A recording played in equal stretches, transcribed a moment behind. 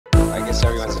I guess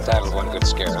everyone's entitled to one good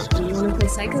scare. Do you want to play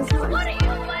Psycho Killer? What are you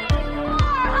waiting for?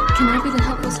 Can I be the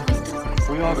helpless victim?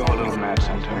 We all go a little mad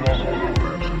sometimes.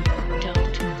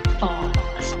 Don't fall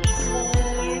asleep.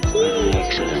 Have an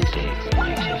excellent day.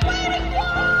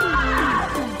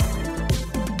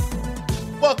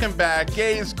 Welcome back,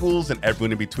 gays, ghouls, and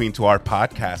everyone in between to our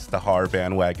podcast, The Horror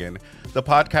Bandwagon. The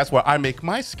podcast where I make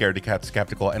my scaredy cat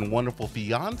skeptical and wonderful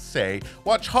fiance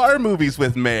watch horror movies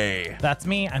with me. That's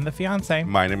me. I'm the fiance.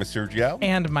 My name is Sergio.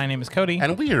 And my name is Cody.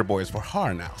 And we are your boys for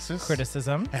horror analysis,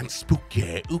 Criticism. and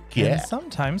spooky, And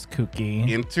sometimes kooky.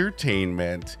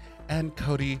 entertainment. And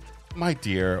Cody, my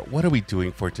dear, what are we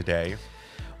doing for today?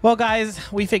 Well, guys,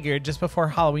 we figured just before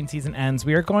Halloween season ends,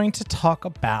 we are going to talk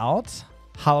about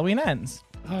Halloween Ends.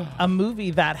 A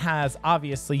movie that has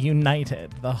obviously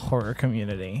united the horror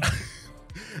community.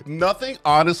 Nothing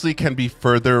honestly can be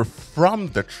further from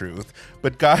the truth,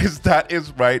 but guys, that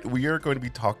is right. We are going to be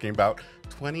talking about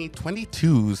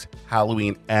 2022's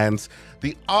Halloween Ends,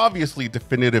 the obviously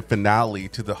definitive finale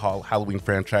to the Halloween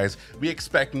franchise. We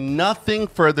expect nothing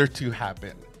further to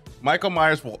happen. Michael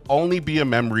Myers will only be a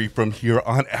memory from here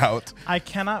on out. I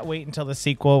cannot wait until the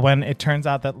sequel when it turns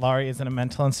out that Laurie is in a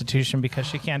mental institution because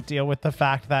she can't deal with the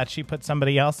fact that she put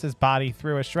somebody else's body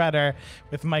through a shredder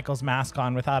with Michael's mask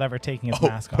on without ever taking his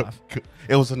mask off.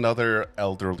 It was another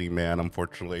elderly man,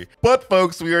 unfortunately. But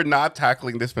folks, we are not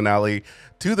tackling this finale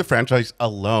to the franchise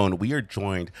alone. We are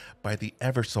joined by the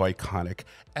ever so iconic,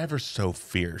 ever so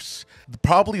fierce,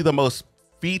 probably the most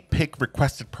feed pic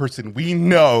requested person we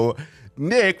know,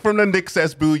 Nick from the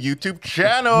Nicksaysboo YouTube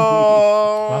channel.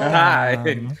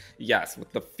 Hi. Yes,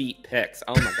 with the feet pics.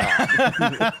 Oh my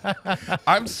god.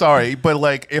 I'm sorry, but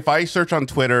like if I search on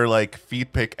Twitter like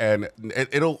feed pic and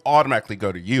it'll automatically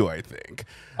go to you, I think.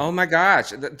 Oh my gosh,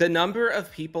 the number of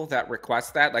people that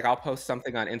request that, like I'll post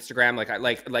something on Instagram,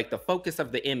 like the focus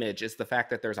of the image is the fact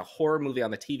that there's a horror movie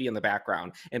on the TV in the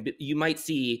background, and you might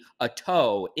see a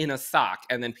toe in a sock,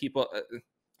 and then people.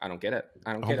 I don't get it.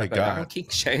 I don't get it. But I don't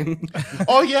kink shame.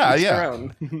 Oh yeah, yeah.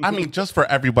 I mean, just for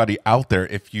everybody out there,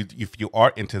 if you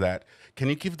are into that, can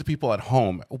you give the people at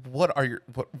home what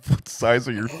size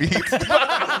are your feet?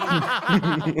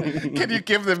 Can you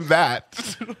give them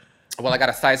that? Well, I got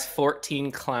a size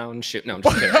 14 clown shoe. No, I'm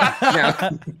just kidding.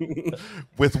 No.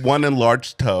 With one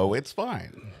enlarged toe, it's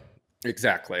fine.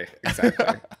 Exactly.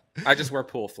 I just wear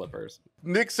pool flippers.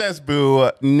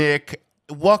 Nicksaysboo, Nick,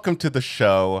 welcome to the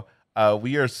show.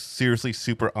 We are seriously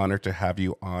super honored to have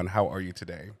you on. How are you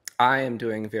today? I am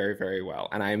doing very, very well.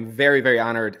 And I'm very, very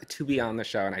honored to be on the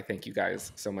show. And I thank you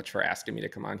guys so much for asking me to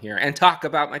come on here and talk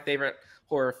about my favorite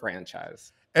horror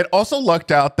franchise. It also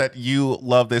lucked out that you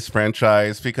love this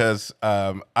franchise because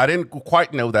I didn't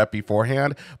quite know that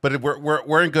beforehand, but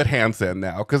we're in good hands then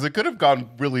now because it could have gone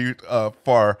really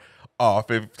far off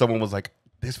if someone was like,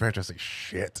 this franchise is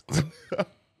shit.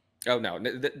 Oh, no.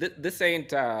 This ain't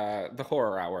the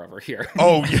horror hour over here.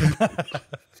 Oh, yeah.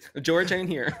 George ain't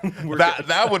here.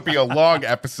 That would be a long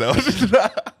episode.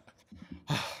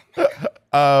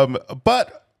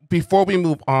 But before we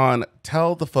move on,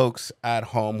 tell the folks at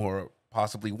home who are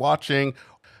possibly watching,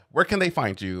 where can they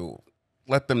find you?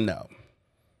 Let them know.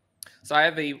 So I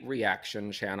have a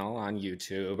reaction channel on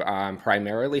YouTube,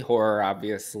 primarily horror,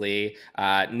 obviously.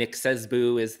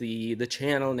 Nicksaysboo is the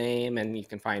channel name, and you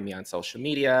can find me on social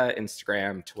media,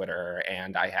 Instagram, Twitter,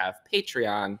 and I have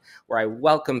Patreon, where I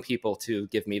welcome people to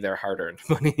give me their hard-earned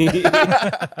money.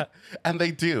 And they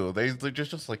do. They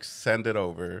just like send it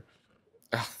over.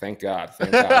 Oh, thank God.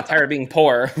 I'm tired of being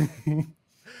poor.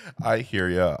 I hear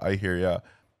ya.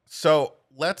 So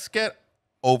let's get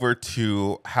over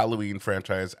to Halloween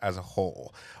franchise as a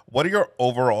whole. What are your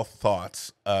overall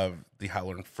thoughts of the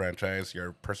Halloween franchise?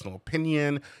 Your personal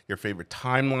opinion, your favorite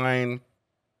timeline?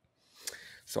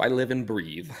 So I live and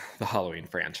breathe the Halloween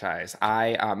franchise.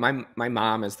 My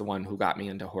mom is the one who got me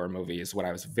into horror movies when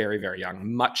I was very, very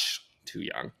young, much too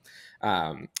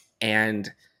young.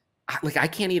 And I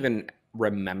can't even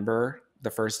remember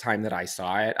the first time that I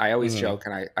saw it. I always joke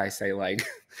and I say like,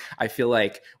 I feel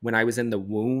like when I was in the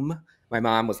womb, my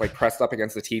mom was like pressed up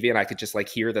against the TV and I could just like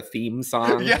hear the theme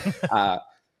song. Yeah.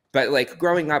 But like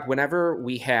growing up, whenever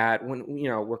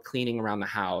we're cleaning around the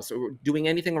house or doing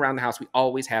anything around the house, we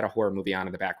always had a horror movie on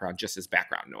in the background, just as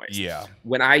background noise. Yeah.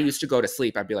 When I used to go to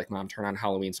sleep, I'd be like, Mom, turn on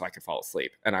Halloween so I could fall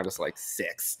asleep. And I was like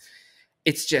 6.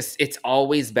 It's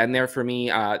always been there for me.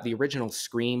 The original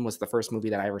Scream was the first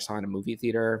movie that I ever saw in a movie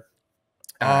theater.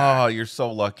 Oh, you're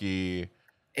so lucky.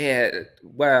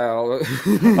 Well,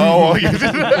 oh, you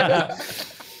did.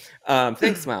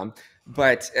 Thanks, Mom.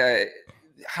 But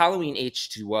Halloween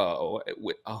H2O,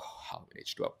 Halloween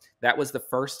H2O. That was the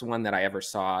first one that I ever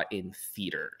saw in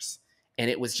theaters. And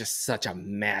it was just such a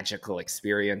magical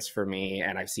experience for me.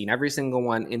 And I've seen every single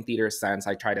one in theaters since.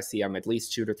 I try to see them at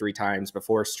least 2 to 3 times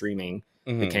before streaming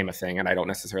became a thing. And I don't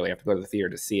necessarily have to go to the theater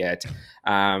to see it.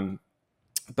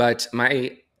 But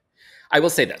I will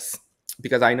say this,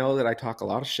 because I know that I talk a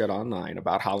lot of shit online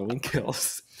about Halloween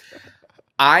Kills.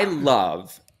 I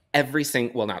love every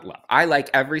single, well, not love. I like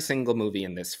every single movie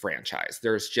in this franchise.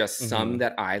 There's just some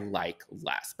that I like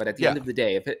less. But at the end of the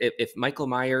day, if Michael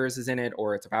Myers is in it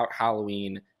or it's about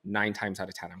Halloween, 9 times out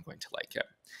of 10, I'm going to like it.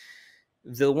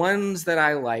 The ones that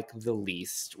I like the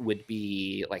least would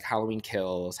be like Halloween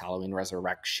Kills, Halloween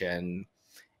Resurrection.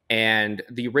 And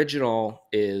the original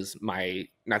is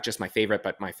not just my favorite,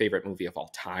 but my favorite movie of all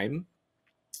time.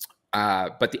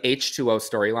 But the H2O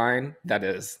storyline,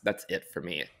 that's it for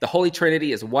me. The Holy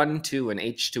Trinity is 1, 2, and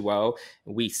H2O.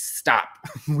 We stop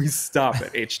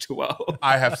at H2O.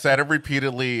 I have said it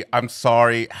repeatedly. I'm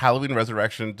sorry. Halloween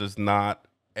Resurrection does not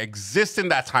exist in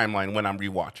that timeline when I'm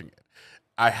rewatching it.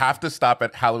 I have to stop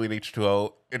at Halloween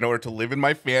H2O in order to live in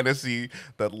my fantasy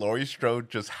that Laurie Strode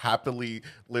just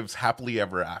lives happily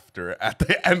ever after at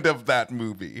the end of that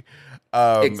movie.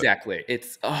 Exactly.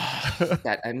 It's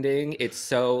that ending. It's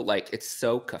so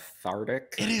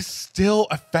cathartic. It is still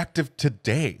effective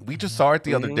today. We just saw it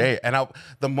the other day, and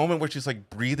the moment where she's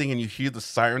like breathing and you hear the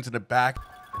sirens in the back,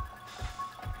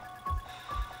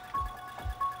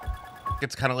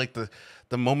 it's kind of like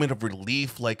the moment of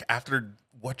relief, like after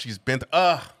what she's been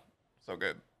through. So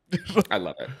good. I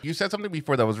love it. You said something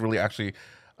before that was really actually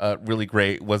really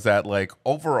great, was that like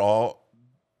overall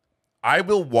I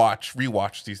will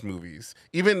rewatch these movies,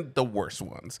 even the worst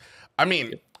ones. I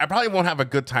mean, I probably won't have a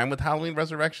good time with Halloween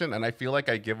Resurrection, and I feel like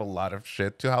I give a lot of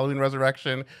shit to Halloween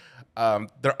Resurrection.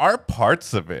 There are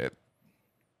parts of it,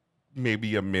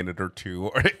 maybe a minute or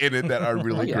two in it, that are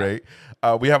really great.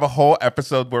 We have a whole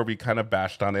episode where we kind of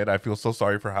bashed on it. I feel so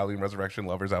sorry for Halloween Resurrection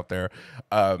lovers out there.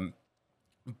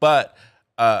 But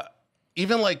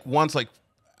even like ones like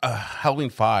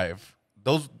Halloween 5,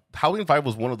 Halloween 5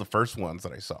 was one of the first ones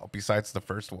that I saw, besides the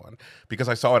first one, because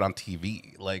I saw it on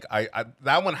TV. Like I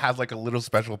that one has like a little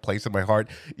special place in my heart,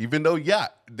 even though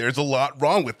there's a lot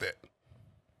wrong with it.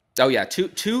 Oh yeah,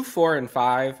 2, 4, and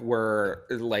 5 were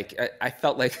like, I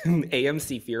felt like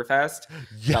AMC Fear Fest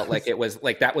felt like it was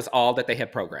like that was all that they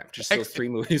had programmed. Just those 3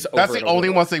 movies. That's the only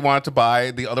ones they wanted to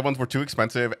buy. The other ones were too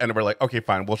expensive, and we're like, okay,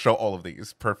 fine, we'll show all of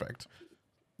these. Perfect.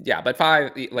 Yeah, but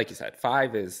 5, like you said,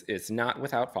 5 is not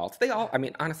without faults. They all, I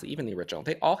mean, honestly, even the original,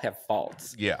 they all have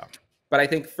faults. Yeah. But I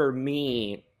think for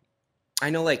me,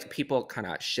 I know like people kind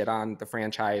of shit on the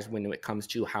franchise when it comes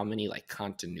to how many like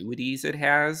continuities it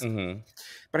has.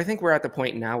 But I think we're at the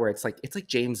point now where it's like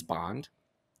James Bond,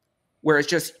 where it's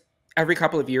just every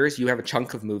couple of years you have a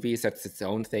chunk of movies that's its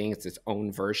own thing, it's its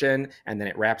own version, and then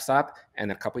it wraps up,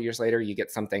 and then a couple of years later you get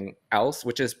something else,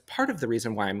 which is part of the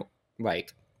reason why I'm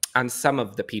like, on some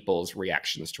of the people's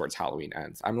reactions towards Halloween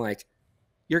Ends, I'm like,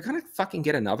 you're gonna fucking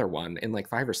get another one in like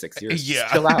 5 or 6 years. Yeah.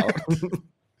 Chill out.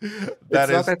 That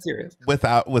is not that serious.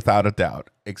 Without a doubt.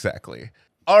 Exactly.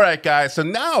 All right, guys. So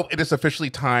now it is officially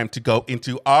time to go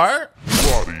into our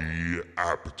Body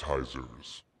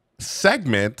Appetizers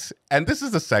segment. And this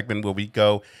is a segment where we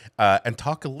go and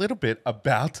talk a little bit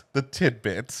about the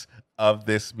tidbits of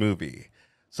this movie.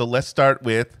 So let's start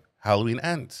with Halloween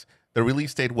Ends. The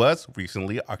release date was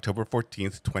recently October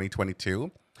 14th, 2022.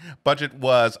 Budget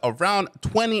was around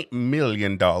 $20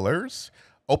 million.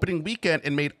 Opening weekend,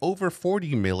 it made over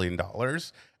 $40 million.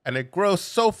 And it grossed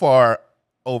so far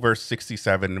over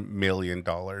 $67 million.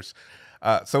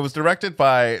 So it was directed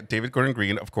by David Gordon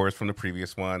Green, of course, from the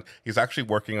previous one. He's actually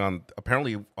working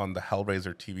apparently on the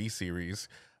Hellraiser TV series.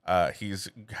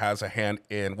 Has a hand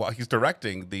in, he's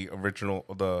directing the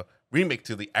remake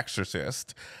to The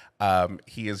Exorcist.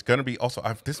 He is going to be also,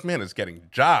 this man is getting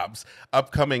jobs,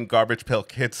 upcoming Garbage Pail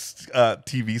Kids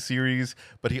TV series,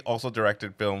 but he also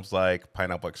directed films like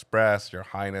Pineapple Express, Your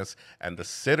Highness, and The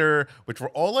Sitter, which were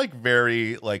all like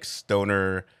very like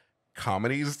stoner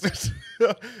comedies.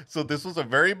 So this was a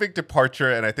very big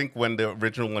departure, and I think when the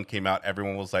original one came out,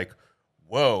 everyone was like,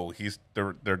 whoa,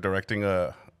 they're directing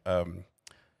a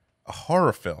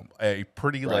horror film, a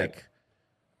pretty like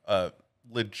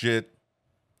legit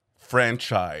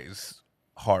franchise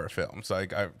horror film. So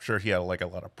I'm sure he had like a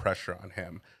lot of pressure on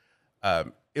him.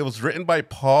 It was written by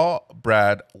Paul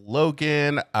Brad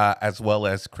Logan as well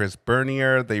as Chris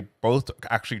Bernier. They both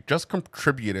actually just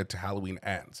contributed to Halloween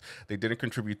Ends. They didn't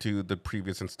contribute to the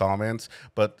previous installments,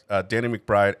 but Danny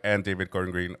McBride and David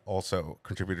Gordon Green also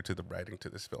contributed to the writing to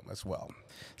this film as well.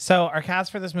 So our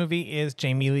cast for this movie is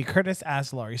Jamie Lee Curtis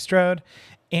as Laurie Strode,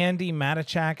 Andy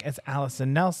Matichak as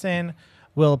Allison Nelson,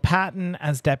 Will Patton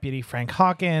as Deputy Frank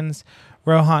Hawkins,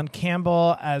 Rohan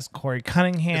Campbell as Corey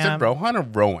Cunningham. Is it Rohan or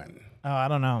Rowan? Oh, I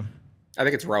don't know. I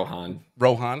think it's Rohan.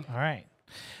 Rohan. All right.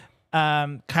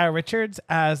 Kyle Richards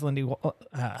as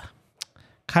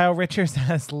Kyle Richards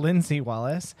as Lindsay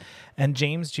Wallace, and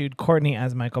James Jude Courtney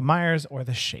as Michael Myers or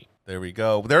The Shape. There we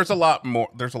go. There's a lot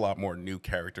more new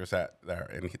characters that are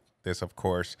in this, of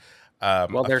course.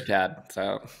 Well, they're dead,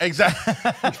 so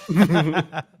exactly.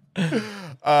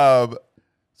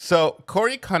 So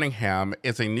Corey Cunningham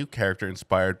is a new character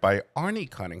inspired by Arnie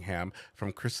Cunningham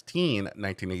from Christine,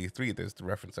 1983. There's the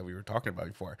reference that we were talking about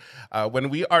before. When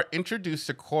we are introduced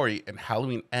to Corey in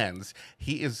Halloween Ends,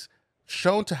 he is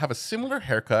shown to have a similar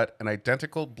haircut, an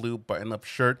identical blue button-up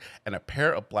shirt, and a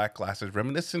pair of black glasses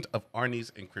reminiscent of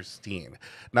Arnie's in Christine.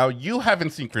 Now, you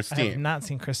haven't seen Christine. I have not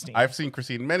seen Christine. I've seen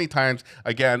Christine many times.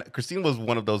 Again, Christine was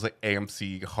one of those like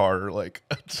AMC horror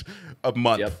a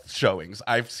month showings.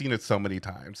 I've seen it so many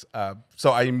times.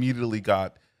 So I immediately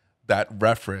got that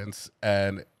reference,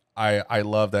 and I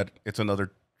love that it's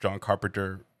another John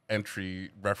Carpenter entry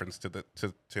reference to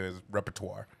his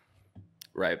repertoire.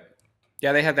 Right.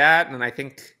 Yeah, they had that, and I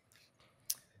think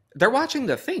they're watching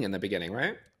The Thing in the beginning,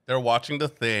 right? They're watching The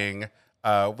Thing,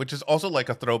 which is also like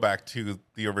a throwback to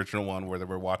the original one where they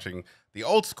were watching the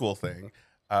old school Thing.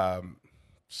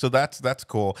 So that's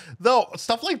cool. Though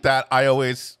stuff like that I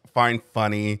always find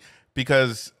funny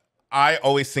because I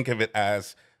always think of it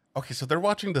as, okay, so they're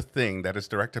watching The Thing that is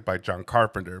directed by John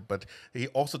Carpenter, but he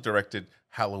also directed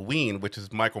Halloween, which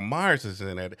is Michael Myers is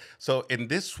in it. So in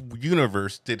this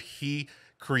universe,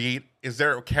 is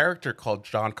there a character called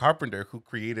John Carpenter who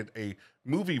created a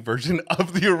movie version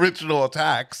of the original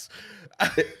attacks?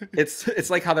 It's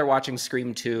like how they're watching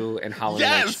Scream 2 and Halloween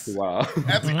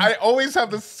H2O. I always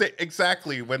have the same,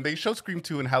 exactly. When they show Scream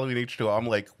 2 and Halloween H2O, I'm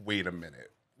like, wait a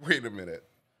minute.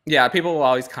 Yeah, people will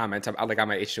always comment on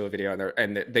my H2O video,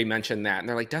 and they mention that, and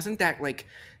they're like, doesn't that like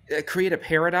create a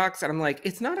paradox? And I'm like,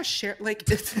 it's not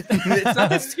it's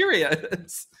not as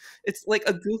serious. It's like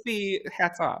a goofy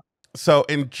hats off. So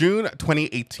in June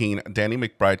 2018, Danny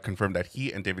McBride confirmed that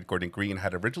he and David Gordon Green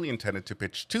had originally intended to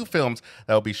pitch 2 films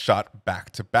that will be shot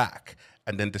back to back,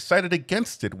 and then decided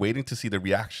against it, waiting to see the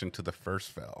reaction to the first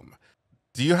film.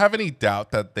 Do you have any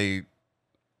doubt that the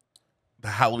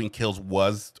Halloween Kills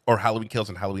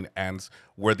and Halloween Ends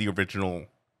were the original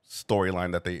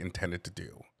storyline that they intended to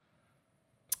do?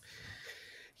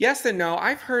 Yes and no.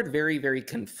 I've heard very, very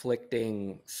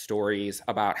conflicting stories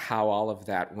about how all of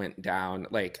that went down.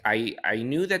 Like I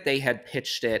knew that they had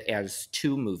pitched it as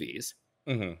 2 movies.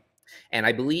 Mm-hmm. And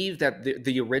I believe that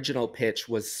the original pitch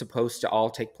was supposed to all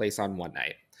take place on one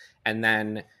night. And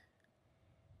then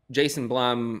Jason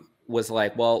Blum was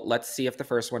like, well, let's see if the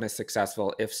first one is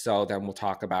successful. If so, then we'll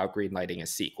talk about greenlighting a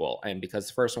sequel. And because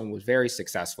the first one was very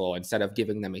successful, instead of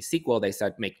giving them a sequel, they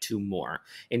said make 2 more.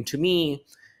 And to me,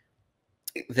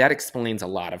 that explains a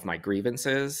lot of my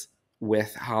grievances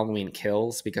with Halloween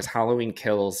Kills, because Halloween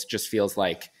Kills just feels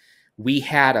like we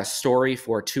had a story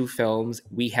for 2 films.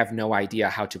 We have no idea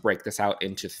how to break this out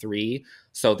into 3.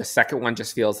 So the second one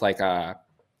just feels like a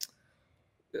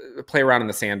play around in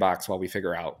the sandbox while we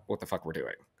figure out what the fuck we're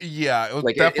doing. Yeah, it was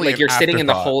like definitely like you're sitting in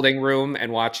the holding room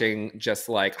and watching just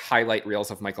like highlight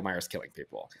reels of Michael Myers killing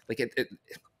people. Like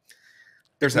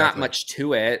there's not much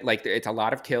to it. Like it's a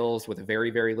lot of kills with very,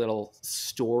 very little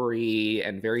story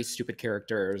and very stupid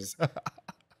characters.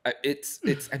 It's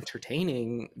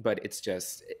entertaining, but it's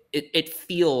just it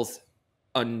feels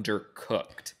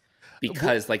undercooked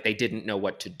because like they didn't know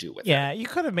what to do with it. Yeah, you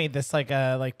could have made this like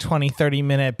a 20-30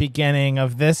 minute beginning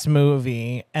of this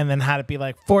movie and then had it be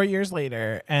like 4 years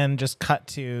later and just cut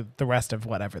to the rest of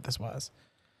whatever this was.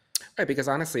 Right, because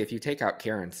honestly, if you take out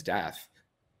Karen's death,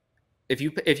 if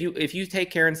you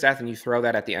take Karen's death and you throw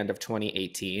that at the end of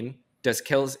 2018,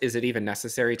 is it even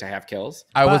necessary to have kills?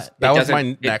 That was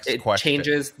my next question. It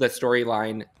changes the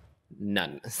storyline.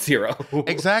 None. 0.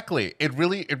 Exactly. It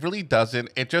really doesn't.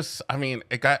 It just, I mean,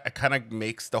 it kind of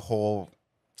makes the whole,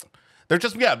 they're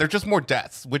just more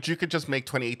deaths, which you could just make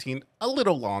 2018 a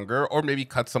little longer or maybe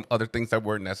cut some other things that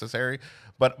weren't necessary.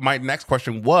 But my next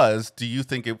question was, do you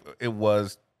think it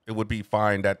would be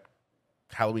fine that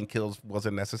Halloween Kills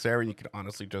wasn't necessary? You could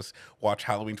honestly just watch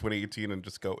Halloween 2018 and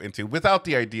just go into without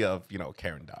the idea of,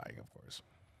 Karen dying, of course.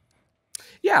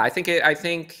 Yeah,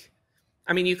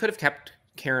 I mean, you could have kept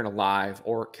Karen alive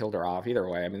or killed her off. Either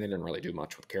way, I mean, they didn't really do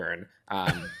much with Karen.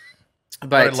 But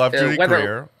I love Judy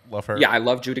Greer. Love her. Yeah, I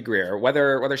love Judy Greer.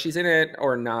 Whether she's in it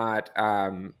or not,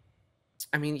 I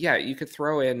mean, yeah, you could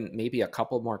throw in maybe a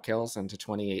couple more kills into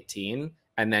 2018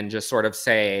 and then just sort of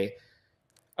say,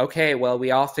 okay, well,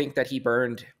 we all think that he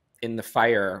burned in the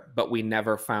fire, but we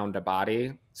never found a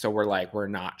body. So we're like, we're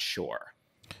not sure.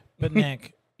 But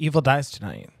Nick, evil dies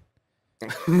tonight.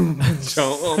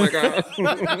 Oh my God.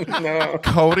 No.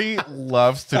 Cody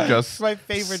loves to just My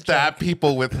favorite stab joke.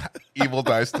 people with Evil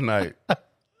Dies Tonight.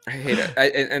 I hate it.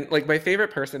 And like my favorite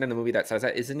person in the movie that says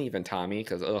that isn't even Tommy,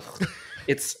 because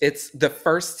it's the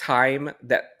first time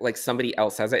that like somebody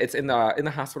else says it. It's in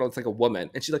the hospital. It's like a woman,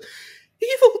 and she's like,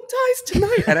 "Evil dies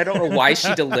tonight," and I don't know why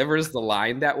she delivers the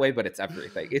line that way, but it's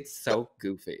everything. It's so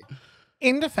goofy.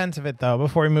 In defense of it, though,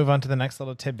 before we move on to the next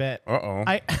little tidbit, Uh-oh.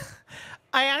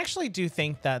 I actually do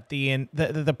think that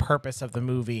the purpose of the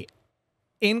movie,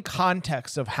 in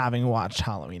context of having watched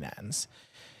Halloween Ends,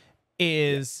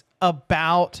 is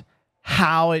about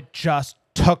how it just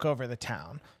took over the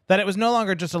town. That it was no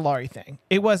longer just a Laurie thing.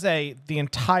 It was the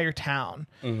entire town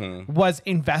was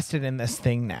invested in this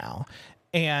thing now.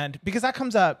 And because that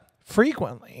comes up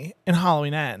frequently in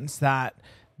Halloween Ends, that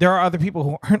there are other people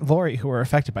who aren't Laurie who were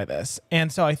affected by this.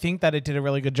 And so I think that it did a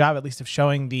really good job, at least of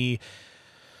showing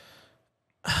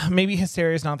maybe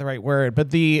hysteria is not the right word,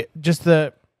 but the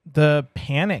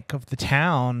panic of the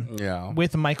town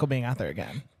with Michael being out there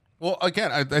again. Well,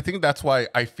 again, I think that's why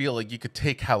I feel like you could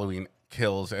take Halloween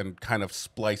Kills and kind of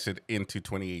splice it into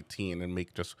 2018 and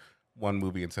make just one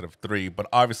movie instead of three. But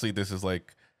obviously, this is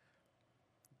like,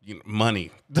 you know,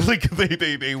 money. Like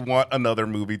they want another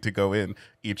movie to go in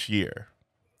each year.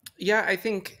 Yeah, I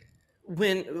think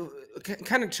when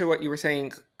kind of to what you were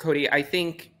saying, Cody, I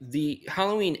think the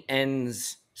Halloween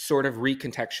Ends sort of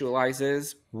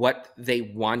recontextualizes what they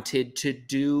wanted to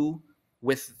do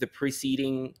with the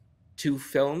preceding two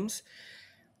films.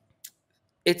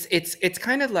 It's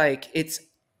kind of like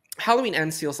Halloween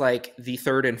Ends feels like the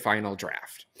third and final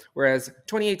draft. Whereas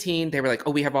 2018, they were like,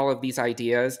 oh, we have all of these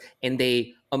ideas, and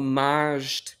they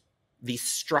homaged the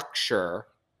structure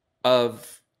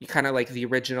of kind of like the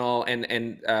original and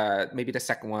maybe the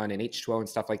second one and H2O and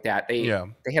stuff like that. They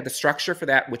had the structure for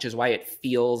that, which is why it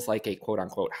feels like a quote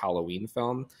unquote Halloween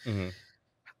film. Mm-hmm.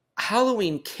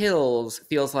 Halloween Kills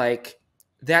feels like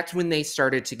that's when they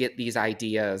started to get these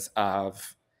ideas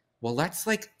of, well, let's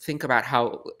like think about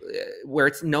how, where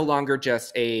it's no longer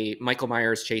just a Michael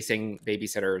Myers chasing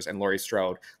babysitters and Laurie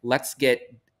Strode. Let's get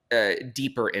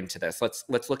deeper into this.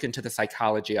 Let's look into the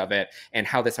psychology of it and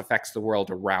how this affects the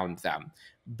world around them.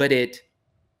 But it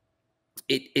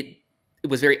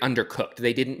was very undercooked.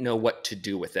 They didn't know what to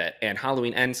do with it. And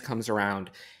Halloween Ends comes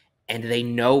around and they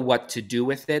know what to do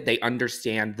with it. They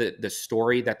understand the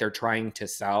story that they're trying to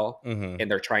sell and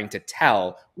they're trying to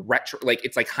tell like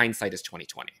it's like hindsight is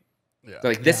 2020. Yeah. So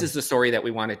like this is the story that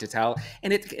we wanted to tell.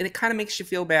 And it kind of makes you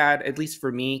feel bad, at least for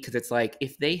me, because it's like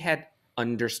if they had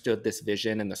understood this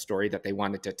vision and the story that they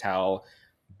wanted to tell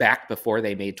back before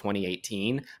they made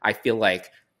 2018, I feel like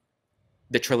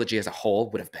the trilogy as a whole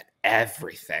would have been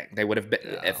everything. They would have been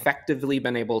effectively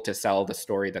been able to sell the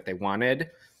story that they wanted.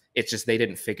 It's just they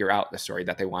didn't figure out the story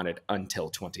that they wanted until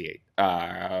 28.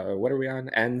 What are we on?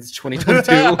 Ends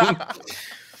 2022.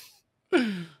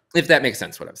 If that makes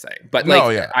sense, what I'm saying. But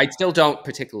like, I still don't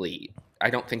particularly. I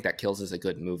don't think that Kills is a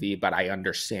good movie, but I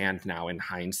understand now in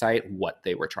hindsight what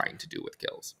they were trying to do with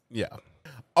Kills. Yeah.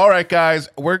 All right, guys,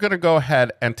 we're gonna go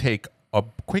ahead and take a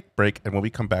quick break, and when we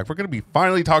come back, we're going to be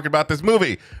finally talking about this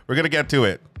movie. We're going to get to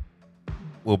it.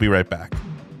 We'll be right back.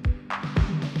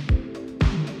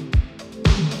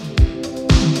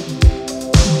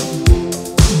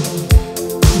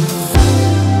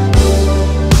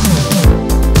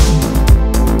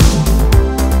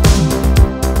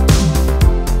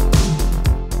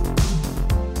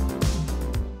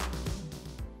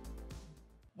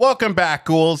 Welcome back,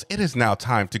 ghouls. It is now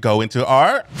time to go into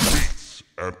our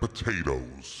and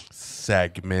potatoes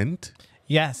segment.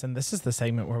 Yes, and this is the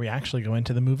segment where we actually go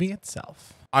into the movie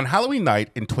itself. On Halloween night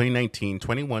in 2019,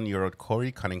 21-year-old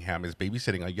Corey Cunningham is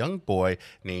babysitting a young boy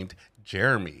named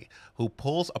Jeremy, who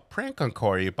pulls a prank on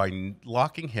Corey by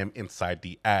locking him inside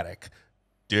the attic.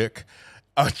 Dick.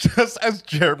 Just as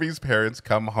Jeremy's parents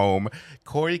come home,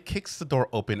 Corey kicks the door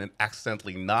open and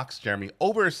accidentally knocks Jeremy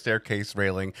over a staircase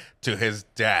railing to his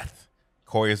death.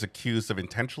 Corey is accused of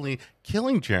intentionally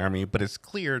killing Jeremy, but is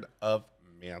cleared of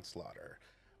manslaughter.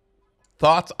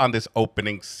 Thoughts on this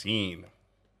opening scene?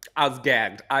 I was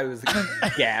gagged.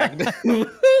 Gagged.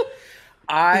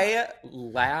 I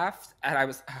laughed and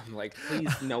I'm like, please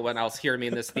no one else hear me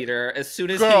in this theater. As soon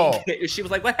as she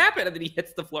was like, what happened? And then he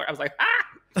hits the floor. I was like, ah!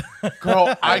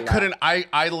 Girl,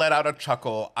 I let out a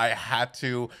chuckle. I had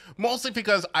to, mostly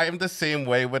because I am the same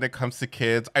way when it comes to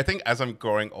kids. I think as I'm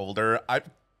growing older, I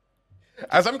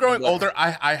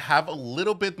have a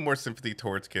little bit more sympathy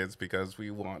towards kids because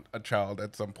we want a child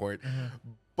at some point. Mm-hmm.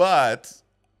 But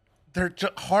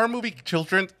horror movie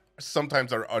children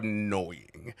sometimes are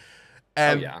annoying,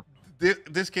 and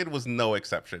this kid was no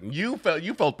exception. You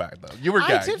felt bad though. You were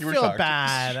gagged. I did you were feel shocked.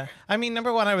 bad. I mean,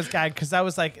 number one, I was gagged because I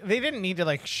was like, they didn't need to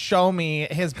like show me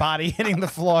his body hitting the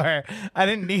floor. I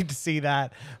didn't need to see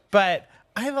that, but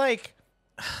I like.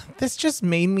 This just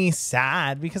made me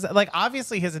sad because, like,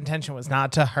 obviously his intention was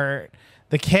not to hurt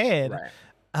the kid.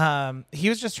 Right. He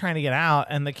was just trying to get out,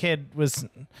 and the kid was.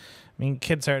 I mean,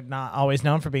 kids are not always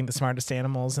known for being the smartest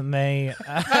animals, and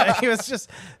he was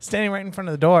just standing right in front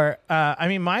of the door. I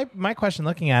mean, my question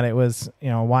looking at it was,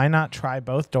 why not try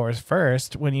both doors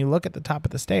first? When you look at the top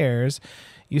of the stairs,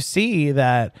 you see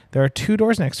that there are two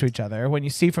doors next to each other. When you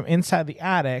see from inside the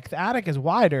attic is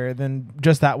wider than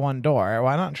just that one door.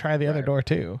 Why not try the other door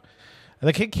too?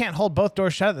 The kid can't hold both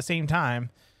doors shut at the same time.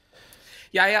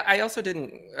 Yeah, I also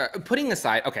didn't, putting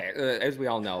aside, as we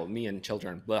all know, me and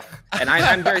children, blech. And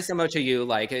I'm very similar to you.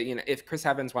 Like, if Chris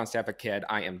Evans wants to have a kid,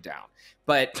 I am down.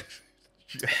 But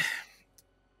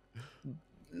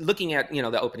looking at,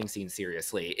 the opening scene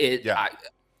seriously,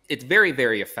 it's very,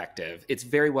 very effective. It's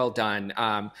very well done.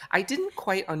 I didn't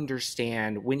quite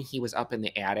understand when he was up in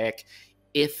the attic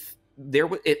if there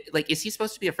was, is he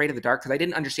supposed to be afraid of the dark? Because I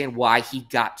didn't understand why he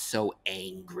got so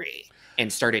angry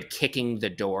and started kicking the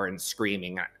door and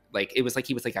screaming. Like, it was like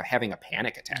he was like having a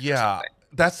panic attack. Yeah,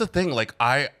 that's the thing. Like,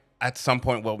 at some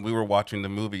point when we were watching the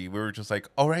movie, we were just like,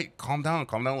 all right, calm down.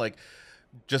 Like,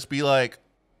 just be like,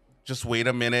 just wait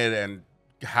a minute and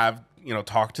have,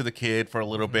 talk to the kid for a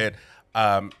little bit.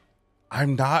 I'm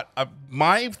not,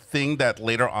 my thing that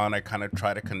later on I kind of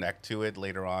try to connect to it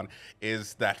later on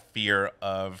is that fear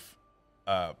of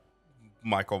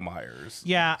Michael Myers.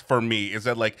 Yeah. For me, is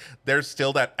that like there's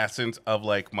still that essence of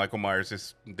like Michael Myers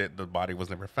is that the body was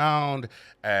never found,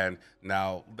 and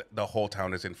now the whole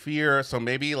town is in fear. So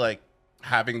maybe like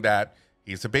having that,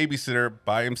 he's a babysitter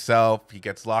by himself, he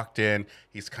gets locked in,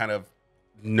 he's kind of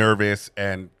nervous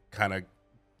and kind of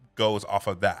goes off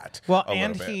of that. Well,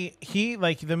 and he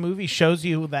like the movie shows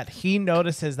you that he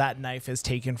notices that knife is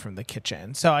taken from the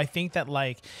kitchen. So I think that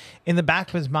like in the back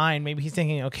of his mind, maybe he's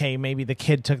thinking, okay, maybe the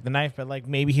kid took the knife, but like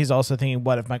maybe he's also thinking,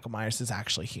 what if Michael Myers is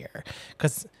actually here?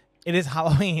 Because it is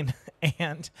Halloween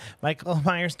and Michael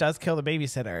Myers does kill the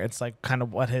babysitter. It's like kind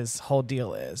of what his whole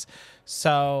deal is.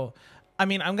 So I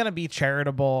mean, I'm going to be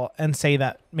charitable and say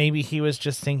that maybe he was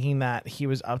just thinking that he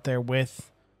was up there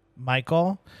with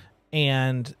Michael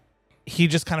and he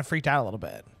just kind of freaked out a little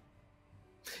bit.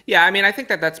 Yeah, I mean, I think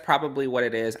that that's probably what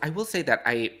it is. I will say that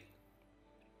I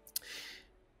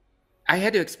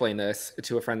had to explain this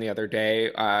to a friend the other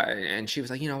day, and she was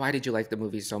like, why did you like the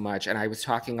movie so much? And I was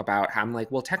talking about how I'm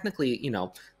like, well, technically,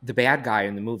 the bad guy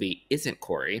in the movie isn't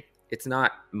Corey. It's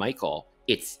not Michael.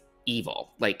 It's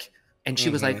evil. Like, and she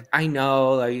was like, I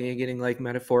know, like, you're getting like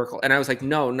metaphorical. And I was like,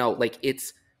 no, like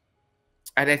it's,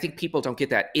 and I think people don't get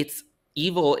that. It's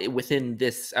evil within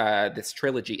this this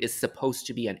trilogy is supposed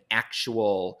to be an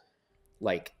actual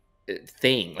like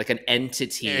thing, like an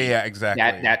entity exactly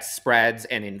that spreads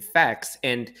and infects.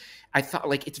 And I thought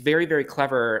like it's very, very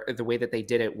clever the way that they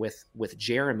did it with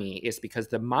Jeremy, is because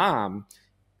the mom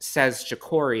says to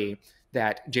Corey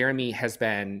that Jeremy has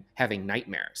been having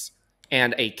nightmares,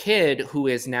 and a kid who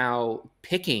is now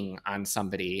picking on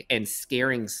somebody and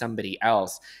scaring somebody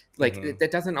else, like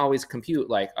that doesn't always compute.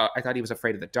 Like I thought he was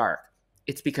afraid of the dark.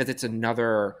 It's because it's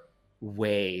another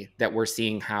way that we're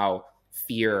seeing how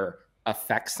fear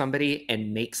affects somebody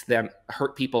and makes them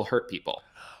hurt people.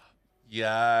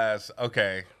 Yes.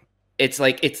 Okay. It's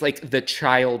like the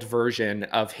child version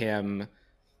of him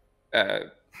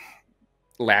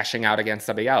lashing out against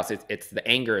somebody else. It's the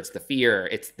anger, it's the fear,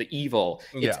 it's the evil.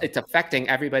 It's affecting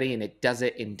everybody, and it does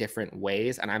it in different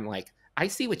ways. And I'm like, I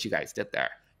see what you guys did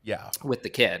there. Yeah. With the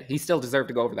kid. He still deserved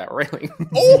to go over that railing.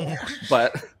 Oh!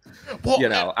 But, well,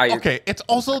 it's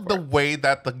also the way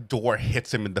that the door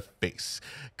hits him in the face.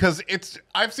 Because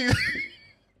I've seen...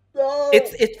 No.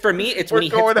 It's for me, it's when he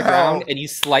hits the ground and you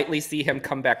slightly see him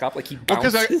come back up, like he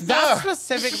bounces. That's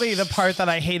specifically the part that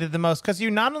I hated the most, because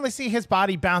you not only see his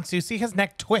body bounce, you see his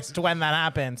neck twist when that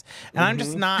happens. And I'm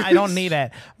just not, I don't need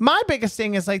it. My biggest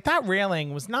thing is like that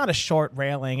railing was not a short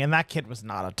railing, and that kid was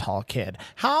not a tall kid.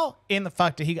 How in the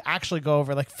fuck did he actually go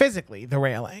over like physically the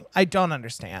railing? I don't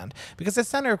understand, because the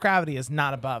center of gravity is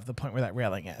not above the point where that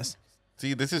railing is.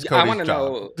 See, this is Cody's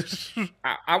job.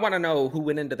 I want to know who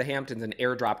went into the Hamptons and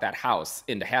airdropped that house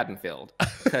into Haddonfield,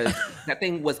 because that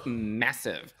thing was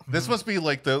massive. This must be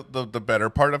like the better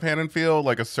part of Haddonfield,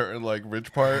 like a certain like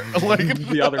rich part, like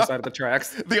the other side of the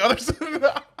tracks. The other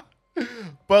side.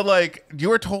 But like you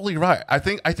were totally right. I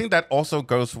think that also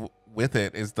goes with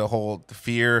it is the whole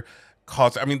fear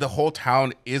cause, I mean, the whole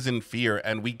town is in fear,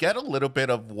 and we get a little bit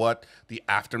of what the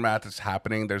aftermath is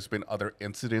happening. There's been other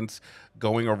incidents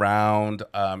going around.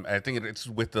 I think it's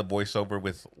with the voiceover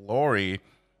with Laurie.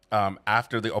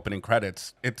 After the opening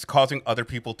credits, it's causing other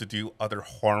people to do other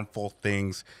harmful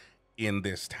things in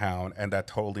this town, and that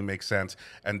totally makes sense.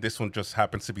 And this one just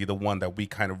happens to be the one that we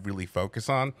kind of really focus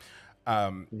on.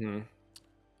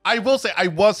 I will say I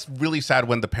was really sad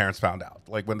when the parents found out.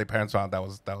 Like when the parents found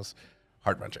out, that was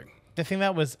heart-wrenching. The thing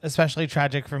that was especially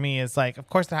tragic for me is, like, of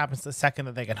course that happens the second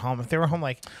that they get home. If they were home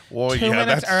like 2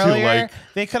 minutes earlier,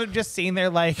 they could have just seen their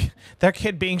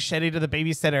kid being shitty to the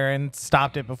babysitter and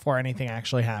stopped it before anything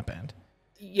actually happened.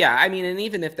 Yeah, I mean, and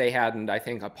even if they hadn't, I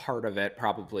think a part of it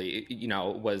probably, you know,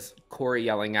 was Corey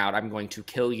yelling out, "I'm going to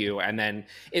kill you," and then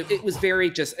it was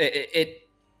very just a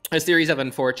series of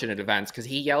unfortunate events, because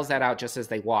he yells that out just as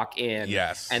they walk in.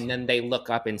 Yes, and then they look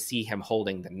up and see him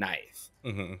holding the knife.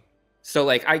 Mm-hmm. So,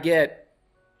 like,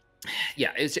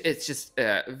 it's just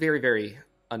a very, very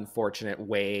unfortunate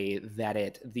way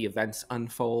that the events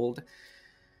unfold.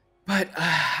 But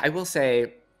I will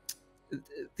say,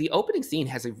 the opening scene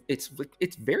it's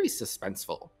very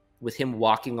suspenseful, with him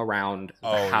walking around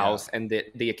the house and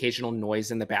the occasional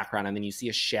noise in the background, and then you see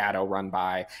a shadow run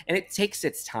by, and it takes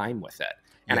its time with it.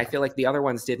 And I feel like the other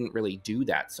ones didn't really do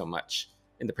that so much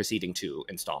in the preceding 2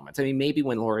 installments. I mean, maybe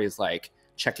when Laurie is like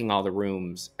checking all the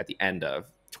rooms at the end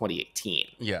of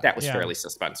 2018, that was fairly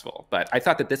suspenseful. But I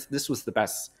thought that this was the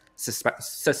best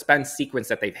suspense sequence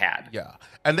that they've had. Yeah,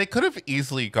 and they could have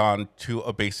easily gone to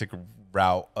a basic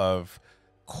route of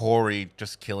Corey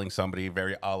just killing somebody,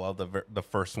 very a la the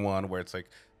first one, where it's like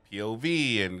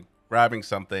POV and grabbing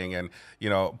something, and you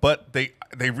know, but they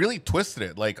really twisted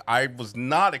it. Like, I was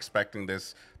not expecting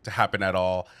this to happen at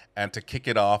all, and to kick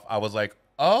it off, I was like,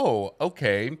 oh,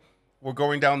 okay, we're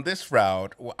going down this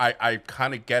route. I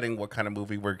kind of getting what kind of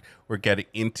movie we're getting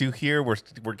into here.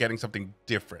 We're getting something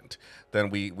different than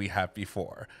we have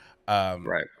before.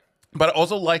 Right. But I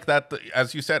also like that,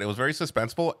 as you said, it was very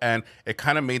suspenseful, and it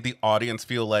kind of made the audience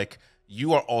feel like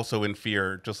you are also in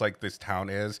fear, just like this town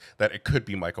is, that it could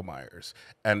be Michael Myers.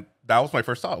 And that was my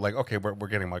first thought. Like, okay, we're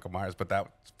getting Michael Myers, but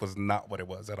that was not what it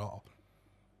was at all.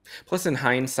 Plus, in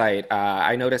hindsight,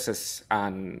 I noticed this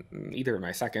on either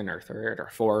my second or third or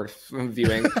fourth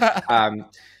viewing.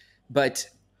 But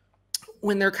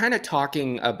when they're kind of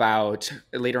talking about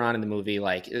later on in the movie,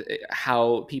 like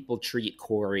how people treat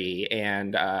Corey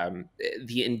and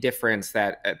the indifference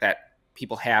that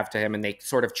people have to him, and they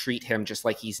sort of treat him just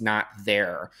like he's not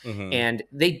there. Mm-hmm. And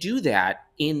they do that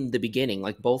in the beginning,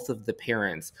 like both of the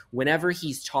parents. Whenever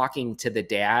he's talking to the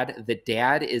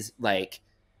dad is like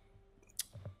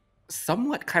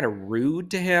somewhat kind of rude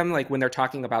to him, like when they're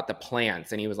talking about the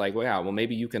plants, and he was like, well,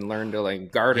 maybe you can learn to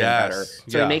like garden better.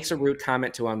 So he makes a rude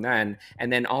comment to him then.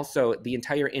 And then also the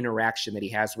entire interaction that he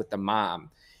has with the mom,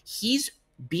 he's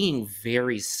being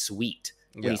very sweet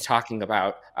when he's talking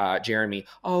about Jeremy.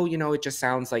 Oh, you know, it just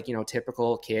sounds like, you know,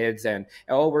 typical kids, and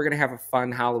oh, we're gonna have a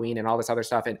fun Halloween and all this other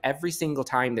stuff. And every single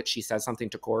time that she says something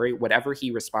to Corey, whatever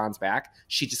he responds back,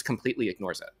 she just completely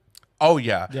ignores it. Oh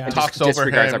yeah. And talks just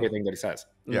disregards over him. Everything that he says.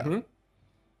 Yeah. Mm-hmm.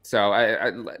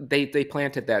 So they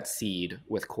planted that seed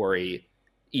with Corey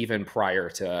even prior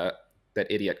to that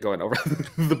idiot going over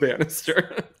the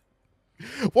banister.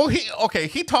 Well,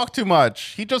 he talked too much.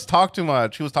 He just talked too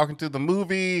much. He was talking to the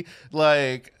movie,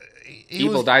 like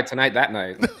Evil died tonight that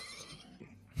night.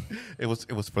 It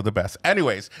was for the best.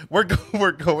 Anyways, we're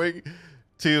going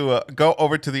to go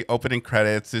over to the opening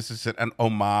credits. This is an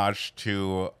homage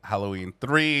to Halloween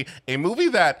 3, a movie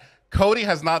that Cody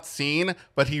has not seen,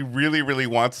 but he really, really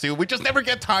wants to. We just never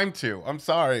get time to. I'm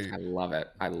sorry. I love it.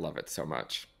 I love it so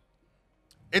much.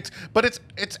 It's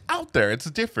out there. It's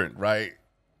different, right?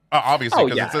 Obviously,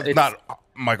 because it's not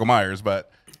Michael Myers, but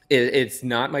it's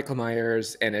not Michael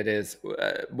Myers, and it is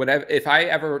whatever. If I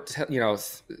ever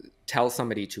tell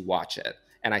somebody to watch it,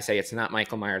 and I say it's not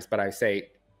Michael Myers, but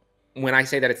when I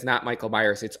say that it's not Michael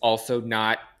Myers, it's also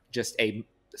not just a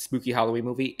spooky Halloween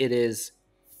movie. It is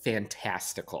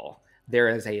fantastical. There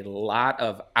is a lot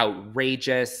of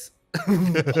outrageous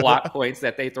plot points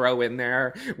that they throw in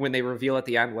there when they reveal at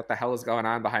the end what the hell is going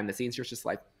on behind the scenes. You're just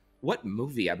like, what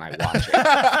movie am I watching?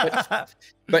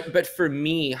 but for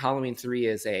me, Halloween 3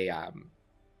 is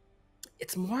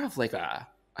it's more of like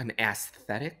an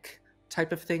aesthetic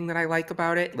type of thing that I like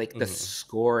about it. Like the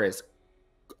score is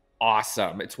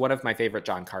awesome. It's one of my favorite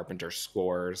John Carpenter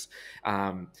scores.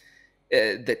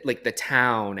 Like the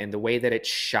town and the way that it's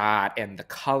shot and the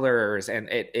colors, and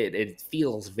it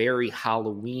feels very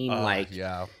Halloween like.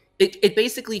 It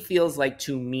basically feels like,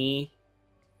 to me,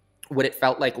 what it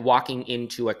felt like walking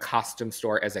into a costume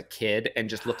store as a kid and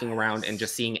just looking around and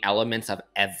just seeing elements of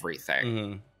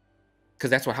everything. Because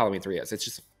that's what Halloween 3 is. It's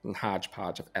just a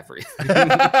hodgepodge of everything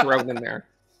thrown in there.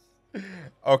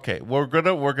 Okay, we're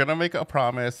gonna make a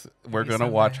promise. We're gonna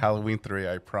watch Halloween 3.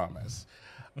 I promise.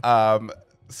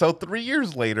 So 3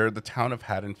 years later, the town of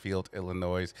Haddonfield,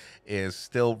 Illinois, is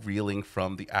still reeling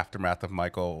from the aftermath of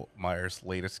Michael Myers'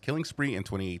 latest killing spree in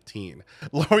 2018.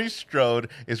 Laurie Strode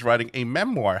is writing a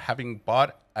memoir, having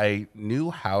bought a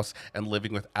new house and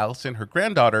living with Allison, her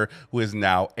granddaughter, who is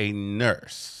now a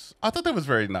nurse. I thought that was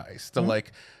very nice to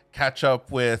like catch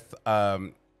up with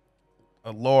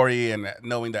Laurie, and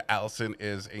knowing that Allison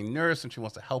is a nurse and she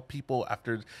wants to help people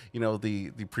after, you know,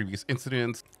 the previous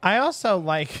incidents. I also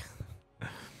like,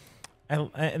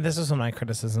 and this is one of my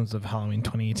criticisms of Halloween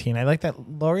 2018. I like that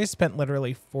Laurie spent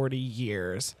literally 40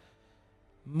 years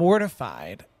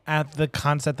mortified at the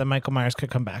concept that Michael Myers could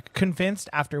come back, convinced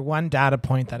after one data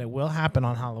point that it will happen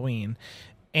on Halloween,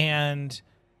 and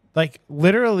like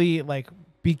literally like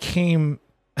became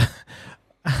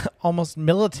almost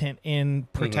militant in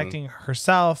protecting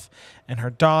herself and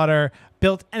her daughter,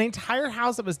 built an entire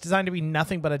house that was designed to be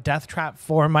nothing but a death trap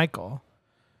for Michael.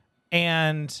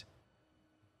 And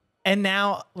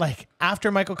now, like,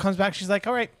 after Michael comes back, she's like,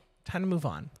 all right, time to move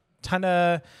on. Time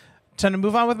to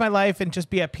move on with my life and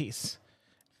just be at peace.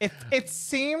 It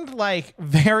seemed like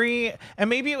very, and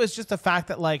maybe it was just the fact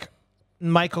that, like,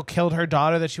 Michael killed her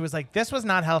daughter, that she was like, this was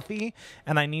not healthy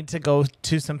and I need to go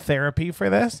to some therapy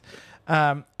for this.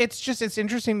 It's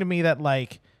interesting to me that,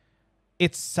 like,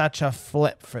 it's such a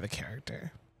flip for the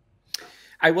character.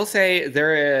 I will say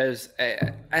there is,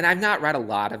 and I've not read a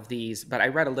lot of these, but I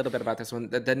read a little bit about this one.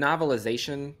 The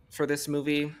novelization for this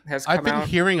movie has come out. I've been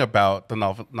hearing about the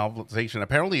novelization.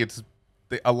 Apparently,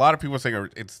 a lot of people are saying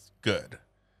it's good.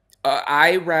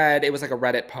 I read, it was like a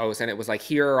Reddit post, and it was like,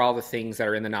 here are all the things that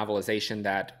are in the novelization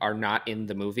that are not in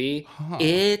the movie.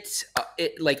 It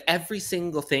like every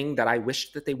single thing that I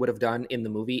wish that they would have done in the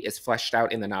movie is fleshed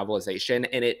out in the novelization.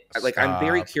 And I'm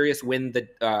very curious when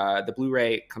the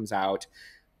Blu-ray comes out,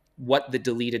 what the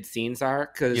deleted scenes are.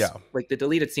 Because like the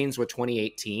deleted scenes were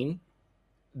 2018,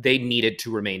 they needed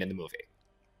to remain in the movie.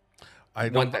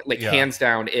 Hands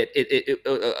down,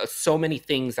 so many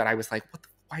things that I was like,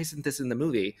 why isn't this in the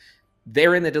movie?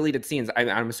 They're in the deleted scenes.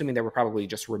 I'm assuming they were probably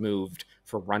just removed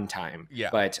for runtime. Yeah.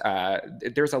 But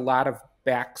there's a lot of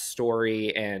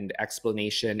backstory and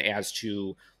explanation as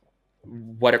to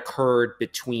what occurred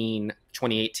between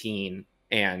 2018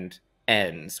 and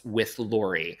ends with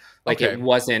Laurie. Like it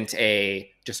wasn't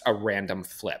just a random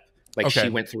flip. Like she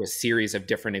went through a series of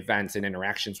different events and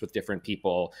interactions with different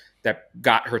people that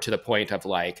got her to the point of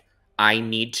like, I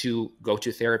need to go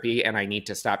to therapy and I need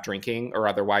to stop drinking, or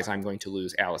otherwise I'm going to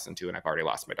lose Allison too, and I've already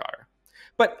lost my daughter.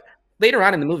 But later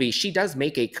on in the movie, she does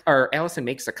Allison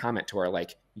makes a comment to her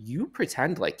like, you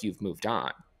pretend like you've moved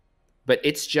on, but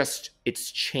it's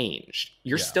changed.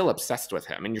 You're still obsessed with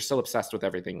him, and you're still obsessed with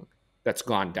everything that's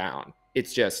gone down.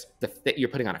 It's just you're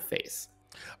putting on a face.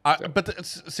 But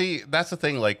see, that's the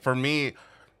thing. Like for me,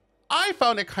 I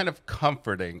found it kind of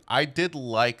comforting. I did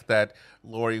like that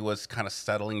Laurie was kind of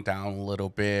settling down a little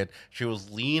bit. She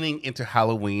was leaning into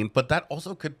Halloween, but that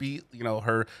also could be, you know,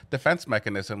 her defense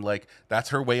mechanism. Like that's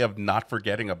her way of not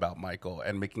forgetting about Michael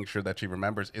and making sure that she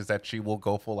remembers, is that she will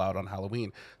go full out on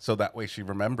Halloween. So that way she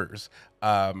remembers,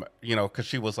 you know, because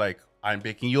she was like, I'm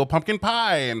baking you a pumpkin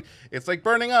pie and it's like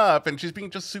burning up, and she's being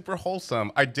just super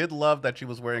wholesome. I did love that she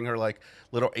was wearing her like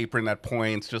little apron that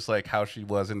points, just like how she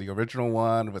was in the original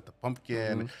one with the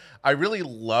pumpkin. I really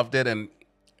loved it. And,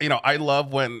 you know, I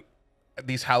love when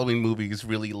these Halloween movies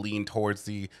really lean towards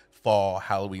the fall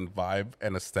Halloween vibe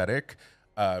and aesthetic,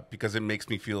 because it makes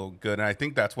me feel good. And I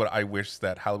think that's what I wish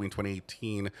that Halloween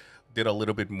 2018 did a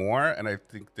little bit more. And I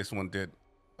think this one did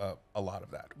a lot of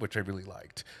that, which I really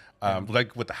liked.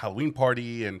 Like with the Halloween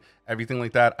party and everything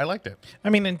like that. I liked it.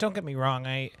 I mean, and don't get me wrong,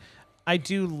 I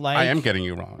do like... I am getting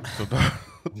you wrong, so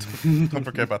don't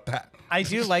forget about that. I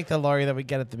do like the Laurie that we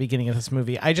get at the beginning of this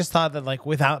movie. I just thought that, like,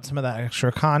 without some of that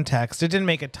extra context, it didn't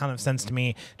make a ton of sense to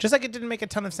me. Just like it didn't make a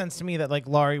ton of sense to me that, like,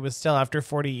 Laurie was still, after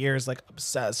 40 years, like,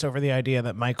 obsessed over the idea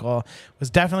that Michael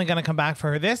was definitely going to come back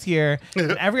for her this year.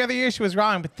 And every other year she was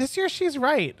wrong, but this year she's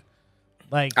right.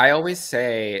 Like, I always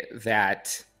say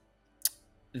that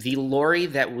the Laurie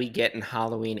that we get in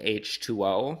Halloween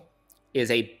H2O is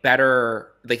a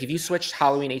better, like if you switched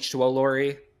Halloween H2O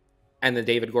Laurie and the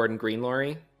David Gordon Green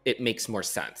Laurie, it makes more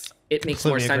sense. It makes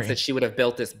more sense that she would have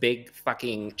built this big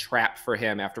fucking trap for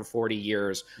him after 40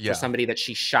 years for somebody that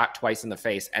she shot twice in the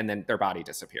face and then their body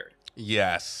disappeared.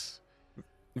 Yes.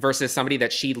 Versus somebody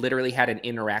that she literally had an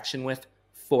interaction with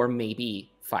for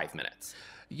maybe 5 minutes.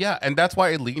 Yeah, and that's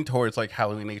why I lean towards like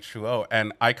Halloween H2O,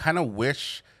 and I kind of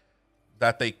wish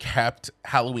that they kept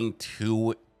Halloween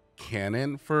 2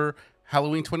 canon for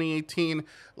Halloween 2018.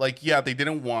 Like, yeah, they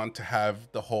didn't want to have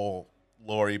the whole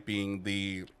Laurie being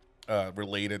the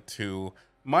related to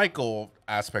Michael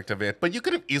aspect of it, but you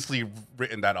could have easily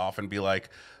written that off and be like,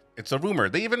 it's a rumor.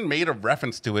 They even made a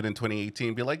reference to it in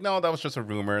 2018, be like, no, that was just a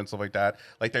rumor and stuff like that.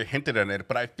 Like, they hinted at it,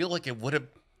 but I feel like it would have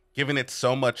given it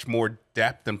so much more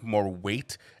depth and more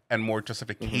weight and more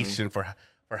justification for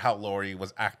how Laurie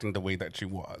was acting the way that she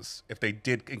was if they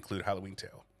did include Halloween 2.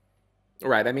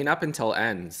 Right. I mean, up until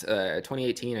Ends,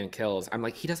 2018 and Kills, I'm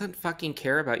like, he doesn't fucking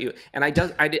care about you. And I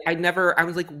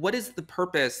was like, what is the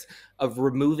purpose of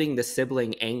removing the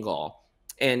sibling angle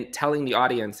and telling the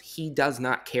audience he does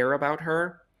not care about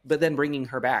her, but then bringing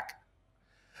her back?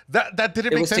 That didn't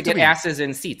It make was sense to get me. asses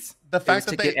in seats. The fact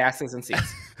to that get asses in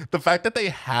seats. The fact that they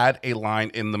had a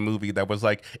line in the movie that was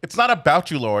like, it's not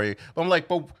about you, Laurie. But I'm like,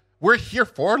 but we're here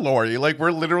for Laurie. Like,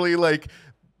 we're literally like,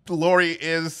 Laurie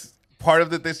is part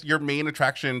of this your main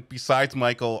attraction besides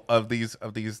Michael of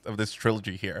this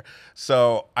trilogy here.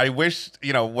 So I wish,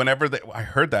 whenever I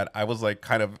heard that, I was like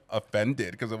kind of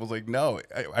offended because I was like, no,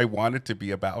 I want it to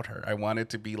be about her. I want it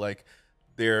to be like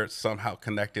they're somehow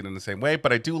connected in the same way.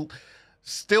 But I do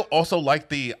still also like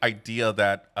the idea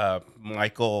that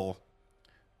Michael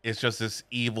is just this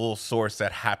evil source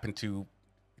that happened to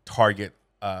target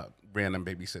random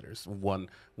babysitters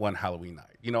one Halloween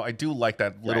night. I do like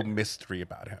that little mystery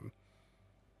about him.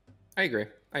 I agree.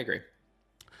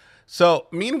 So,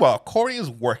 meanwhile, Corey is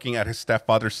working at his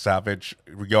stepfather's salvage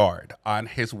yard. On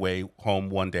his way home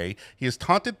one day, he is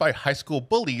taunted by high school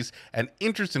bullies and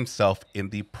injures himself in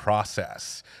the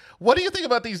process. What do you think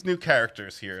about these new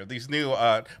characters here? These new,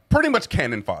 pretty much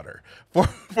cannon fodder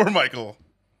for Michael.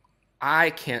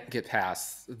 I can't get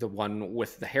past the one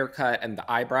with the haircut and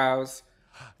the eyebrows.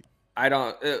 I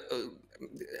don't...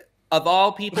 of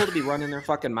all people to be running their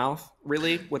fucking mouth,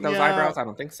 really, with those eyebrows? I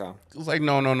don't think so. It was like,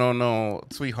 no,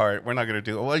 sweetheart, we're not going to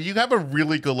do it. Well, you have a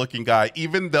really good-looking guy.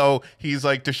 Even though he's,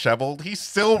 like, disheveled, he's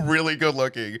still really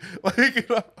good-looking.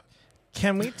 Like,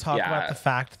 Can we talk about the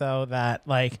fact, though, that,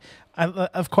 like,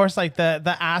 of course, like,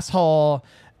 the asshole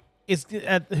is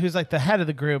who's like the head of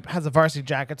the group has a varsity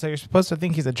jacket, so you're supposed to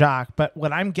think he's a jock. But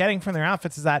what I'm getting from their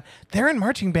outfits is that they're in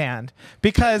marching band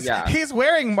because he's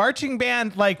wearing marching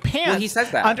band like pants he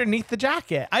says that underneath the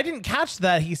jacket. I didn't catch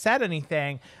that he said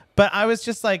anything, but I was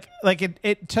just like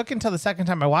it took until the second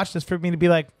time I watched this for me to be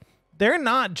like, they're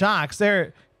not jocks,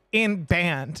 they're in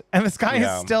band, and this guy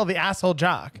is still the asshole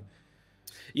jock.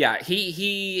 Yeah,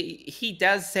 he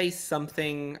does say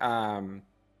something.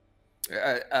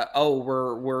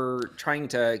 We're trying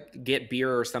to get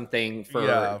beer or something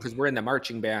because we're in the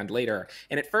marching band later.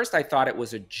 And at first I thought it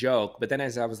was a joke, but then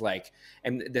as I was like,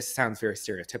 and this sounds very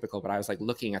stereotypical, but I was like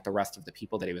looking at the rest of the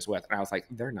people that he was with, and I was like,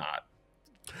 they're not.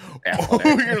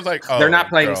 You're like, they're not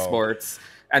playing sports.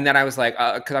 And then I was like,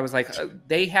 because I was like,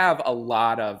 they have a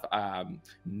lot of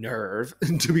nerve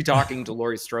to be talking to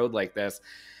Laurie Strode like this.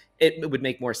 It would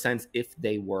make more sense if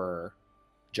they were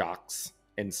jocks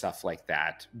and stuff like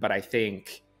that. But I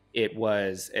think it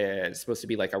was supposed to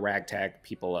be like a ragtag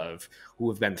people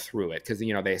who have been through it. Because,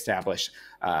 they established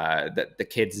that the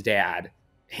kid's dad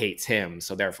hates him.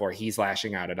 So therefore he's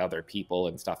lashing out at other people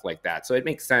and stuff like that. So it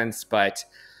makes sense. But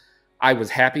I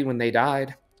was happy when they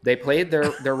died. They played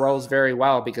their roles very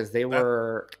well because they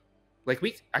were like,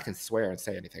 I can swear and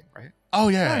say anything, right? Oh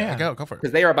yeah. Go for it.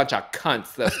 Because they are a bunch of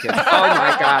cunts, those kids. Oh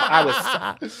my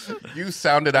God. You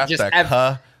sounded at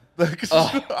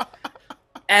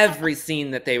every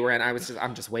scene that they were in,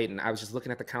 I'm just waiting. I was just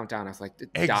looking at the countdown. I was like,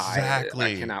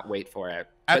 exactly. I cannot wait for it.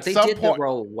 But they did the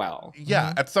role well.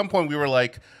 Yeah. At some point we were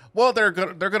like, well, they're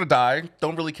gonna die.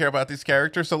 Don't really care about these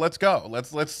characters, so let's go.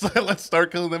 Let's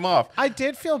start killing them off. I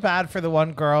did feel bad for the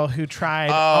one girl who tried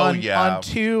on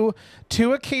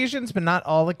two occasions, but not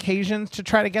all occasions, to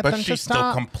try to get them to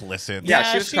stop. But she's still complicit.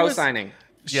 Yeah, she was co-signing.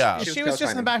 She was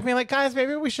just in the back being like, guys,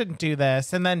 maybe we shouldn't do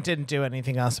this, and then didn't do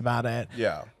anything else about it.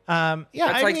 Yeah.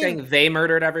 That's saying they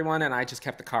murdered everyone and I just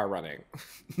kept the car running.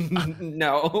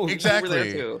 No, exactly. You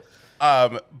were there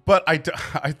too. But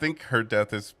I think her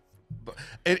death is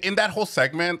in that whole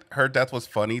segment. Her death was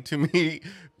funny to me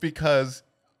because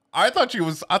I thought she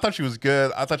was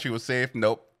good. I thought she was safe.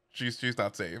 Nope, she's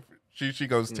not safe. She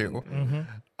goes too.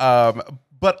 Mm-hmm.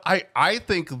 But I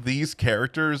think these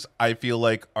characters, I feel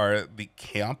like, are the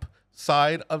camp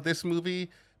side of this movie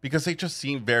because they just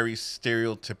seem very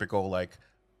stereotypical, like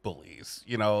bullies.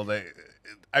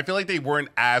 I feel like they weren't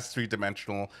as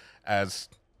three-dimensional as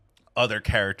other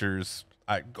characters,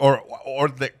 or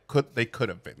they could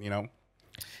have been.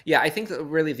 Yeah, I think that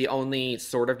really the only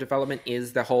sort of development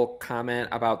is the whole comment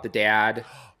about the dad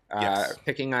Yes.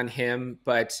 picking on him.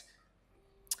 But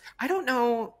I don't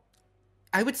know.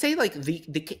 I would say like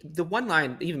the one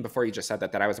line even before you just said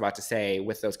that I was about to say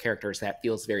with those characters that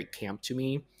feels very camp to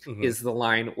me is the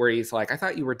line where he's like, "I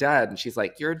thought you were dead," and she's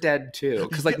like, "You're dead too,"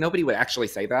 because like nobody would actually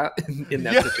say that in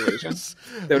that situation.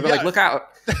 They would be like, "Look out."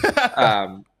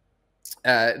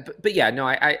 But yeah, no,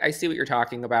 I see what you're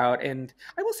talking about, and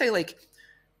I will say like,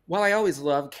 while I always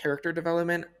love character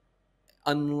development,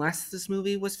 unless this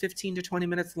movie was 15 to 20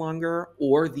 minutes longer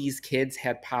or these kids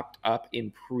had popped up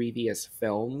in previous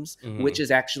films, which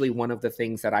is actually one of the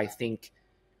things that I think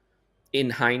in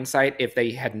hindsight, if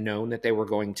they had known that they were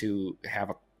going to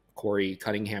have a Corey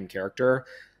Cunningham character,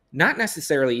 not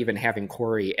necessarily even having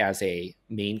Corey as a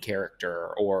main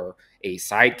character or a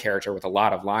side character with a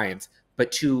lot of lines,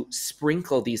 but to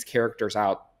sprinkle these characters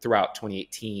out throughout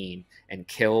 2018 and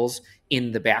kills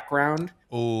in the background.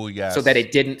 Oh, yes. So that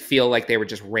it didn't feel like they were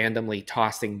just randomly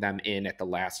tossing them in at the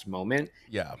last moment.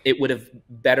 Yeah. It would have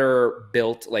better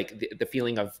built like the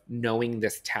feeling of knowing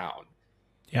this town.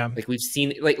 Yeah. Like we've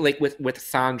seen like with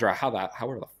Sandra, how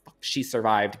the fuck she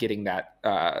survived getting that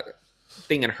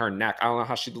thing in her neck. I don't know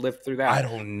how she lived through that. I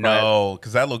don't know,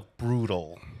 because that looked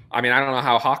brutal. I mean, I don't know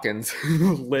how Hawkins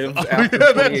lived after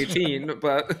 2018,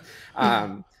 but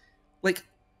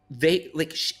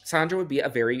Sandra would be a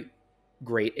very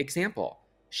great example.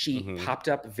 She popped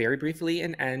up very briefly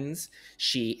in Ends.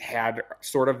 She had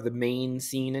sort of the main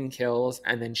scene in Kills,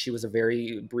 and then she was a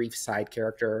very brief side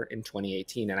character in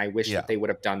 2018. And I wish that they would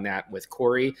have done that with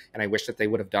Corey, and I wish that they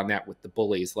would have done that with the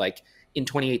bullies. Like in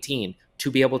 2018,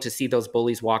 to be able to see those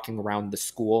bullies walking around the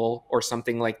school or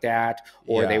something like that,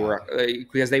 or they were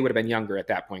because they would have been younger at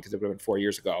that point because it would have been 4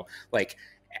 years ago. Like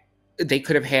they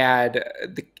could have had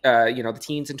the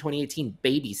teens in 2018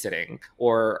 babysitting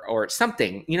or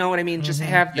something, you know what I mean? Just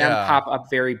have them pop up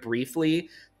very briefly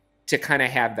to kind of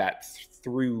have that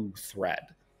through thread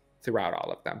throughout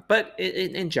all of them. But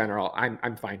in general,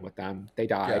 I'm fine with them. They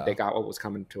died. They got what was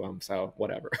coming to them. So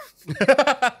whatever.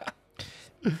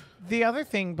 The other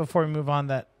thing before we move on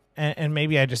that, and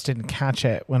maybe I just didn't catch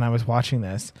it when I was watching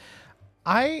this,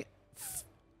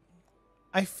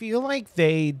 I feel like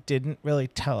they didn't really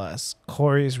tell us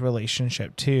Corey's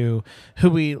relationship to who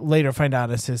we later find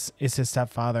out is his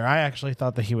stepfather. I actually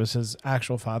thought that he was his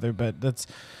actual father, but that's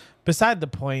beside the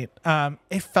point.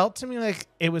 It felt to me like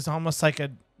it was almost like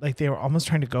they were almost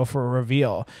trying to go for a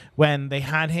reveal when they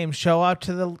had him show up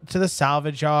to the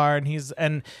salvage yard,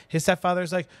 and his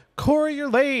stepfather's like, "Corey, you're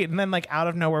late," and then like out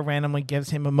of nowhere randomly gives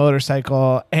him a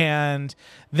motorcycle, and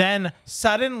then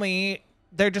suddenly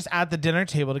they're just at the dinner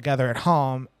table together at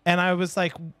home. And I was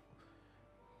like,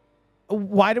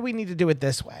 why do we need to do it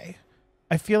this way?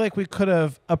 I feel like we could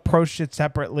have approached it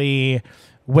separately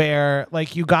where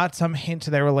like you got some hint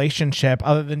to their relationship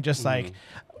other than just like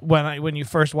when you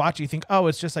first watch, you think, oh,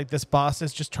 it's just like this boss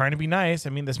is just trying to be nice. I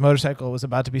mean, this motorcycle was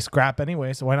about to be scrap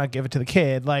anyway, so why not give it to the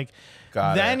kid? Like,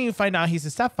 then you find out he's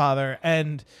a stepfather,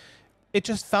 and it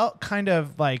just felt kind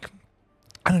of like,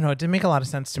 I don't know, it didn't make a lot of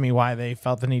sense to me why they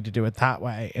felt the need to do it that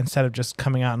way instead of just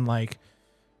coming out and like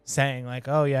saying like,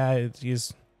 oh yeah,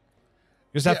 he's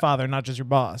your stepfather, not just your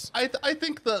boss. I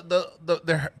think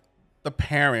the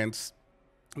parents,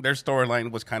 their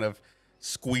storyline was kind of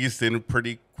squeezed in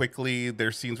pretty quickly.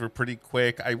 Their scenes were pretty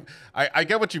quick. I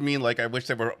get what you mean. Like, I wish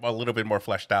they were a little bit more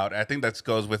fleshed out. I think that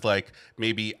goes with like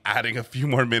maybe adding a few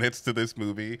more minutes to this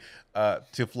movie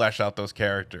to flesh out those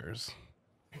characters.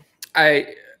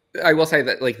 I will say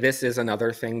that like this is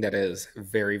another thing that is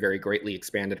very, very greatly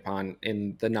expanded upon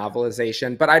in the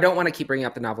novelization, but I don't want to keep bringing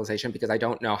up the novelization because I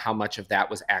don't know how much of that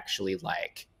was actually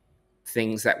like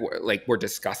things that were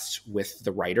discussed with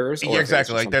the writers. Yeah,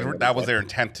 exactly. Like that was their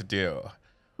intent to do.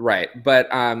 Right. But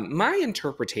my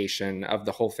interpretation of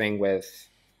the whole thing with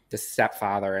the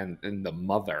stepfather and the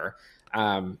mother,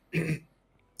 I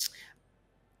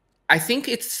think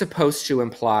it's supposed to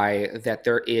imply that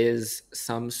there is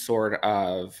some sort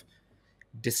of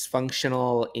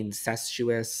dysfunctional,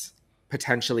 incestuous,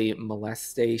 potentially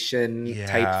molestation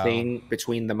type thing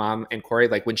between the mom and Corey.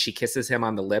 Like when she kisses him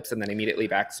on the lips and then immediately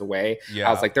backs away. Yeah.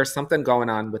 I was like, there's something going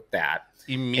on with that.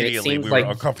 Immediately we were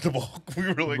uncomfortable.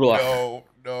 We were like,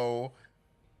 no.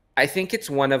 I think it's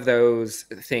one of those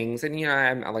things, and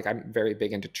I'm very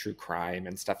big into true crime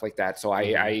and stuff like that. So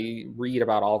I read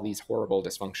about all these horrible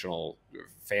dysfunctional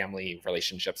family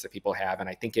relationships that people have, and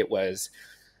I think it was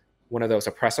one of those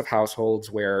oppressive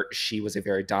households where she was a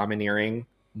very domineering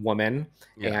woman,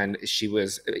 Yeah. and she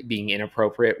was being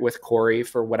inappropriate with Corey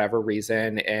for whatever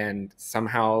reason, and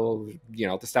somehow, you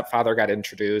know, the stepfather got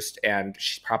introduced, and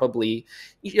she's probably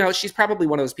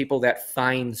one of those people that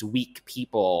finds weak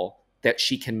people that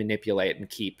she can manipulate and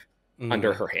keep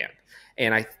under her hand.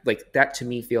 And I like that, to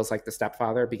me, feels like the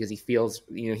stepfather, because he feels,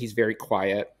 you know, he's very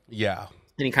quiet. Yeah.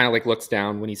 And he kind of like looks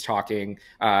down when he's talking,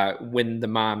 when the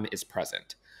mom is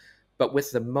present. But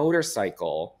with the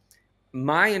motorcycle,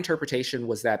 my interpretation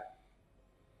was that,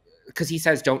 because he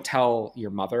says, don't tell your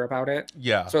mother about it.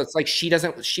 Yeah. So it's like she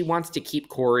wants to keep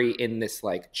Corey in this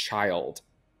like child.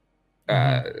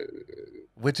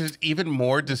 Which is even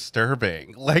more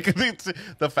disturbing. Like it's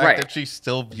the fact that she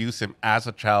still views him as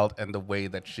a child, and the way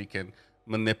that she can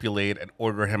manipulate and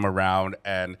order him around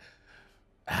and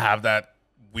have that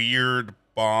weird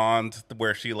bond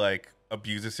where she like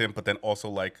abuses him, but then also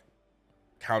like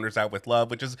counters that with love,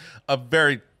 which is a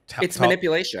very it's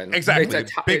manipulation. Exactly.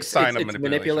 It's big sign of it's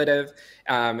manipulation. Manipulative.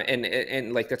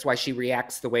 And like, that's why she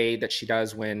reacts the way that she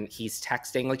does when he's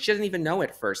texting. Like, she doesn't even know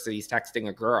at first that he's texting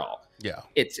a girl. Yeah.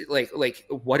 It's like,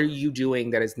 what are you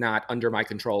doing that is not under my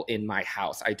control in my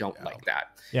house? I don't like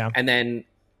that. Yeah. And then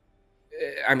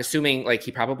I'm assuming like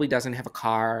he probably doesn't have a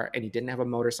car, and he didn't have a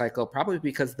motorcycle, probably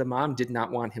because the mom did not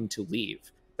want him to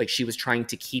leave. Like, she was trying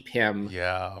to keep him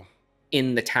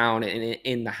in the town and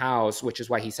in the house, which is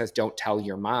why he says, don't tell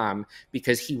your mom,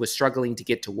 because he was struggling to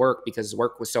get to work because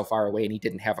work was so far away and he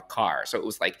didn't have a car. So it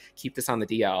was like, keep this on the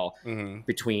DL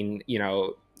between, you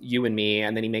know, you and me.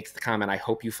 And then he makes the comment, I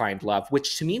hope you find love,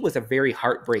 which to me was a very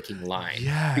heartbreaking line.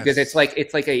 Yes. Because it's like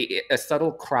a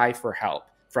subtle cry for help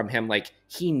from him. Like,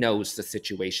 he knows the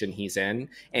situation he's in,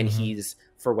 and he's,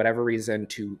 for whatever reason,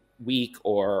 too weak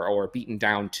or beaten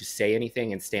down to say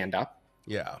anything and stand up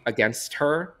against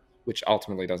her, which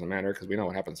ultimately doesn't matter because we know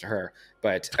what happens to her.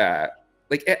 But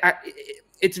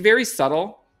it's very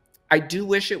subtle. I do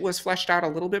wish it was fleshed out a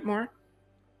little bit more,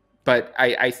 but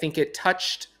I think it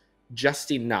touched just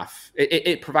enough.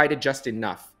 It provided just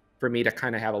enough for me to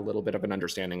kind of have a little bit of an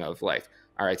understanding of like,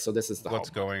 all right, so this is what's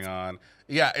going on.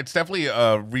 Yeah, it's definitely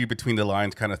a read between the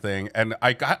lines kind of thing. And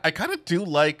I kind of do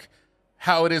like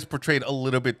how it is portrayed a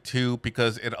little bit too,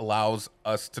 because it allows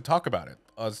us to talk about it,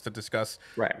 us to discuss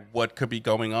what could be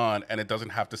going on, and it doesn't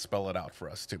have to spell it out for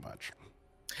us too much.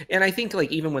 And I think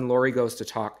like even when Laurie goes to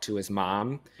talk to his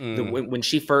mom, when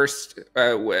she first,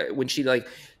 when she like,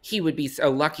 he would be so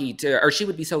lucky to, or she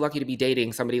would be so lucky to be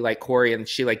dating somebody like Corey, and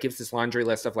she like gives this laundry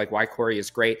list of like why Corey is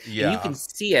great. Yeah. And you can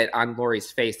see it on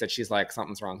Laurie's face that she's like,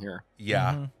 something's wrong here.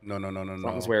 Yeah. No.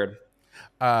 Something's weird.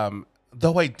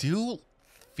 Though I do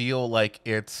feel like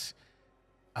it's,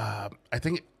 I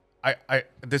think I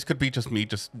this could be just me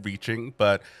just reaching,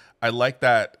 but I like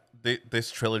that this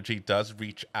trilogy does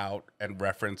reach out and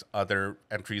reference other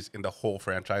entries in the whole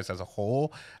franchise as a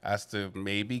whole, as to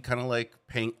maybe kind of like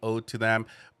paying ode to them.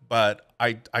 But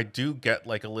I do get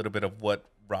like a little bit of what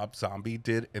Rob Zombie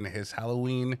did in his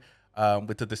Halloween,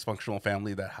 with the dysfunctional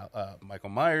family that Michael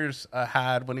Myers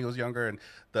had when he was younger, and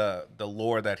the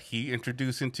lore that he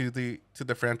introduced into the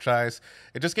franchise.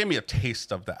 It just gave me a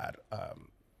taste of that,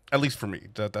 at least for me.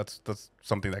 That's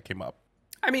something that came up.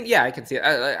 I mean, yeah, I can see it.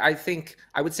 I think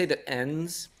I would say that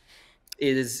Ends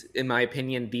is, in my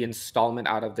opinion, the installment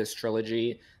out of this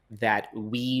trilogy that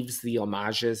weaves the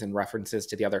homages and references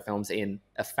to the other films in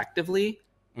effectively.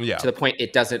 Yeah. To the point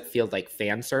it doesn't feel like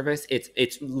fan service.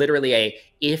 It's literally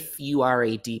if you are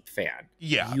a deep fan,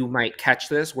 you might catch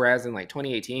this. Whereas in like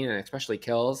 2018 and especially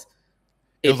Kills,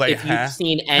 if you've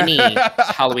seen any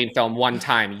Halloween film one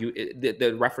time,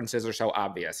 the references are so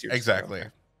obvious. Exactly.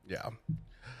 Yeah.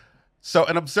 So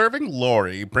an observing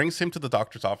Laurie brings him to the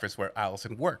doctor's office where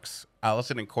Allison works.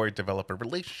 Allison and Corey develop a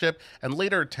relationship and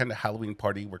later attend a Halloween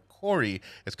party where Corey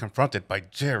is confronted by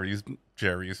Jeremy's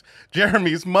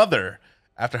mother.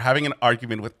 After having an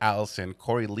argument with Allison,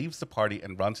 Corey leaves the party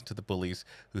and runs into the bullies,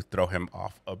 who throw him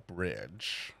off a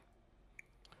bridge.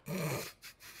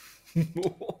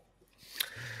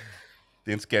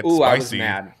 Things get spicy. I was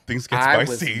mad. Things get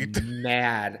spicy. I was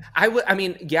mad. I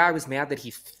was mad that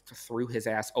he threw his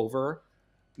ass over,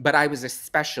 but I was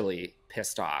especially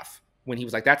pissed off when he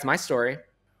was like, "That's my story."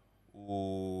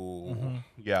 Ooh,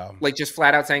 yeah. Like just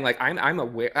flat out saying, like, I'm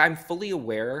aware, I'm fully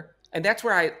aware, and that's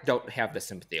where I don't have the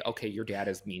sympathy. Okay, your dad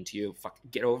is mean to you. Fuck,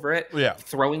 get over it. Yeah.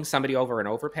 Throwing somebody over an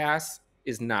overpass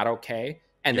is not okay.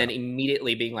 And then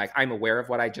immediately being like, "I'm aware of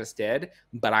what I just did,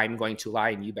 but I'm going to lie,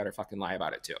 and you better fucking lie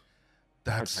about it too."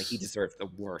 That's like, he deserved the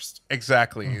worst.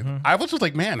 Exactly. I was just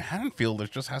like, man, Haddonfield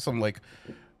just has some like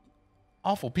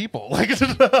awful people. Like,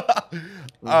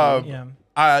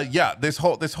 Yeah, this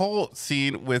whole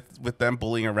scene with them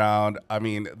bullying around, I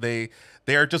mean, they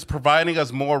are just providing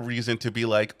us more reason to be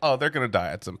like, oh, they're gonna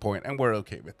die at some point, and we're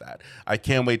okay with that. I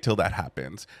can't wait till that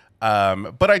happens.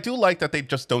 But I do like that they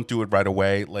just don't do it right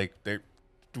away. Like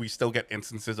we still get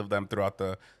instances of them throughout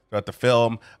the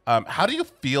film. How do you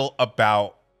feel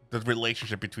about the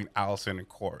relationship between Allison and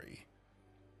Corey?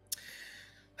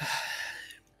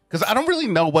 Because I don't really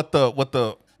know what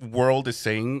the world is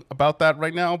saying about that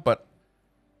right now, but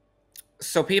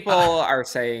so people are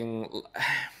saying,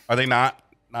 are they not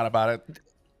about it?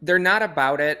 They're not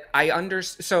about it.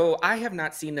 So I have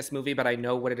not seen this movie, but I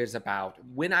know what it is about.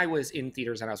 When I was in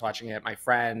theaters and I was watching it, my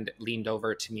friend leaned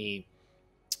over to me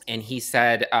and he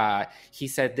said,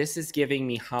 this is giving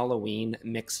me Halloween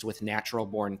mixed with Natural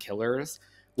Born Killers,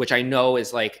 which I know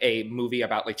is like a movie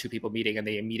about like two people meeting and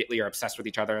they immediately are obsessed with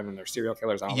each other and then they're serial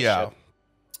killers and all this shit.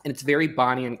 And it's very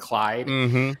Bonnie and Clyde.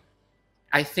 Mm-hmm.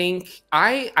 I think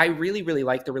I really, really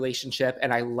like the relationship,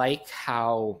 and I like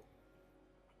how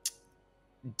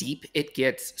deep it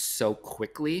gets so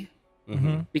quickly.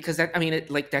 Mm-hmm. Because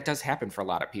that does happen for a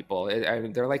lot of people.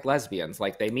 They're like lesbians.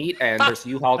 Like they meet and there's a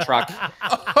U-Haul truck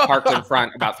parked in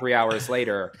front about 3 hours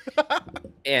later.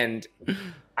 And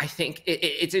I think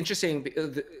it's interesting.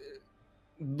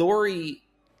 Lori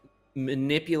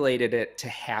manipulated it to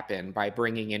happen by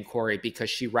bringing in Corey because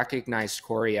she recognized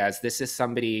Corey as this is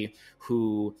somebody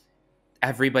who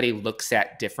everybody looks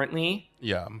at differently.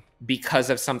 Yeah. Because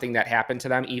of something that happened to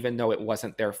them, even though it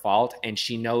wasn't their fault. And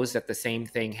she knows that the same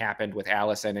thing happened with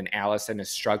Allison, and Allison is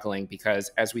struggling because,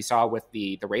 as we saw with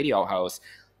the radio host,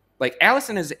 like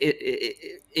Allison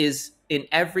is in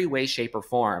every way, shape, or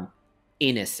form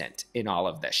innocent in all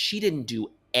of this. She didn't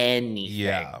do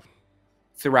anything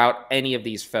throughout any of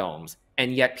these films,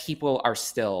 and yet people are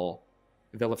still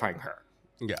vilifying her.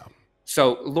 Yeah.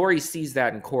 So Lori sees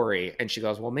that in Corey, and she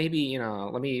goes, well, maybe,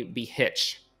 let me be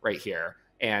Hitch right here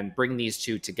and bring these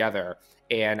two together.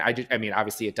 And I mean,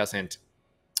 obviously it doesn't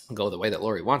go the way that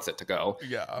Lori wants it to go.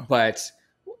 Yeah. But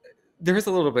there is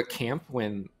a little bit camp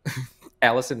when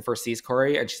Allison first sees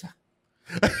Corey and she's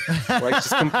like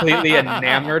just completely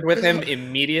enamored with him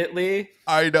immediately.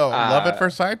 I know. Love at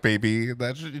first sight, baby.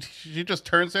 She just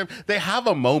turns to him. They have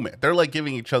a moment. They're like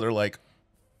giving each other like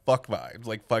fuck vibes,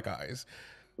 like fuck eyes.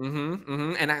 Mm-hmm,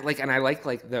 mm-hmm. And I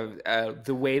like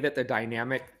the way that the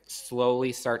dynamic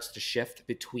slowly starts to shift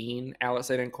between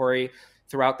Allison and Corey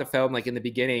throughout the film. Like in the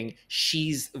beginning,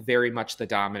 she's very much the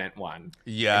dominant one.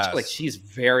 Yeah, she's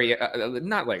very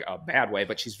not like a bad way,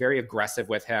 but she's very aggressive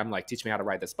with him. Like, teach me how to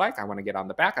ride this bike. I want to get on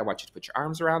the back. I want you to put your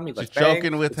arms around me. Let's bang.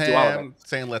 Joking with him,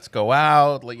 saying let's go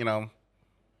out. Like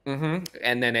Mm-hmm.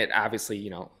 And then it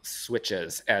obviously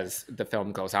switches as the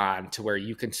film goes on to where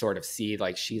you can sort of see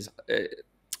like she's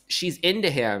into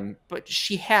him, but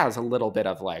she has a little bit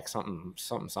of like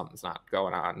something's not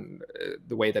going on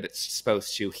the way that it's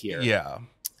supposed to here. Yeah.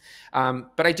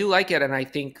 But I do like it. And I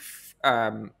think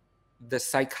the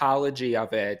psychology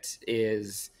of it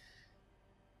is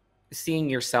seeing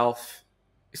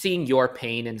your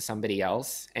pain in somebody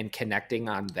else and connecting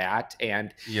on that.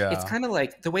 And it's kind of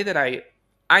like the way that I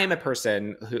am a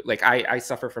person who like, I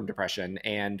suffer from depression,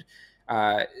 and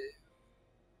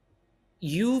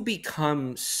you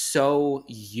become so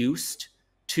used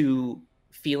to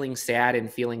feeling sad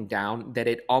and feeling down that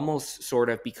it almost sort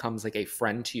of becomes like a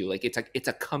friend to you. Like it's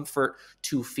a comfort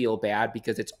to feel bad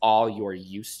because it's all you're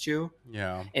used to.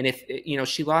 Yeah. And if,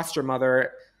 she lost her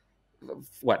mother,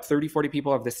 30, 40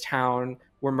 people of this town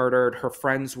were murdered. Her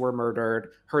friends were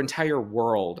murdered. Her entire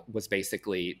world was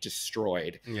basically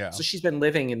destroyed. Yeah. So she's been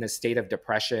living in this state of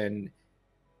depression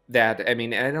that, I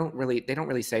mean, and they don't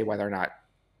really say whether or not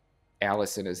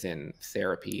Allison is in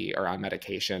therapy or on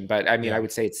medication, but I mean, I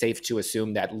would say it's safe to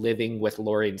assume that living with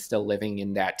Lori and still living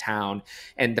in that town,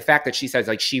 and the fact that she says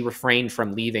like she refrained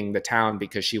from leaving the town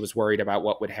because she was worried about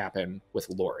what would happen with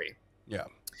Lori. Yeah.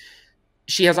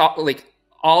 She has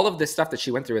all of this stuff that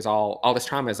she went through is all this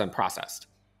trauma is unprocessed.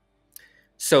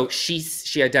 So she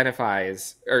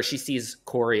identifies, or she sees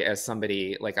Corey as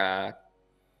somebody like an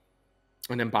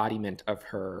embodiment of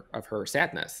her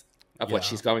sadness. Of what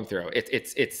she's going through.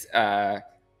 It's how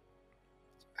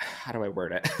do I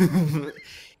word it?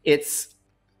 It's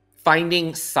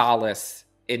finding solace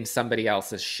in somebody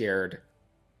else's shared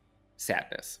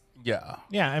sadness. Yeah.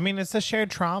 Yeah, I mean, it's the shared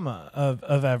trauma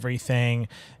of everything.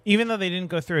 Even though they didn't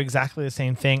go through exactly the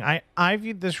same thing, I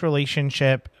viewed this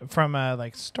relationship from a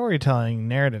like storytelling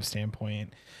narrative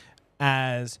standpoint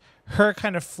as her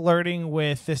kind of flirting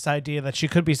with this idea that she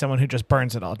could be someone who just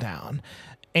burns it all down.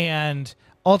 And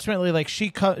ultimately, like she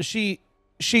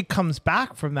comes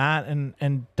back from that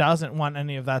and doesn't want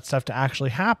any of that stuff to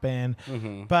actually happen.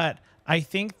 Mm-hmm. But I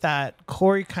think that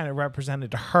Corey kind of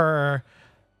represented to her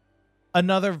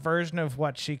another version of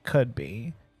what she could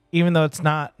be, even though it's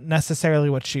not necessarily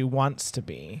what she wants to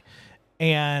be.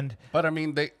 But I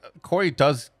mean, Corey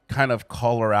does kind of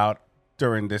call her out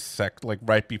during this like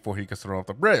right before he gets thrown off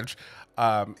the bridge.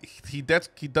 He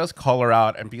does call her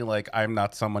out and be like, "I'm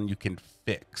not someone you can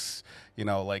fix." You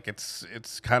know, like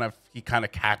it's kind of, he kind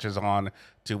of catches on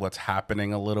to what's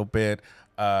happening a little bit,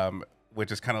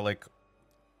 which is kind of like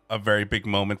a very big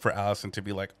moment for Allison to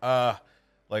be like,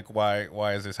 like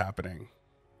why is this happening?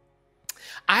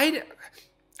 I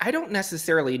don't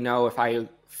necessarily know if I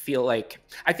feel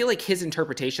like his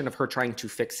interpretation of her trying to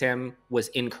fix him was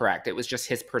incorrect. It was just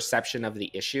his perception of the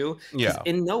issue. Yeah.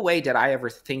 In no way did I ever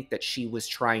think that she was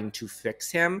trying to fix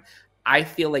him. I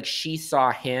feel like she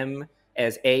saw him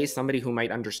as somebody who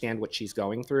might understand what she's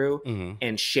going through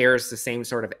and shares the same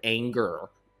sort of anger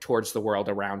towards the world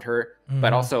around her,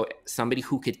 but also somebody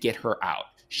who could get her out.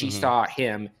 She saw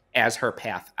him as her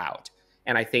path out.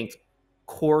 And I think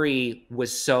Corey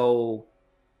was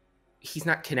he's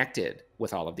not connected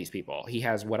with all of these people. He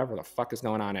has whatever the fuck is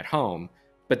going on at home,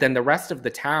 but then the rest of the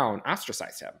town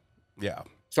ostracized him. Yeah.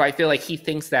 So I feel like he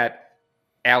thinks that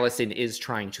Allison is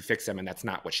trying to fix him, and that's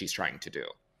not what she's trying to do.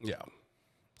 Yeah.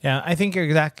 Yeah, I think you're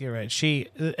exactly right.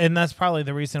 And that's probably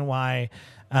the reason why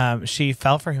she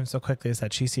fell for him so quickly, is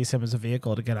that she sees him as a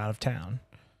vehicle to get out of town.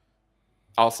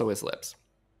 Also his lips.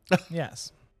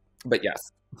 Yes. But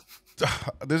yes.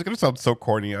 This is going to sound so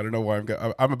corny. I don't know why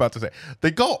I'm about to say. They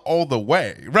go all the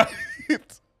way, right?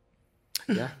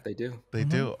 Yeah, they do. They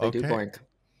do. Okay. They do boink.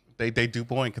 They do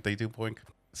boink. They do boink.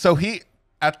 So he,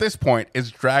 at this point,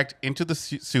 is dragged into the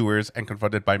sewers and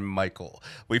confronted by Michael.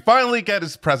 We finally get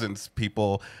his presence,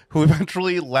 people, who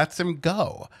eventually lets him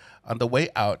go. On the way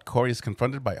out, Corey is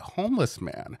confronted by a homeless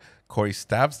man. Corey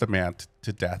stabs the man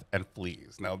to death and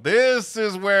flees. Now, this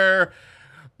is where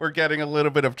we're getting a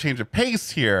little bit of change of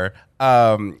pace here.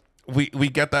 We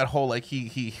get that whole, like,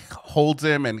 he holds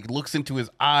him and looks into his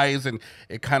eyes, and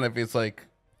it kind of is like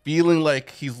feeling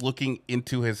like he's looking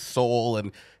into his soul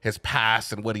and his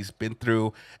past and what he's been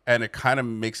through. And it kind of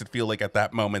makes it feel like at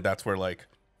that moment, that's where like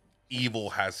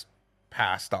evil has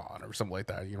passed on or something like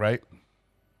that. You right?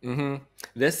 Mm-hmm.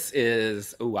 This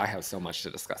is, I have so much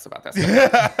to discuss about this.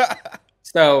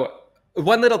 So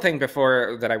one little thing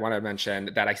before that I want to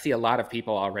mention that I see a lot of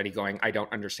people already going, I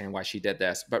don't understand why she did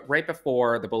this. But right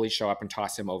before the bullies show up and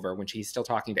toss him over, when she's still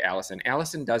talking to Allison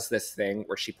does this thing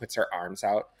where she puts her arms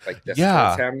out like this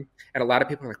towards him. And a lot of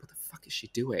people are like, what the fuck is she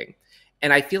doing?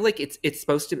 And I feel like it's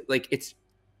supposed to, like, it's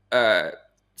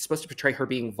supposed to portray her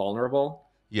being vulnerable.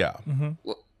 Yeah.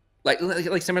 Mm-hmm. Like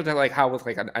similar to like how with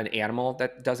like an animal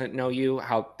that doesn't know you,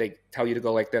 how they tell you to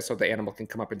go like this so the animal can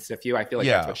come up and sniff you. I feel like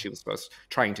that's what she was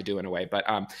trying to do in a way. But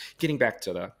getting back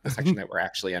to the section that we're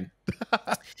actually in,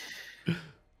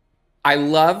 I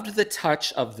loved the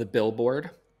touch of the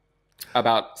billboard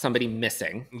about somebody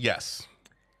missing. Yes.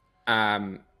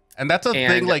 And that's a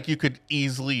thing like you could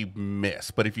easily miss,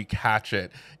 but if you catch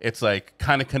it, it's like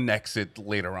kind of connects it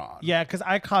later on. Yeah, because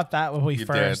I caught that when we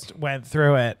first went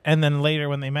through it. And then later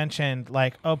when they mentioned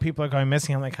like, oh, people are going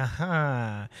missing, I'm like,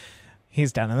 haha,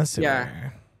 he's down in the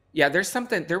sewer. Yeah, there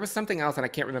was something else, and I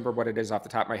can't remember what it is off the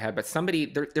top of my head, but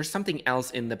there's something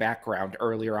else in the background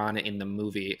earlier on in the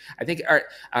movie. I think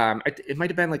it might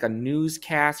have been like a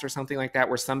newscast or something like that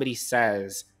where somebody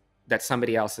says that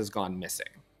somebody else has gone missing.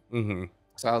 Mm-hmm.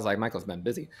 So I was like, Michael's been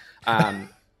busy.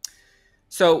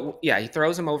 So yeah, he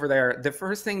throws him over there. The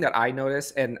first thing that I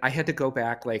noticed, and I had to go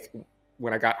back like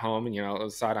when I got home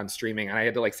and, saw it on streaming, and I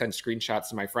had to like send screenshots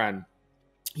to my friend.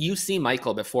 You see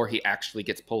Michael before he actually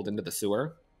gets pulled into the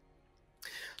sewer.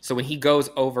 So when he goes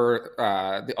over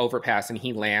the overpass and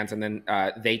he lands and then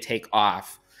they take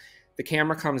off, the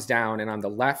camera comes down and on the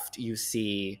left you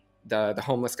see the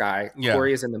homeless guy. Yeah.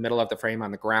 Corey is in the middle of the frame on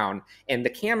the ground, and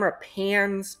the camera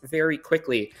pans very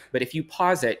quickly, but if you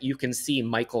pause it, you can see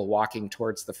Michael walking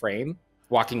towards the frame,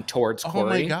 walking towards Corey. Oh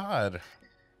my God.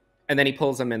 And then he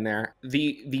pulls him in there.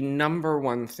 The number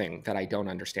one thing that I don't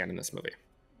understand in this movie,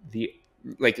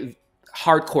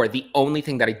 hardcore, the only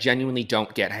thing that I genuinely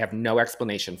don't get, I have no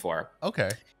explanation for. Okay.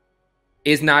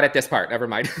 Is not at this part. Never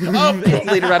mind. It's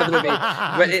later out of the movie.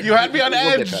 But you had me on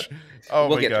edge. Oh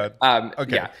my God.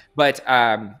 Okay. Yeah. But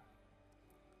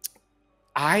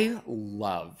I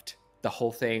loved the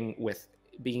whole thing with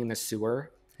being in the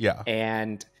sewer. Yeah.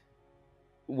 And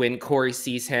when Corey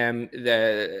sees him,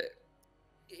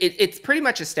 it's pretty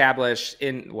much established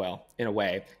in a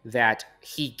way that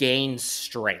he gains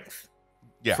strength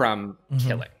from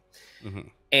killing. Mm-hmm.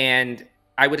 And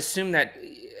I would assume that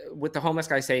with the homeless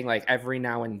guy saying like every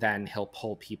now and then he'll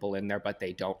pull people in there, but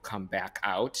they don't come back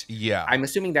out. Yeah. I'm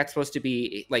assuming that's supposed to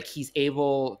be like he's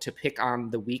able to pick on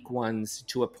the weak ones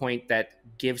to a point that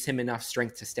gives him enough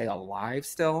strength to stay alive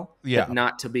still. Yeah. But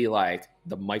not to be like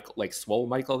the Michael, like swole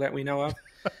Michael that we know of.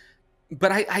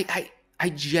 But I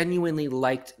genuinely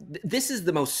liked, this is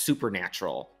the most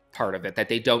supernatural part of it that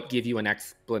they don't give you an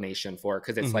explanation for,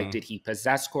 because it's like, did he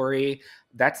possess Corey?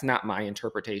 That's not my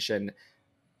interpretation.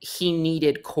 He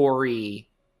needed Corey.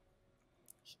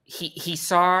 He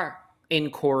saw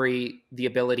in Corey the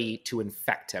ability to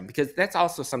infect him, because that's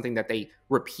also something that they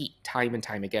repeat time and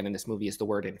time again in this movie is the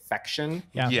word infection.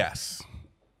 Yeah. Yes.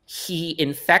 He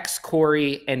infects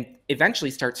Corey and eventually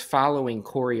starts following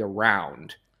Corey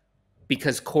around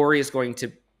because Corey is going to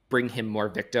bring him more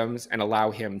victims and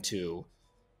allow him to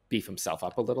beef himself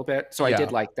up a little bit. So I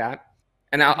did like that.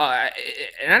 And I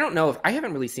don't know if I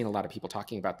haven't really seen a lot of people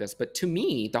talking about this, but to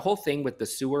me, the whole thing with the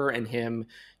sewer and him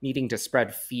needing to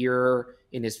spread fear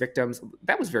in his victims,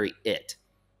 that was very It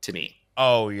to me.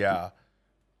 Oh, yeah.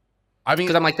 I mean,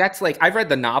 because I'm like, that's like, I've read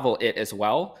the novel It as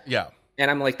well. Yeah. And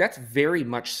I'm like, that's very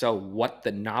much so what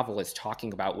the novel is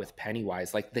talking about with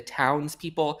Pennywise. Like the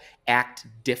townspeople act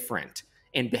different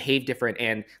and behave different.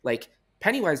 And like,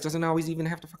 Pennywise doesn't always even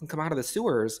have to fucking come out of the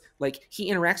sewers. Like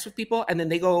he interacts with people and then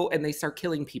they go and they start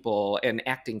killing people and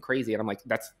acting crazy. And I'm like,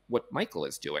 that's what Michael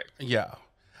is doing. Yeah.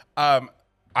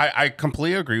 I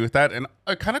completely agree with that. And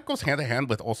it kind of goes hand in hand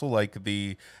with also like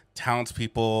the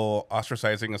townspeople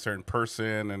ostracizing a certain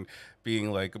person and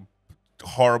being like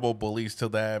horrible bullies to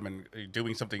them and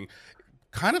doing something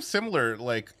kind of similar,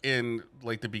 like in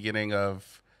like the beginning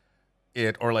of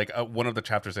It, or like one of the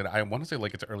chapters in, I want to say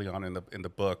like it's early on in the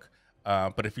book.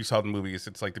 But if you saw the movies,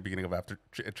 it's like the beginning of after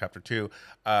chapter 2,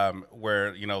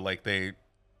 where, you know, like they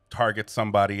target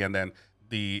somebody and then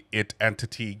the It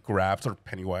entity grabs, or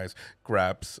Pennywise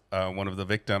grabs one of the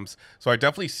victims. So I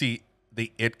definitely see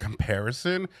the It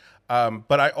comparison.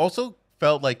 But I also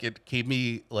felt like it gave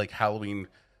me like Halloween,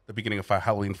 the beginning of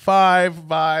Halloween 5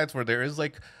 vibes, where there is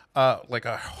like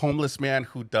a homeless man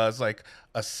who does like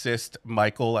assist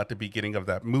Michael at the beginning of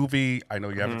that movie. I know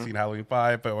you haven't seen Halloween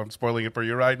 5, but I'm spoiling it for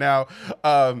you right now.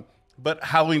 But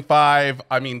Halloween 5,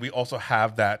 I mean, we also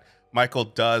have that Michael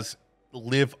does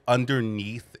live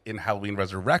underneath in Halloween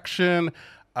Resurrection.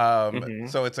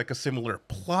 So it's like a similar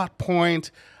plot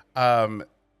point.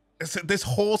 This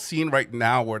whole scene right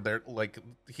now where they're like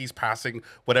he's passing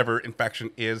whatever infection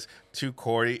is to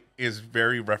Corey is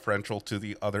very referential to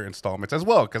the other installments as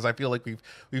well, because I feel like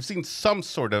we've seen some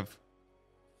sort of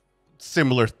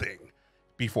similar thing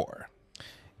before.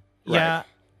 Yeah. Right.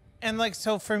 And like,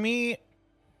 so for me,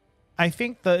 I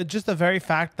think the very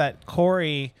fact that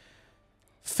Corey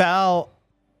fell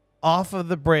off of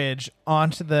the bridge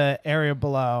onto the area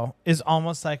below is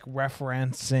almost like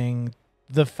referencing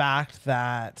the fact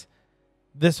that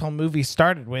this whole movie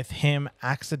started with him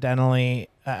accidentally,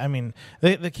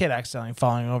 the kid accidentally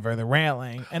falling over the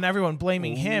railing and everyone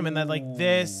blaming him. And then like,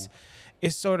 this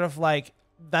is sort of like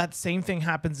that same thing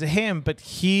happens to him, but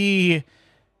he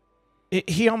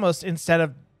almost, instead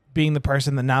of being the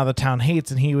person that now the town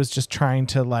hates, and he was just trying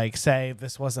to like say,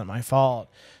 this wasn't my fault,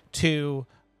 to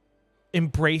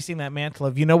embracing that mantle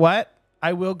of, you know what,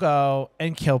 I will go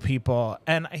and kill people.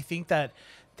 And I think that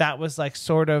was like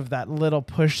sort of that little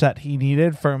push that he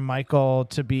needed for Michael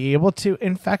to be able to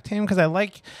infect him. Because I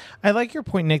like your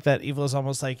point, Nick, that evil is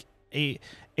almost like a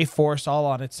force all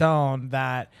on its own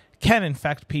that can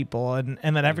infect people, and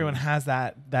that everyone has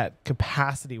that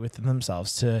capacity within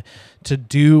themselves to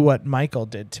do what Michael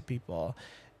did to people.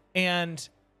 And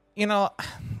you know,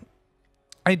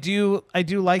 I do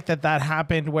like that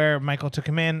happened where Michael took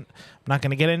him in. I'm not going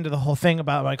to get into the whole thing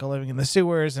about Michael living in the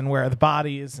sewers and where are the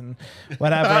bodies and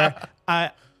whatever.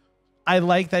 I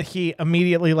like that he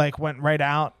immediately like went right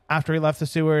out after he left the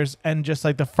sewers, and just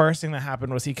like the first thing that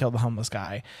happened was he killed the homeless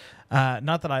guy.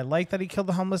 Not that I like that he killed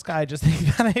the homeless guy. I just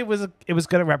think that it was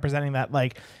good at representing that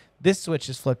like this switch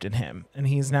is flipped in him and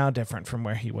he's now different from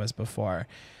where he was before.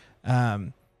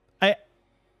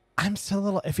 I'm still a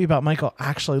little iffy about Michael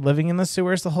actually living in the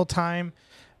sewers the whole time,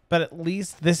 but at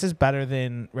least this is better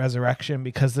than Resurrection,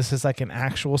 because this is like an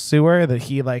actual sewer that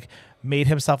he like made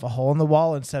himself a hole in the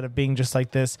wall instead of being just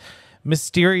like this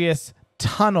mysterious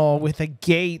tunnel with a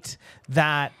gate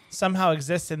that somehow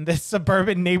exists in this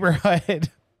suburban neighborhood.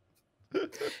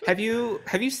 Have you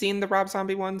seen the Rob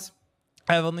Zombie ones?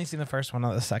 I've only seen the first one,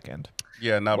 not the second.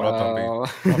 Yeah, not Rob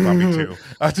Zombie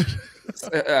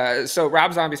 2. So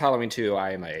Rob Zombie's Halloween 2,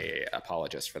 I am a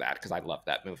apologist for that because I love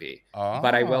that movie.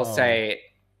 But I will say,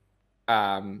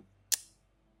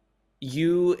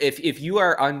 if you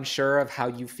are unsure of how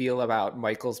you feel about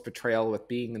Michael's portrayal with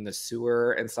being in the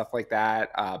sewer and stuff like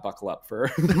that, buckle up for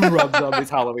Rob Zombie's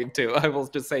Halloween 2. I will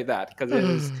just say that, because it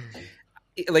is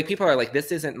like, people are like,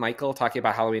 this isn't Michael talking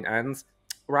about Halloween Ends.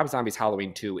 Rob Zombie's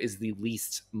Halloween 2 is the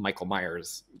least Michael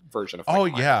Myers version of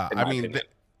Michael Myers, I mean,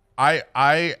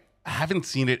 I haven't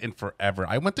seen it in forever.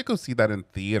 I went to go see that in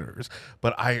theaters,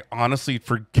 but I honestly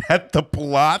forget the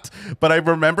plot, but I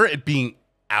remember it being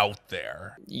out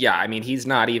there. Yeah, I mean, he's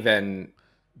not even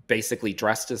basically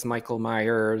dressed as Michael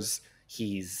Myers.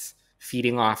 He's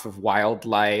feeding off of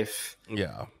wildlife.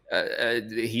 Yeah.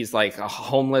 He's like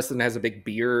homeless and has a big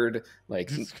beard.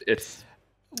 Like, it's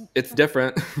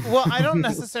different. Well, I don't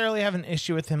necessarily have an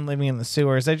issue with him living in the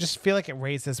sewers. I just feel like it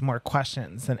raises more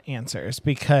questions than answers,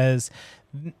 because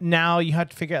now you have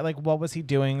to figure out, like, what was he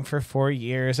doing for 4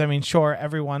 years? I mean, sure,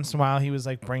 every once in a while he was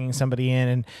like bringing somebody in,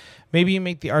 and maybe you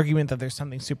make the argument that there's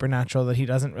something supernatural, that he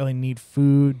doesn't really need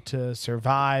food to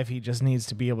survive. He just needs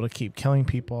to be able to keep killing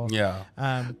people. Yeah.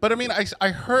 But I mean, I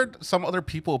heard some other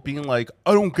people being like,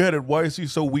 I don't get it. Why is he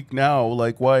so weak now?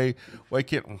 Like, why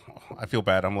can't, I feel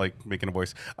bad. I'm like making a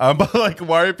voice. But like,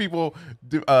 why are people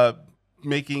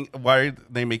making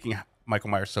Michael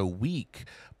Myers so weak?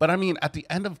 But I mean, at the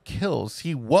end of Kills,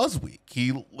 he was weak.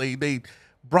 They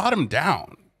brought him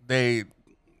down.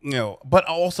 But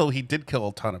also he did kill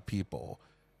a ton of people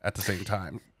at the same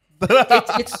time.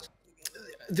 it's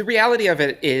the reality of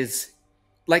it is,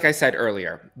 like I said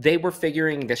earlier, they were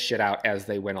figuring this shit out as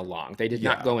they went along. They did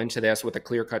not go into this with a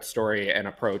clear-cut story and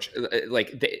approach.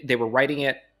 Like, they were writing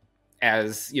it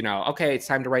as, okay, it's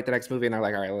time to write the next movie, and they're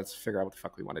like, all right, let's figure out what the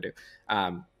fuck we want to do.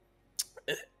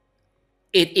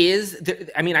 It is,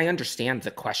 I mean, I understand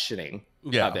the questioning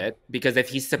of it, because if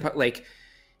he's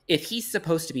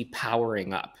supposed to be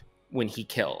powering up when he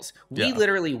kills, we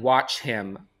literally watch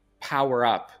him power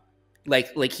up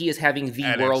like he is having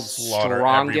the world's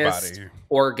strongest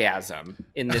orgasm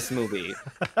in this movie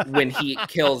when he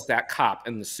kills that cop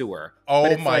in the sewer.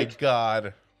 Oh my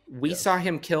God. We saw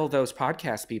him kill those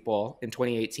podcast people in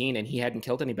 2018, and he hadn't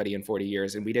killed anybody in 40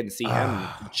 years, and we didn't see him,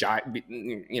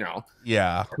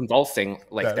 convulsing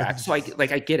like that. So I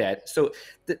get it. So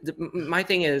my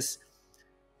thing is,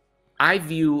 I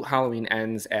view Halloween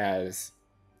Ends as,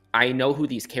 I know who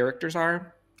these characters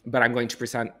are, but I'm going to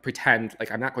pretend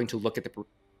like I'm not going to look at the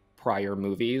prior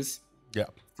movies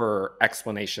for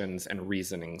explanations and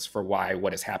reasonings for why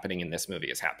what is happening in this movie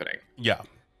is happening. Yeah.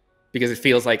 Because it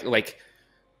feels like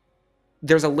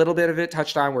there's a little bit of it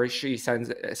touched on where she says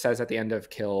at the end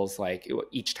of Kills, like,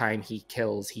 each time he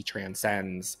kills, he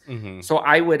transcends. Mm-hmm. So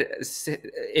I would,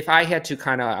 if I had to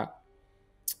kind of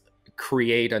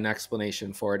create an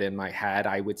explanation for it in my head,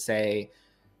 I would say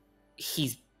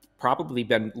he's probably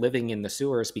been living in the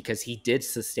sewers because he did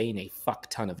sustain a fuck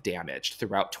ton of damage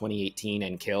throughout 2018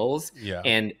 and Kills. Yeah.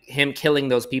 And him killing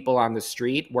those people on the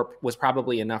street was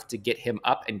probably enough to get him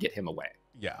up and get him away.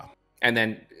 Yeah. And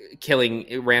then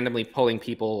randomly pulling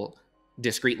people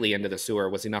discreetly into the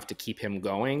sewer was enough to keep him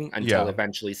going until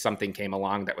eventually something came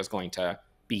along that was going to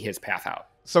be his path out.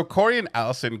 So Corey and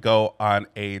Allison go on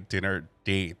a dinner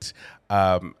date,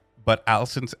 but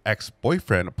Allison's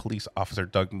ex-boyfriend, police officer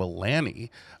Doug Mulaney,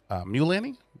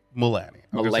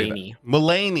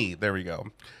 there we go.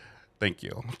 Thank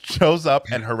you. Shows up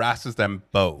and harasses them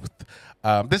both.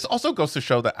 This also goes to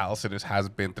show that Allison has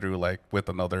been through, like, with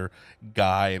another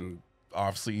guy, and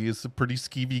obviously he's a pretty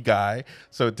skeevy guy,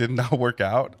 so it did not work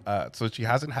out. So she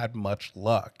hasn't had much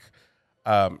luck.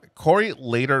 Corey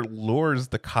later lures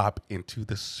the cop into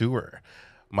the sewer.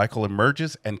 Michael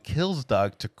emerges and kills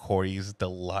Doug to Corey's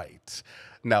delight.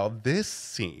 Now, this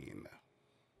scene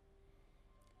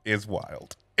is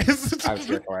wild. I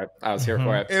was here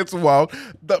for it. It's wild.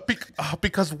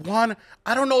 Because one,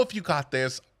 I don't know if you got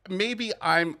this. Maybe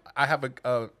I have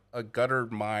a gutter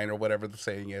mind or whatever the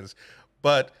saying is,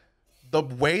 but the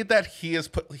way that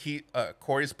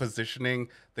Corey's positioning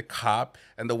the cop,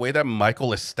 and the way that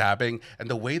Michael is stabbing, and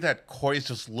the way that Corey's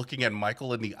just looking at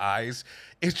Michael in the eyes,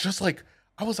 it's just like,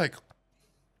 I was like,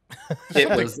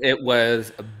 it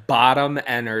was bottom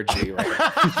energy, right?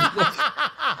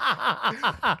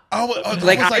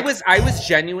 I was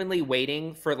genuinely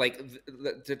waiting for, like,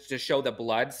 to show the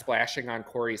blood splashing on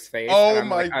Corey's face. Oh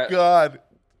my God.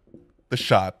 The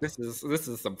shot. This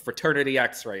is some Fraternity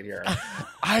X right here.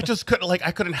 I just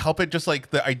couldn't help it. Just like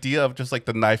the idea of just like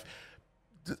the knife,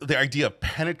 the idea of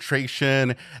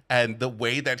penetration, and the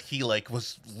way that he, like,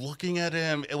 was looking at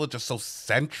him, it was just so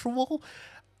sensual.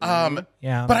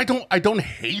 Yeah. But I don't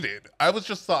hate it. I was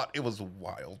just thought it was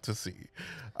wild to see.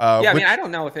 I mean, I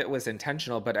don't know if it was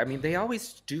intentional, but I mean, they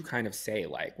always do kind of say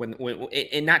like when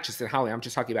and not just in Halloween. I'm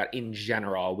just talking about in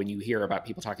general. When you hear about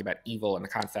people talking about evil and the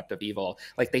concept of evil,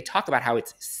 like they talk about how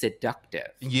it's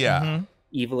seductive. Yeah.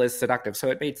 Evil is seductive, so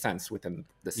it made sense within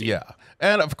the scene. Yeah,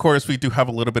 and of course we do have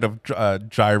a little bit of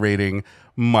gyrating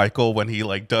Michael when he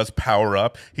like does power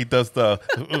up. He does the.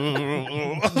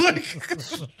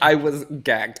 I was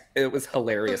gagged. It was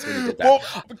hilarious when he did that. Well,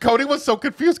 Cody was so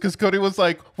confused because Cody was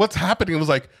like, "What's happening?" It was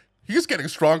like he's getting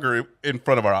stronger in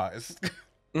front of our eyes.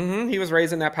 He was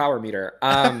raising that power meter.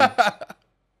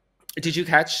 Did you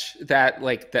catch that?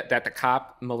 Like that the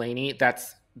cop Mulaney.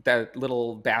 That's the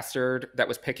little bastard that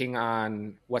was picking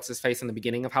on what's his face in the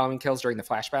beginning of Halloween Kills during the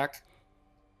flashback.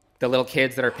 The little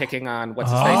kids that are picking on what's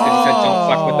his face because he said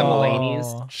don't fuck with the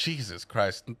Mulaney's. Jesus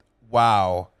Christ!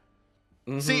 Wow.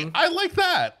 See, I like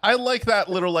that. I like that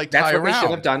little like That's tie what around. we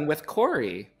should have done with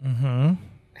Corey.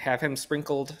 Have him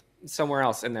sprinkled somewhere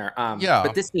else in there. Yeah.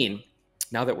 But this scene,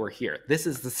 now that we're here, this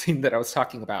is the scene that I was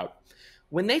talking about.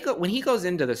 When he goes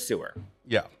into the sewer.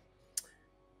 Yeah.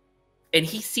 And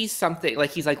he sees something, like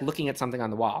he's like looking at something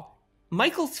on the wall.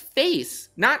 Michael's face,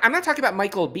 I'm not talking about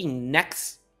Michael being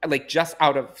next, like just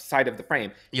out of sight of the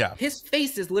frame. Yeah. His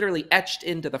face is literally etched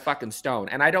into the fucking stone.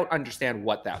 And I don't understand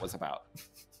what that was about.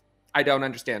 I don't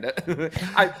understand it.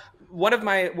 One of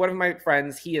my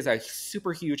friends, he is a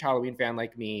super huge Halloween fan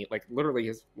like me. Like literally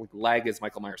his leg is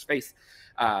Michael Myers' face.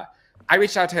 I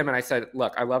reached out to him and I said,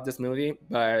 look, I love this movie,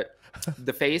 but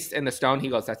the face and the stone, he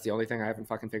goes, that's the only thing I haven't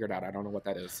fucking figured out. I don't know what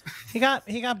that is. He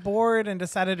got bored and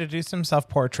decided to do some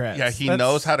self-portraits. Yeah, he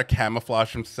knows how to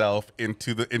camouflage himself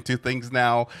into things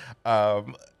now.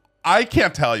 I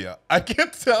can't tell you.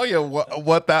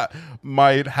 What that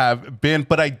might have been,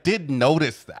 but I did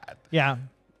notice that. Yeah.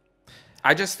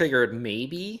 I just figured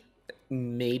maybe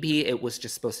it was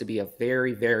just supposed to be a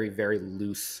very, very, very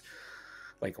loose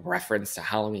like reference to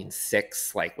Halloween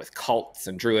 6, like with cults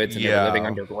and druids and they were living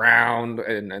underground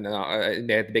and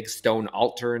they had the big stone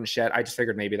altar and shit. I just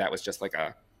figured maybe that was just like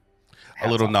a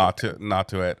little nod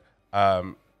to it.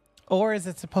 Or is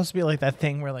it supposed to be like that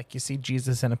thing where like you see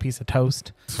Jesus in a piece of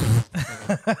toast?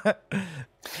 I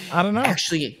don't know.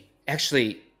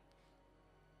 Actually,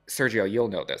 Sergio, you'll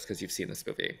know this because you've seen this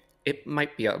movie. It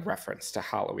might be a reference to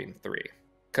Halloween 3.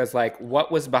 Because like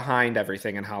what was behind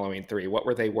everything in Halloween 3? What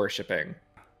were they worshiping?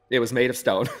 It was made of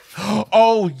stone.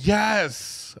 Oh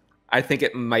yes. I think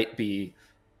it might be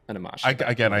an homage. I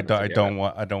don't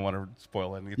want to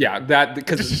spoil anything. Yeah,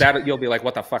 because you'll be like,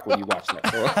 what the fuck would you watch that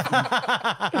for?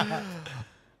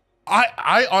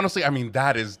 I honestly, I mean,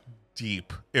 that is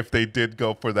deep if they did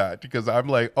go for that because I'm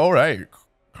like, all right,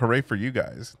 hooray for you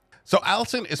guys. So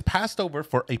Allison is passed over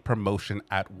for a promotion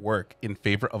at work in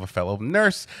favor of a fellow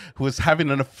nurse who is having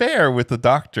an affair with the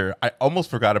doctor. I almost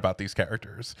forgot about these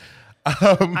characters.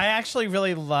 I actually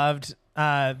really loved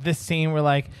this scene where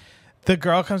like the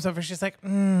girl comes over. She's like,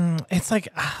 it's like,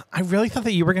 I really thought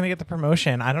that you were going to get the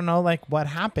promotion. I don't know like what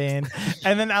happened.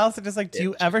 And then Allison is like, do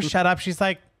you ever shut up? She's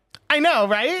like, I know,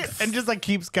 right? And just like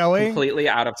keeps going. Completely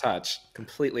out of touch.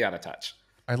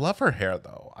 I love her hair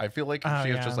though. I feel like she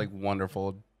has just like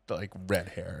wonderful like red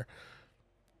hair.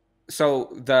 So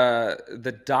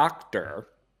the doctor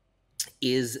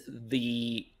is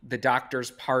the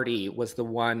doctor's party was the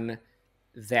one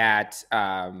that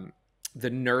the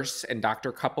nurse and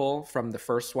doctor couple from the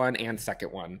first one and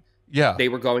second one. Yeah. They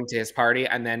were going to his party.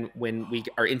 And then when we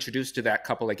are introduced to that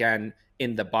couple again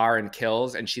in the bar in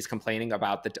Kills and she's complaining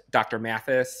about the Dr.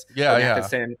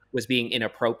 Matheson was being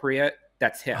inappropriate.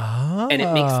 That's him. Oh. And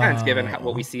it makes sense given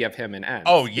what we see of him in Ends.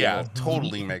 Oh yeah,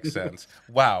 totally makes sense.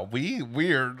 Wow,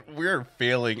 we're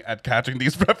failing at catching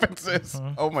these references.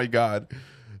 Oh my god.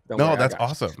 That's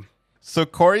awesome. So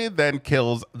Corey then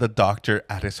kills the doctor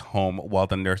at his home while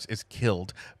the nurse is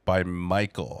killed by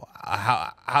Michael.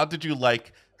 How did you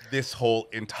like this whole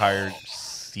entire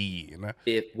scene?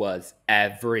 It was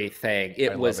everything.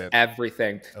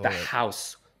 Everything. The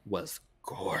house was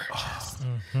gorgeous.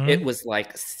 It was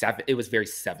like it was very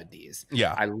 70s.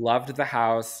 Yeah. I loved the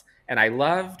house and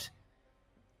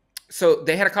so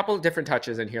they had a couple of different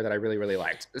touches in here that I really, really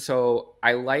liked. So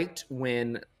I liked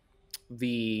when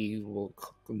the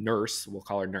nurse, we'll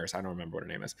call her nurse, I don't remember what her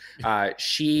name is.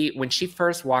 When she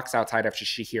first walks outside after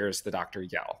she hears the doctor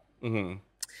yell,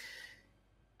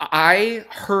 I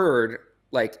heard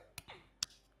like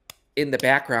in the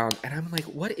background and I'm like,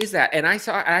 what is that? And I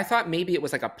thought maybe it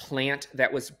was like a plant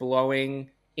that was blowing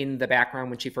in the background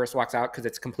when she first walks out because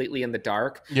it's completely in the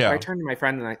dark. Yeah. So I turned to my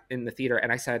friend in the theater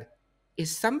and I said,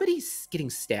 is somebody getting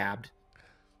stabbed?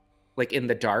 like in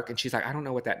the dark, and she's like, I don't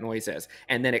know what that noise is.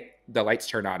 And then the lights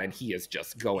turn on and he is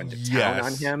just going to town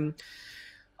on him.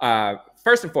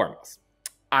 First and foremost,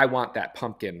 I want that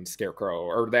pumpkin scarecrow,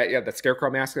 or that scarecrow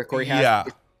mask that Corey has. Yeah.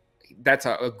 That's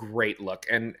a great look.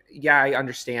 And yeah, I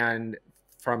understand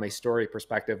from a story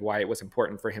perspective why it was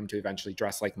important for him to eventually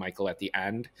dress like Michael at the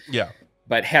end. Yeah.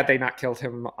 But had they not killed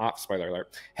him off, spoiler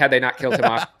alert, had they not killed him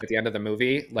off at the end of the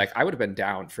movie, like I would have been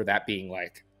down for that being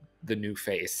like the new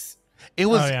face. It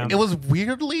was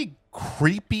weirdly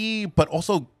creepy, but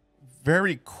also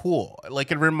very cool.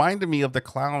 Like it reminded me of the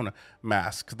clown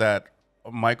mask that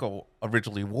Michael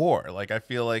originally wore. Like I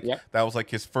feel like that was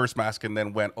like his first mask, and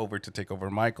then went over to take over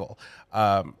Michael.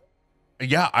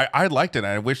 Yeah, I liked it. And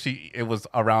I wish it was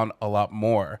around a lot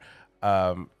more.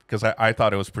 Because I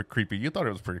thought it was pretty creepy. You thought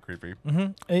it was pretty creepy.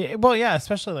 Well, yeah,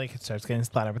 especially like it starts getting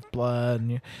splattered with blood,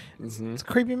 and it's a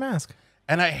creepy mask.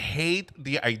 And I hate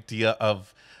the idea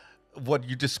of what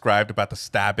you described about the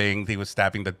stabbing. He was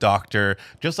stabbing the doctor,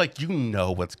 just like you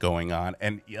know what's going on.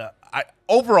 And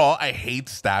overall, I hate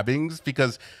stabbings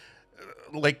because,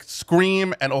 like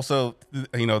Scream and also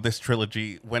this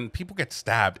trilogy, when people get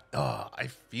stabbed, I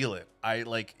feel it. I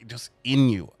like just in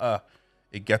you.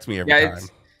 It gets me every time.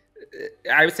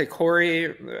 I would say Corey,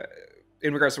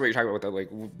 in regards to what you're talking about with the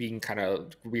like being kind of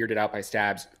weirded out by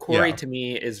stabs, Corey to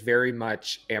me is very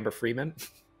much Amber Freeman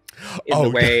in the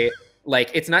way.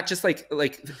 Like it's not just like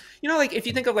if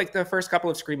you think of like the first couple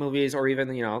of Scream movies, or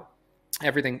even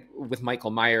everything with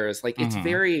Michael Myers, like it's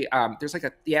very there's like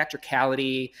a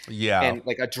theatricality and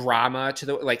like a drama to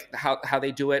the like how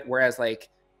they do it, whereas like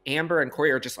Amber and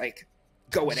Corey are just like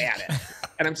going at it,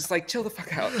 and I'm just like, chill the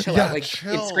fuck out, chill out. Like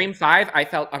in Scream 5, I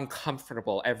felt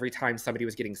uncomfortable every time somebody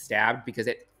was getting stabbed because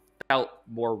it felt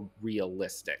more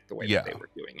realistic the way that they were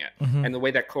doing it, and the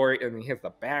way that Corey, he has the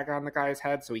bag on the guy's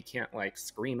head so he can't like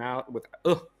scream out with.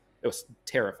 It was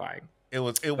terrifying. It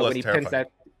was when he terrifying.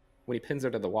 When he pins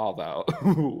her to the wall,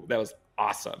 though, that was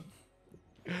awesome.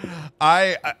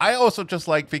 I also just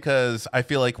like, because I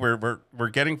feel like we're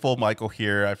getting full Michael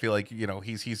here. I feel like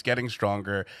he's getting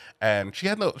stronger, and she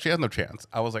had no chance.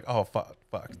 I was like, oh fuck,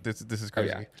 this is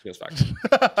crazy. Oh, yeah. She was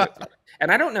fucked.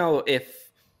 And I don't know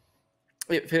if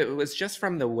it was just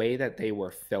from the way that they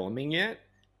were filming it,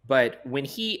 but when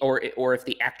he or if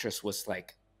the actress was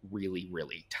like really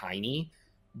really tiny,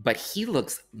 but he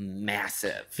looks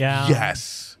massive. Yeah.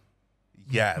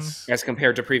 Yes. As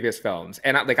compared to previous films.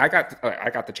 And I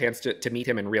got the chance to meet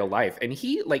him in real life. And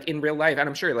he, like, in real life, and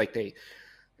I'm sure like they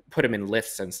put him in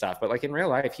lifts and stuff, but like in real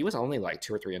life, he was only like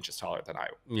 2 or 3 inches taller than I.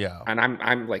 Yeah. And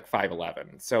I'm like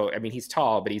 5'11". So I mean, he's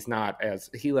tall, but he's not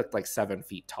he looked like 7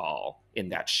 feet tall in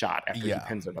that shot after he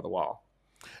pins her to the wall.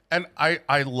 And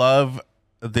I love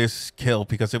this kill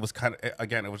because it was kind of,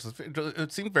 again,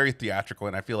 it seemed very theatrical,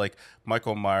 and I feel like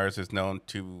Michael Myers is known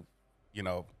to,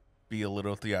 be a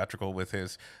little theatrical with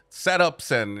his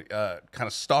setups and kind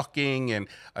of stalking, and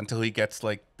until he gets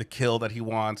like the kill that he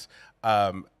wants.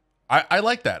 I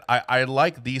like that. I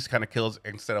like these kind of kills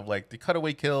instead of like the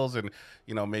cutaway kills, and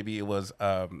maybe it was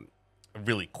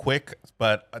really quick,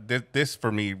 but this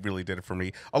for me really did it for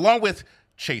me, along with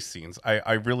chase scenes.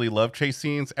 I really love chase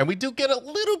scenes, and we do get a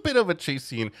little bit of a chase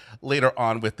scene later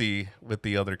on with the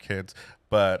other kids,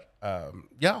 but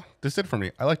this did it for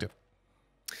me. I liked it.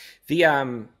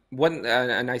 The one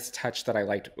a nice touch that I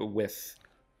liked with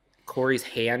Corey's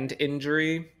hand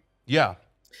injury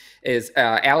is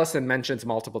Allison mentions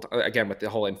multiple again with the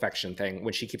whole infection thing,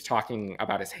 when she keeps talking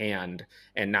about his hand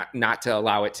and not to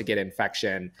allow it to get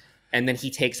infection, and then he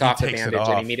takes off the bandage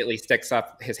and immediately sticks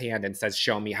up his hand and says,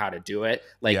 show me how to do it.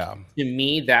 Like to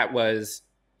me, that was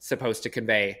supposed to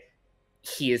convey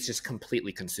he is just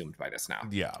completely consumed by this now.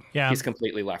 He's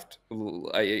completely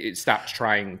stopped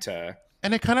trying to.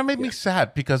 And it kind of made me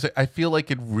sad because I feel like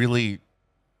it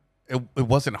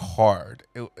wasn't hard.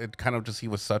 It kind of just, he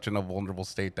was such in a vulnerable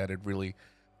state that it really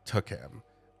took him.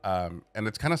 And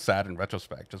it's kind of sad in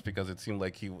retrospect, just because it seemed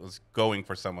like he was going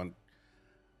for someone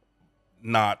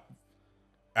not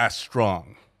as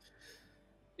strong.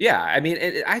 Yeah, I mean,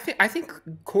 I think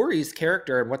Corey's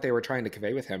character and what they were trying to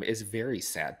convey with him is very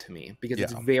sad to me, because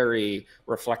it's very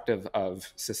reflective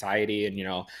of society,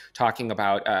 and talking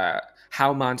about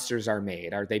how monsters are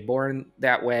made. Are they born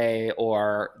that way,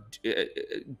 or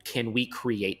can we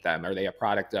create them? Are they a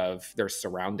product of their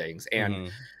surroundings?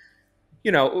 And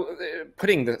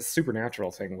putting the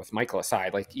supernatural thing with Michael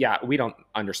aside, like, we don't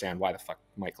understand why the fuck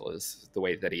Michael is the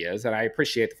way that he is. And I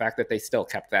appreciate the fact that they still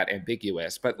kept that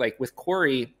ambiguous. But like with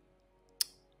Corey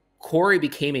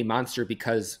became a monster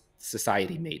because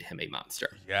society made him a monster.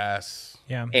 Yes.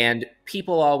 Yeah. And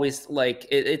people always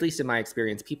like, at least in my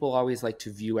experience, people always like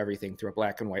to view everything through a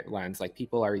black and white lens. Like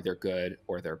people are either good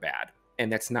or they're bad.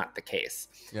 And that's not the case.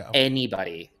 Yeah.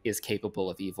 Anybody is capable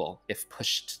of evil if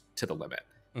pushed to the limit.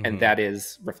 Mhm. And that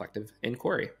is reflective in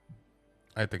Corey.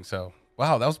 I think so.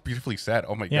 Wow, that was beautifully said.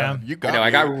 Oh my Yeah. God. You got I know, me.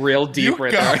 I got real deep You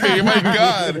right got there. me. My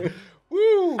God.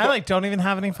 Woo. I don't even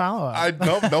have any follow-up.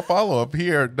 Nope, no follow-up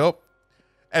here. Nope.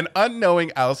 An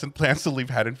unknowing Allison plans to leave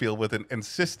Haddonfield with an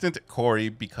insistent Corey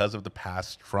because of the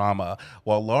past trauma,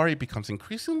 while Laurie becomes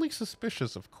increasingly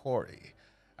suspicious of Corey.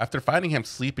 After finding him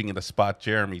sleeping in the spot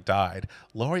Jeremy died,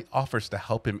 Laurie offers to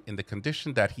help him in the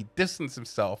condition that he distance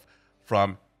himself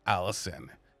from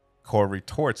Allison. Corey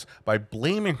retorts by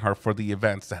blaming her for the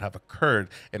events that have occurred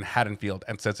in Haddonfield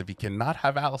and says if he cannot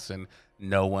have Allison,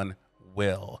 no one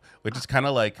will, which is kind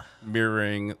of like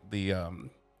mirroring the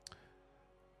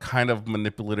kind of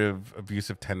manipulative,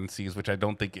 abusive tendencies, which I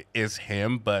don't think it is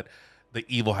him, but the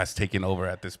evil has taken over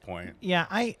at this point. Yeah,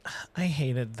 I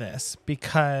hated this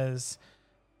because,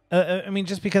 I mean,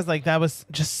 just because like that was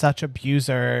just such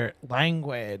abuser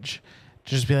language.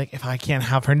 Just be like, if I can't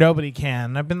have her, nobody can.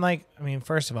 And I've been like, I mean,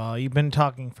 first of all, you've been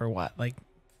talking for what, like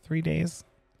 3 days?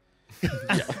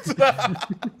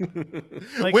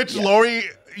 Like, Which yeah. Laurie,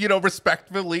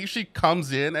 respectfully, she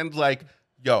comes in and like,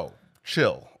 yo,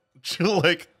 chill,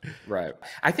 like, Right.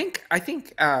 I think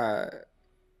to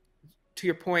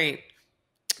your point,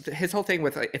 his whole thing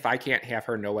with like, if I can't have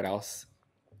her, no one else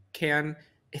can.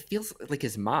 It feels like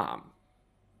his mom.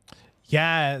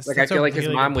 Yes. Like I that's a feel like his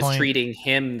really mom good was point. treating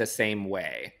him the same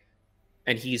way,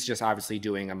 and he's just obviously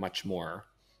doing a much more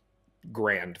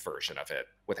grand version of it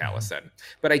with Allison.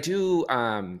 But I do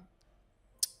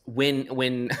when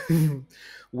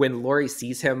when Laurie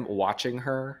sees him watching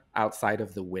her outside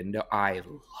of the window, I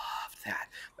love that.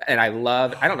 And I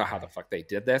don't know how the fuck they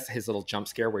did this. His little jump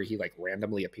scare where he like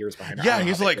randomly appears behind her. I yeah, don't know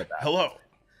he's how they like, did that. hello.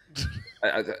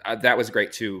 That was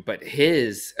great too. But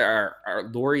his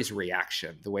Laurie's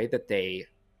reaction, the way that they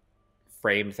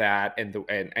framed that,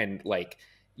 and like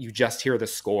you just hear the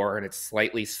score and it's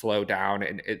slightly slowed down,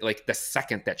 and it, like the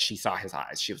second that she saw his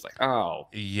eyes, she was like, "Oh,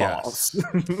 Yes.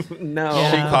 balls." No,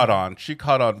 Yeah. She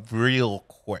caught on real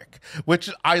quick, which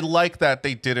I like that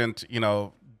they didn't,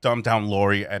 dumb down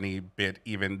Laurie any bit,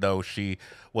 even though she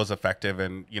was effective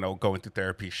and, going through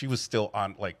therapy. She was still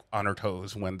on her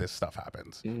toes when this stuff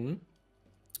happens. Mhm.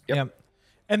 Yep.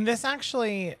 And this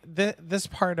actually, this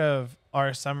part of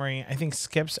our summary, I think,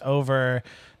 skips over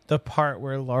the part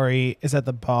where Laurie is at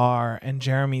the bar and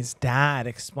Jeremy's dad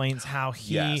explains how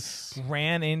he Yes.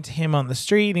 ran into him on the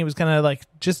street and he was gonna like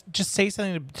just say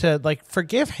something to like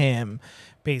forgive him,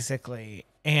 basically.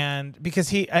 And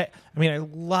because I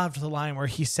loved the line where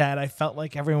he said, I felt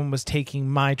like everyone was taking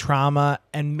my trauma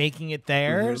and making it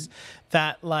theirs.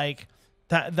 That like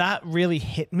that really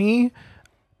hit me.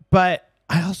 But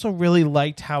I also really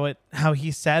liked how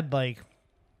he said, like,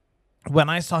 when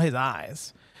I saw his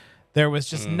eyes, there was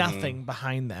just nothing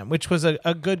behind them, which was a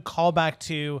good callback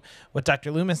to what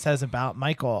Dr. Loomis says about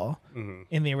Michael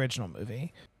in the original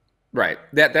movie. Right.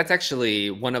 That's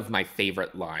actually one of my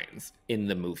favorite lines in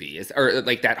the movie, or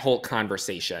like that whole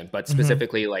conversation, but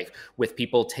specifically like with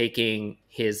people taking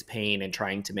his pain and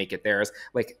trying to make it theirs.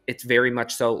 Like it's very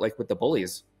much so like with the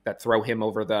bullies that throw him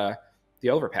over the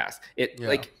overpass.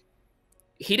 Like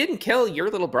he didn't kill your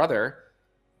little brother.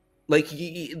 Like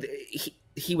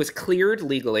he was cleared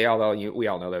legally, although we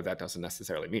all know that doesn't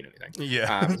necessarily mean anything.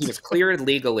 Yeah. He was cleared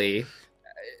legally.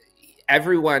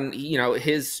 Everyone,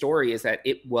 his story is that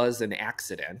it was an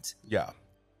accident, Yeah.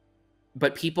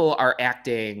 but people are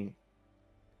acting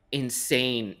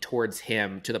insane towards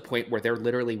him to the point where they're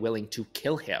literally willing to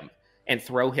kill him and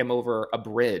throw him over a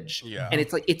bridge. Yeah. And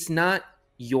it's like, it's not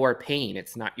your pain.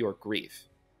 It's not your grief.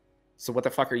 So what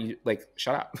the fuck are you like?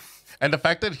 Shut up. And the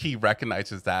fact that he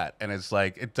recognizes that and it's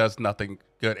like, it does nothing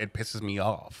good. It pisses me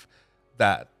off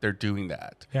that they're doing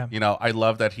that. Yeah. I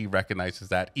love that he recognizes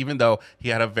that, even though he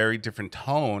had a very different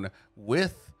tone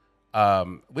with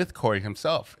Corey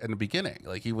himself in the beginning.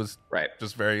 Like he was Right.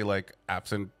 just very like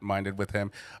absent-minded with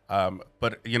him.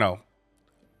 But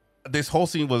this whole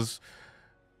scene was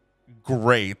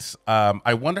great.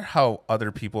 I wonder how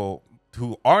other people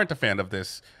who aren't a fan of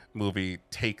this movie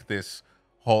take this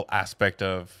whole aspect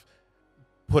of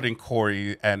putting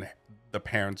Corey and the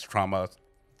parents' trauma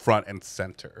front and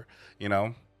center,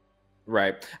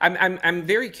 Right. I'm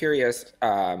very curious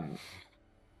to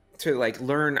like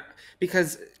learn,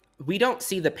 because we don't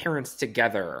see the parents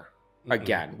together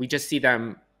again. We just see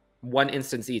them one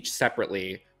instance each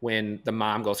separately when the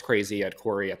mom goes crazy at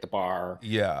Corey at the bar.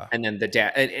 Yeah. And then the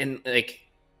dad and like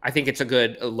I think it's a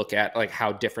good look at like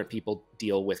how different people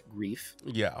deal with grief.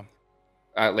 Yeah.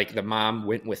 Like the mom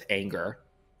went with anger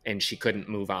and she couldn't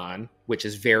move on, which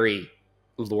is very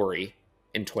Laurie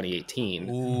in 2018.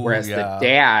 Ooh, whereas the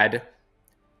dad,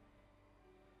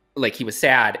 like he was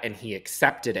sad and he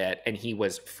accepted it and he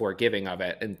was forgiving of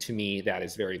it. And to me, that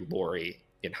is very Laurie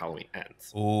in Halloween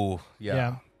Ends. Oh,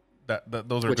 yeah.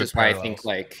 Those are which good is why parallels. I think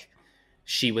like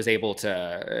she was able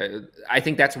to. I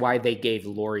think that's why they gave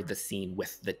Laurie the scene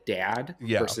with the dad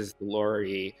versus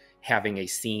Laurie having a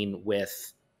scene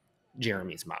with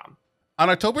Jeremy's mom. On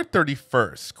October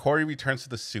 31st, Corey returns to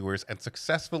the sewers and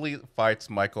successfully fights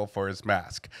Michael for his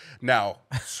mask. Now,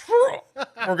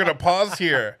 we're going to pause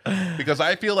here because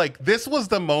I feel like this was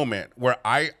the moment where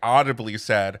I audibly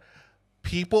said,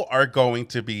 people are going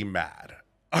to be mad.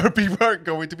 Or people are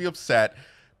going to be upset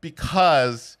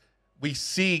because we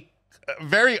see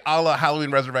very a la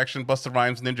Halloween Resurrection, Busta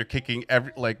Rhymes ninja kicking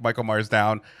Michael Myers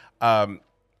down.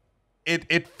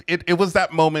 It was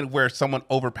that moment where someone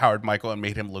overpowered Michael and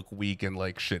made him look weak and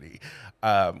like shitty,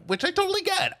 which I totally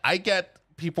get. I get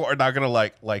people are not gonna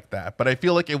like that, but I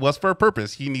feel like it was for a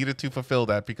purpose. He needed to fulfill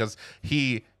that because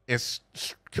he is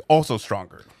also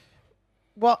stronger.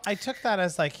 Well, I took that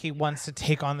as like he wants to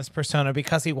take on this persona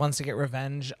because he wants to get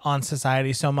revenge on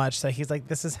society so much that he's like,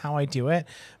 this is how I do it.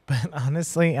 But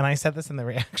honestly, and I said this in the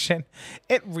reaction,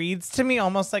 it reads to me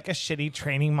almost like a shitty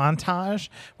training montage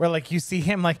where like you see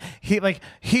him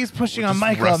he's pushing on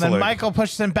Michael wrestling. and then Michael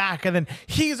pushes him back and then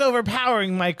he's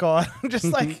overpowering Michael. I'm just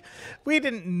like, we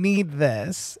didn't need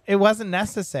this. It wasn't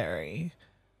necessary.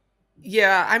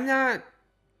 Yeah,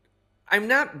 I'm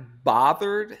not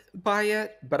bothered by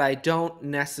it, but I don't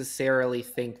necessarily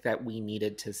think that we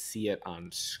needed to see it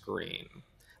on screen.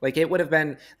 Like it would have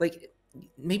been like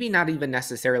maybe not even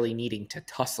necessarily needing to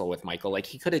tussle with Michael. Like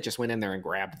he could have just went in there and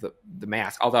grabbed the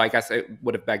mask. Although I guess it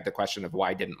would have begged the question of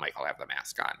why didn't Michael have the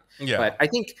mask on? Yeah. But I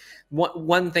think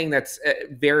one thing that's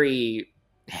very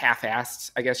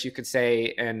half-assed, I guess you could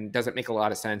say, and doesn't make a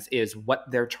lot of sense is what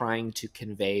they're trying to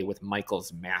convey with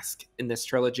Michael's mask in this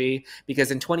trilogy.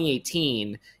 Because in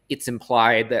 2018, it's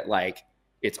implied that like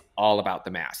it's all about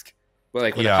the mask. But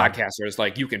like with the podcasters,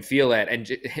 like you can feel it,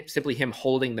 and simply him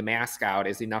holding the mask out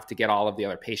is enough to get all of the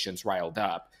other patients riled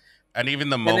up. And even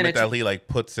the moment that he like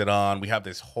puts it on, we have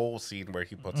this whole scene where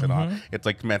he puts it on. It's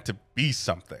like meant to be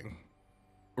something.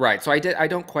 Right. So I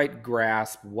don't quite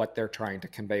grasp what they're trying to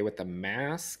convey with the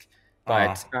mask,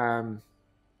 but yeah,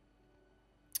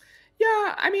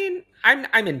 I mean,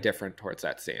 I'm indifferent towards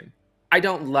that scene. I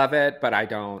don't love it, but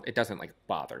it doesn't like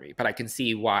bother me, but I can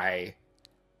see why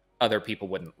other people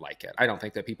wouldn't like it. I don't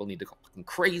think that people need to go fucking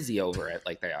crazy over it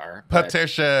like they are.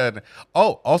 Petition.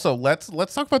 Oh, also let's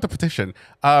talk about the petition.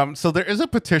 So there is a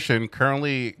petition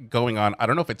currently going on. I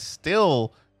don't know if it's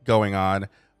still going on,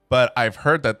 but I've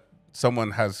heard that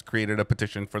someone has created a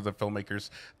petition for the filmmakers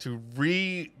to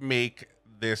remake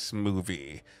this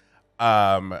movie.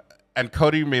 And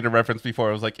Cody made a reference before.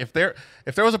 It was like, if there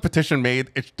was a petition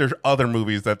made, there's other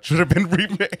movies that should have been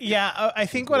remade. Yeah, I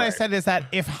think what I said is that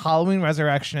if Halloween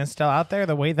Resurrection is still out there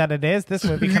the way that it is, this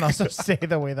movie can also stay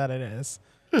the way that it is.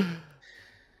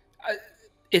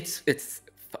 It's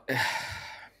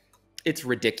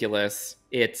ridiculous.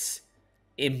 It's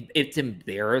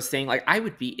embarrassing. Like I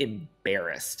would be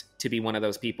embarrassed to be one of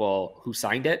those people who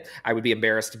signed it. I would be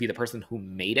embarrassed to be the person who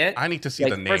made it. I need to see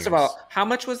the names. First of all, how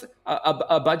much was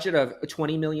a budget of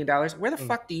 $20 million? Where the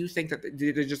fuck do you think that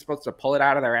they're just supposed to pull it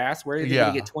out of their ass? Where are they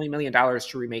going to get $20 million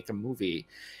to remake a movie?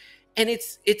 And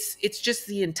it's just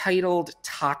the entitled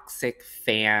toxic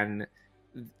fan,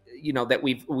 that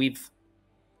we've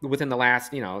within the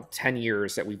last 10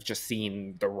 years that we've just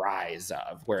seen the rise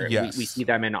of, where we see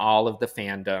them in all of the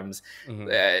fandoms.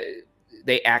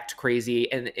 They act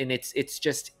crazy, and it's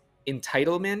just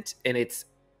entitlement, and it's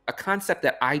a concept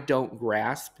that I don't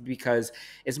grasp, because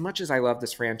as much as I love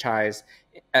this franchise,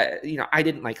 I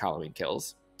didn't like Halloween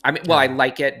Kills. I mean, well, I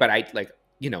like it, but I like,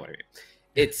 you know what I mean.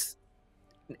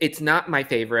 It's not my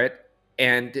favorite,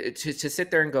 and to sit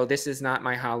there and go, this is not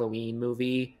my Halloween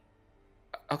movie.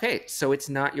 Okay, so it's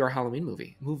not your Halloween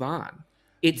movie. Move on.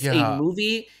 It's a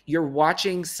movie. You're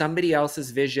watching somebody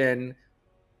else's vision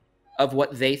of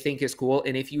what they think is cool,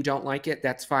 and if you don't like it,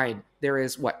 that's fine. There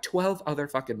is 12 other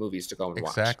fucking movies to go and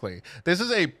watch. Exactly. This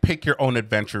is a pick your own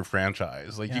adventure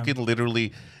franchise. Like you can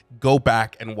literally go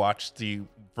back and watch the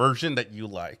version that you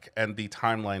like and the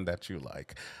timeline that you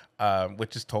like,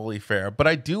 which is totally fair. But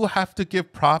I do have to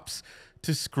give props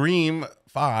to Scream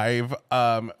 5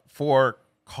 for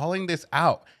calling this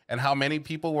out, and how many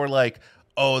people were like,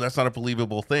 oh, that's not a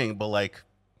believable thing, but like,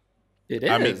 it is.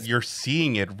 I mean, you're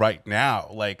seeing it right now.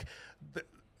 Like,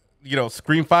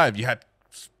 Scream 5, you had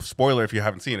spoiler if you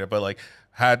haven't seen it, but like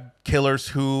had killers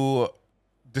who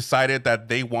decided that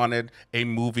they wanted a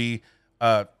movie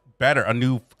better, a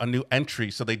new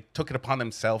entry, so they took it upon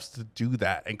themselves to do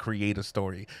that and create a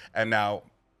story. And now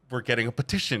we're getting a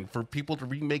petition for people to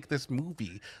remake this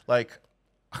movie. Like,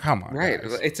 come on, right?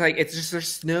 guys. It's like it's just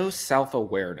there's no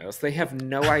self-awareness. They have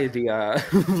no idea.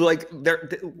 Like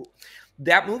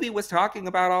that movie was talking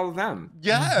about all of them.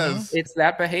 Yes, It's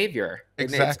that behavior.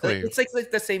 exactly. And it's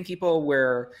like the same people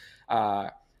where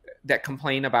that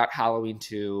complain about Halloween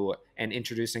 2 and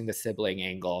introducing the sibling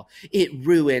angle. It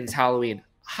ruins Halloween.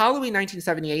 Halloween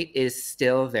 1978 is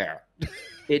still there.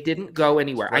 It didn't go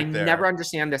anywhere. Right I there. never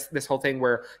understand this whole thing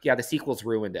where, yeah, the sequels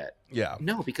ruined it. Yeah,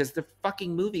 No, because the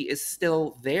fucking movie is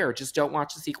still there. Just don't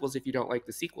watch the sequels if you don't like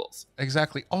the sequels.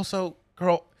 exactly. Also,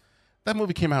 girl, that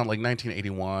movie came out in like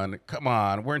 1981. Come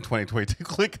on, we're in 2022.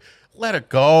 Like, let it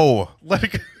go. Let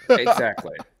it go.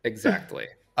 Exactly.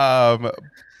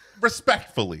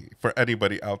 Respectfully for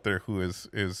anybody out there who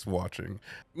is watching.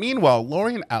 Meanwhile,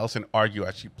 Laurie and Allison argue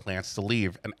as she plans to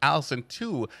leave, and Allison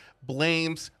too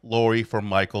blames Laurie for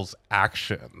Michael's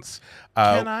actions.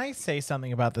 Can I say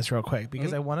something about this real quick?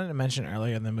 Because I wanted to mention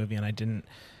earlier in the movie and I didn't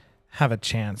have a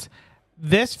chance.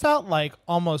 This felt like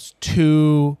almost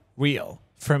too real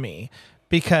for me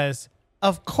because,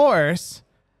 of course,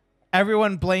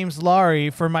 everyone blames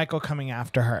Laurie for Michael coming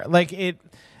after her. Like it.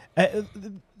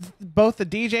 Both the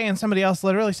DJ and somebody else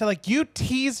literally said, like, you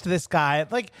teased this guy.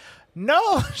 Like,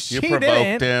 no, she you provoked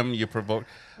didn't. him. You provoked.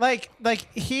 Like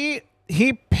he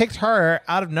picked her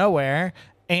out of nowhere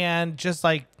and just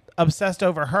like obsessed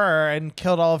over her and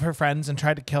killed all of her friends and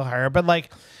tried to kill her. But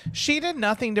like, she did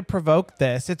nothing to provoke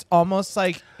this. It's almost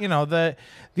like, you know, the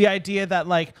idea that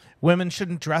like women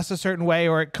shouldn't dress a certain way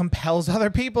or it compels other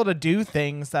people to do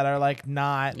things that are like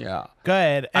not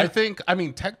good. And I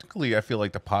mean, technically, I feel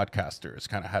like the podcasters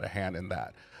kind of had a hand in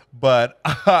that. But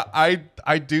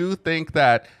I do think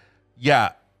that,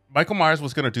 yeah, Michael Myers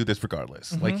was going to do this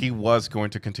regardless. Like, he was going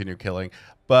to continue killing.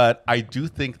 But I do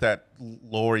think that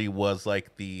Laurie was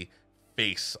like the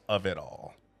face of it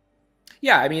all.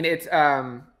 Yeah, I mean, it's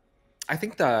I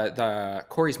think the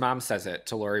Corey's mom says it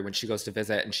to Laurie when she goes to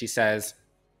visit, and she says,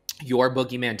 your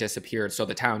boogeyman disappeared, so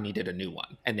the town needed a new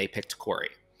one, and they picked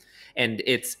Corey. And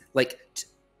it's like,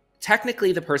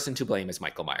 technically the person to blame is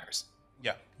Michael Myers.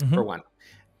 Yeah. For one.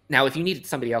 Now, if you needed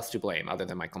somebody else to blame other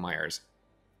than Michael Myers,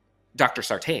 Dr.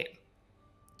 Sartain.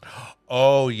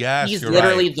 Oh, yes. He's you're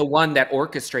literally right. the one that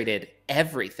orchestrated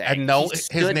everything. And no, He his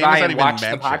stood name by is not and even watched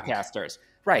the mentioned. podcasters.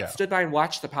 Right. Yeah. Stood by and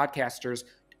watched the podcasters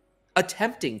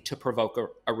attempting to provoke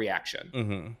a reaction.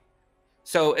 Mm-hmm.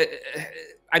 So,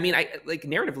 I mean,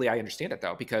 narratively, I understand it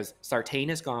though, because Sartain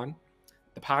is gone,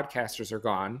 the podcasters are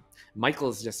gone, Michael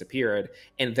has disappeared,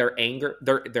 and they're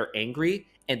angry,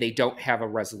 and they don't have a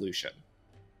resolution.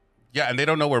 Yeah, and they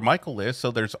don't know where Michael is,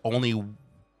 so there's only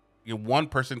one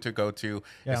person to go to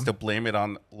is to blame it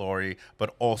on Laurie,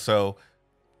 but also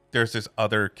there's this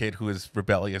other kid who is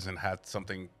rebellious and had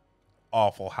something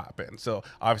awful happen. So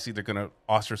obviously they're going to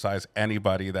ostracize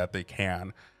anybody that they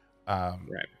can.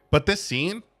 Right. But this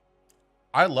scene,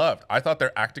 I loved. I thought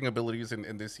their acting abilities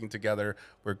in this scene together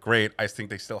were great. I think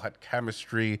they still had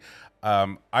chemistry.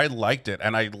 I liked it.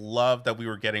 And I love that we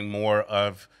were getting more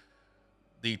of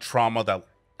the trauma that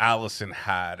Allison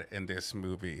had in this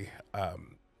movie.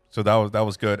 So that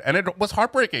was good. And it was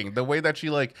heartbreaking. The way that she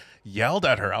like yelled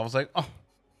at her. I was like, oh.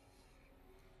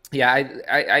 Yeah,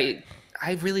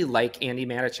 I really like Andy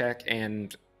Matichak,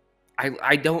 and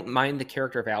I don't mind the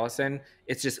character of Allison.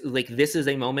 It's just like, this is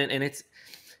a moment, and it's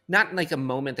not like a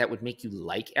moment that would make you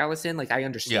like Allison. Like, I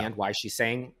understand why she's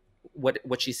saying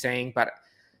what she's saying, but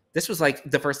this was like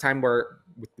the first time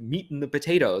with the meat and the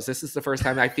potatoes. This is the first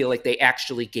time I feel like they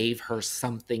actually gave her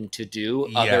something to do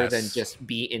other than just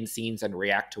be in scenes and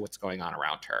react to what's going on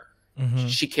around her. Mm-hmm.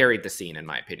 She carried the scene, in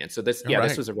my opinion. So this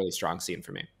was a really strong scene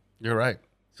for me. You're right.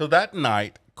 So that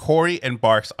night, Corey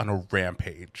embarks on a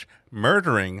rampage,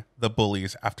 murdering the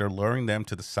bullies after luring them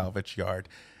to the salvage yard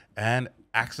and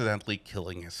accidentally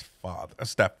killing his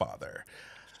stepfather.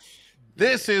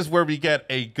 This is where we get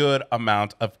a good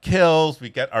amount of kills. We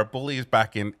get our bullies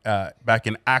back in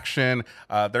action.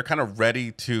 They're kind of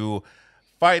ready to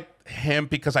fight him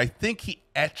because I think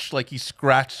he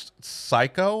scratched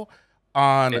Psycho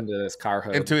into his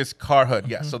car hood.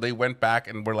 Yeah. So they went back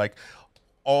and were like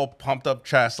all pumped up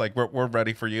chest, like we're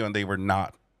ready for you, and they were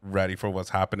not ready for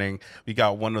what's happening. We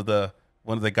got one of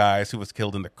the guys who was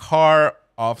killed in the car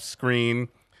off screen.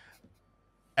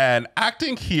 And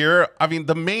acting here, I mean,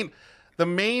 the the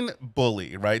main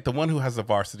bully, right? The one who has the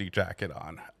varsity jacket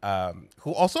on,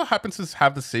 who also happens to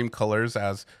have the same colors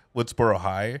as Woodsboro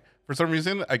High for some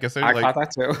reason. I guess they're I like, caught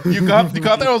that too. you got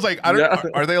that? I was like, I don't. Yeah.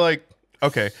 Are they like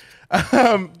okay?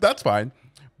 That's fine.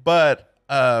 But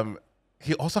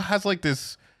he also has like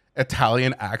this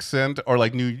Italian accent, or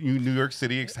like New York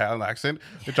City Italian accent,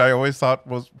 which I always thought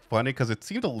was funny because it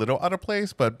seemed a little out of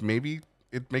place, but maybe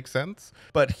it makes sense.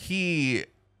 But his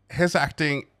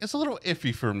acting is a little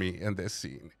iffy for me in this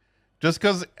scene, just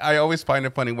because I always find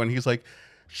it funny when he's like,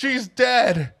 "She's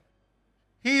dead,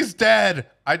 he's dead."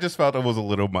 I just felt it was a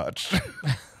little much.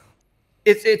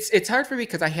 It's hard for me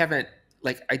because I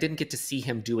didn't get to see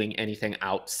him doing anything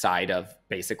outside of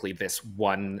basically this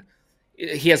one.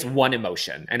 He has one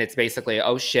emotion, and it's basically,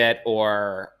 oh shit,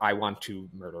 or I want to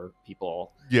murder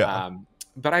people. Yeah.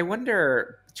 But I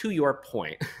wonder, to your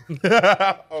point,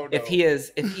 Oh, no. if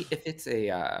it's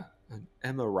an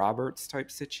Emma Roberts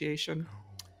type situation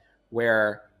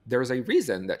where there's a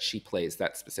reason that she plays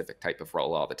that specific type of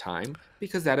role all the time,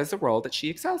 because that is a role that she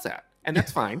excels at, and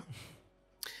that's fine.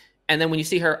 And then when you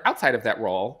see her outside of that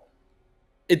role,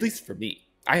 at least for me,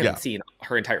 I haven't seen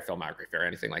her entire filmography or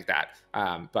anything like that.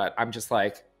 But I'm just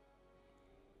like,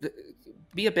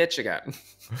 be a bitch again.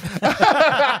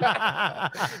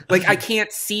 Like, I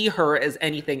can't see her as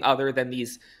anything other than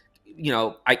these,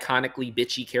 iconically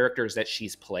bitchy characters that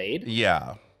she's played.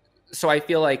 Yeah. So I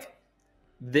feel like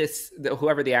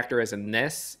whoever the actor is in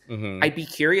this, I'd be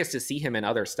curious to see him in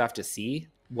other stuff to see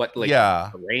what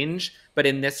the range. But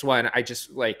in this one, I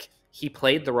just he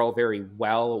played the role very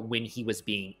well when he was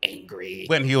being angry.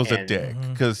 When he was a dick,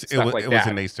 because it was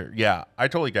an acer. Yeah, I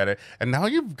totally get it. And now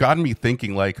you've gotten me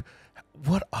thinking, like,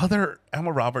 what other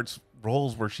Emma Roberts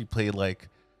roles where she played like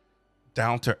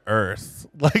down to earth?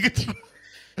 Like,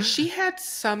 she had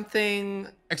something,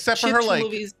 except for her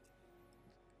movies.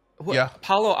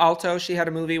 Palo Alto, she had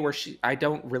a movie where I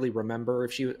don't really remember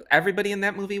if everybody in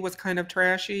that movie was kind of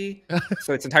trashy.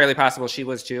 So it's entirely possible she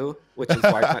was too, which is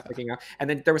why I'm not picking up. And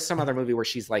then there was some other movie where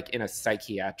she's like in a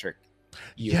psychiatric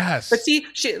unit. Yes. But see,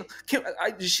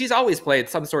 she's always played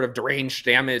some sort of deranged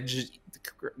damage.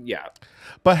 Yeah.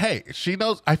 But hey, she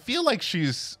knows, I feel like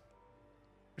she's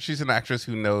an actress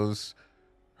who knows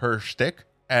her shtick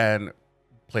and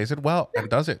plays it well and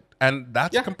does it. And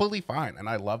that's completely fine. And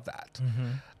I love that.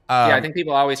 I think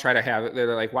people always try to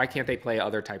they're like, why can't they play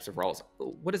other types of roles?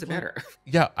 What does it matter?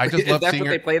 Yeah, I just love that's seeing what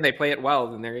they play and they play it well,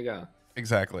 then there you go.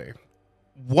 Exactly.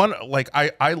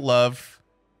 I love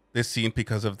this scene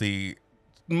because of the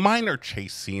minor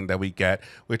chase scene that we get,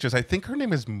 which is, I think her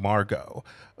name is Margot.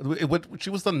 She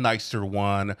was the nicer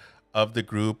one of the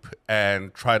group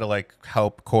and try to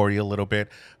help Corey a little bit,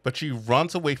 but she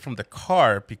runs away from the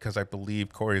car because I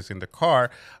believe Corey is in the car.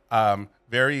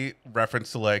 Very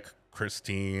reference to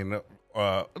Christine,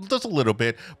 just a little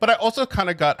bit, but I also kind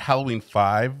of got Halloween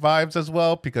 5 vibes as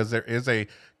well, because there is a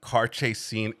car chase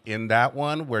scene in that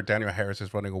one where Daniel Harris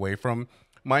is running away from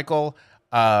Michael,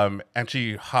 and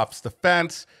she hops the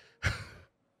fence.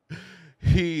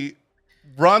 He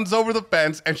runs over the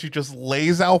fence and she just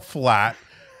lays out flat.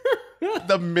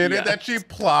 The minute that she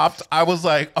plopped, I was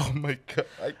like, oh my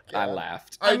God. I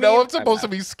laughed. I know I'm supposed to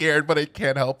be scared, but I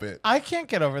can't help it. I can't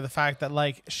get over the fact that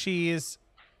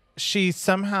she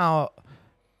somehow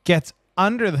gets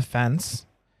under the fence,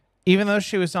 even though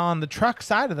she was on the truck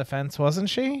side of the fence, wasn't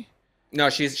she? No,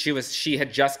 she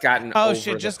had just gotten over. She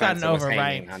had just gotten over,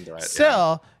 right? It,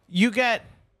 Still, you get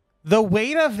the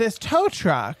weight of this tow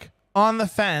truck on the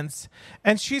fence,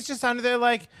 and she's just under there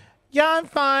like, yeah, I'm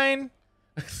fine.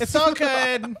 It's all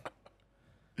good.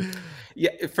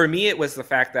 Yeah, for me, it was the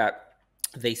fact that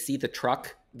they see the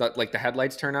truck, the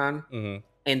headlights turn on,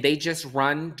 and they just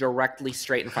run directly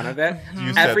straight in front of it.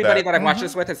 Everybody that I've watched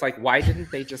this with is like, why didn't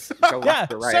they just go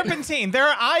left or right? Serpentine. There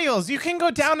are aisles. You can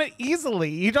go down it easily.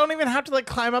 You don't even have to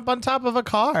climb up on top of a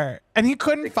car. And he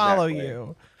couldn't follow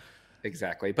you.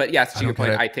 Exactly. But yes, to your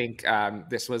point, I think I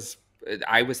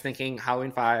was thinking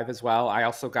Halloween 5 as well. I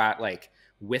also got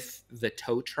with the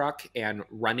tow truck and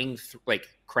running,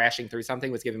 crashing through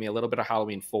something was giving me a little bit of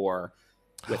Halloween 4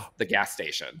 with the gas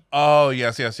station. Oh,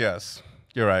 yes.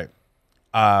 You're right.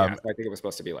 So I think it was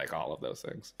supposed to be all of those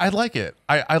things. I like it.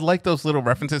 I like those little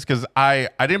references because I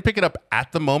didn't pick it up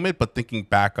at the moment, but thinking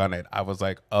back on it, I was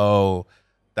like, oh,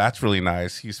 that's really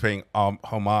nice. He's paying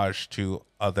homage to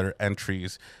other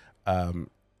entries. And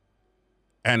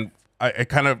it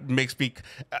kind of makes me,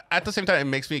 at the same time, it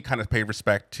makes me kind of pay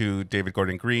respect to David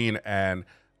Gordon Green and,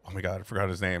 oh my God, I forgot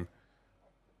his name.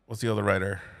 What's the other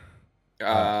writer?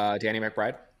 Danny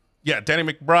McBride. Yeah, Danny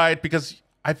McBride, because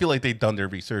I feel like they've done their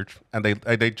research and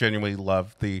they genuinely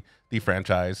love the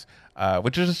franchise,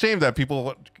 which is a shame that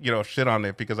people shit on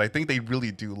it, because I think they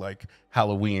really do like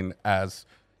Halloween as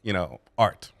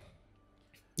art.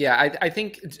 Yeah, I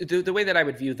think the way that I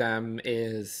would view them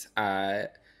is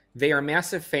they are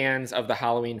massive fans of the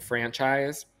Halloween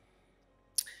franchise.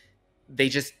 They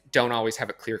just don't always have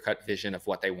a clear-cut vision of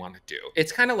what they want to do.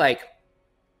 It's kind of like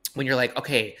when you're like,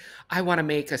 okay, I want to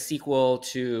make a sequel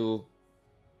to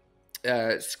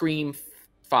Scream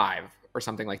 5 or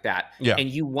something like that. Yeah. And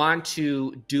you want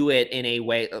to do it in a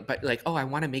way, but like, oh, I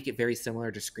want to make it very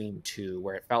similar to Scream 2,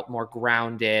 where it felt more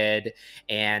grounded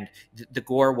and the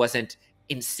gore wasn't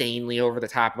insanely over the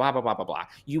top, blah, blah, blah, blah, blah.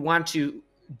 You want to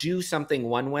do something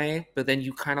one way, but then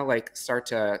you kind of like start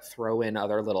to throw in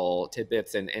other little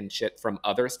tidbits and shit from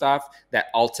other stuff that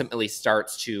ultimately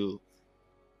starts to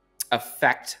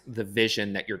affect the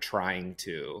vision that you're trying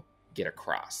to get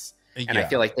across. And I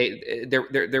feel like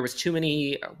there was too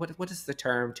many, what is the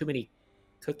term? Too many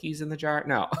cookies in the jar?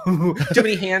 No. Too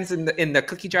many hands in the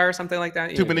cookie jar or something like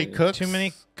that. Too many cooks? Too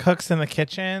many cooks in the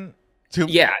kitchen?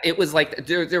 Yeah, it was like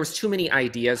there was too many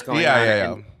ideas going on.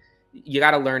 Yeah. You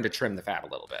got to learn to trim the fat a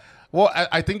little bit. Well,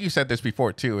 I think you said this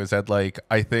before too, is that like,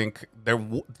 I think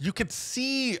you could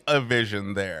see a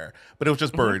vision there, but it was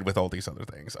just buried with all these other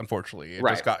things. Unfortunately,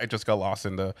 it just got lost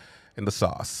in the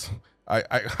sauce.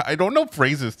 I don't know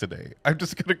phrases today. I'm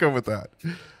just gonna go with that.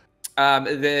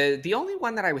 The only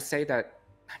one that I would say that,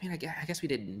 I mean, I guess we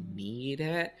didn't need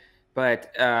it,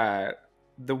 but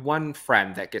the one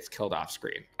friend that gets killed off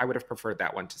screen, I would have preferred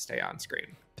that one to stay on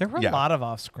screen. There were a lot of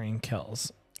off-screen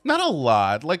kills. Not a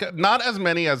lot, like not as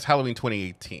many as Halloween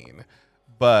 2018,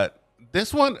 but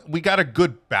this one we got a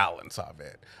good balance of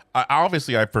it.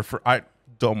 I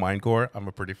don't mind gore. I'm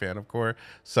a pretty fan of gore,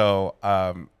 so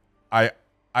I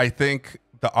think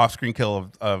the off-screen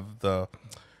kill of the,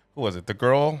 who was it? The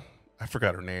girl, I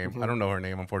forgot her name. I don't know her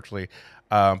name, unfortunately.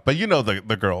 But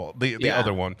the girl, the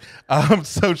other one.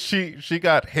 So she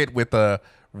got hit with a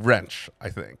wrench, I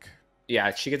think.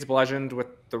 Yeah, she gets bludgeoned with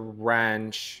the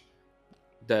wrench.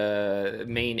 The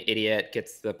main idiot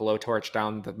gets the blowtorch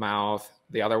down the mouth.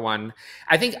 The other one,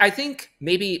 I think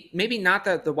maybe not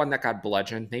the one that got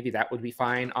bludgeoned. Maybe that would be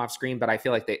fine off screen. But I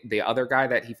feel like the other guy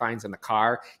that he finds in the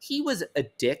car, he was a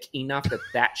dick enough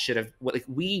that should have, like,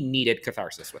 we needed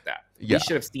catharsis with that. Yeah. We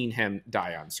should have seen him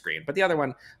die on screen. But the other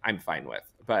one, I'm fine with.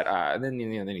 But then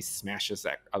he smashes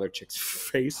that other chick's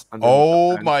face.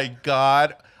 Oh my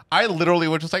God. I literally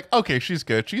was just like, okay, she's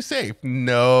good. She's safe.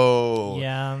 No.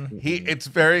 Yeah. It's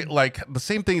very like the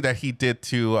same thing that he did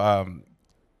to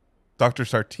Dr.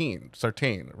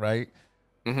 Sartain, right?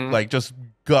 Mm-hmm. Like just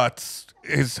guts.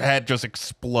 His head just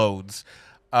explodes.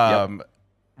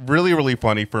 Really, really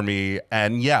funny for me.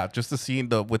 And yeah, just the scene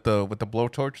with the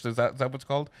blowtorch. Is that what's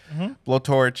called? Mm-hmm.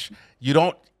 Blowtorch. You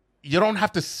don't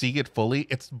have to see it fully.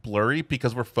 It's blurry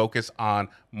because we're focused on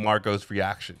Margot's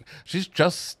reaction. She's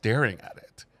just staring at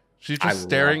it. She's just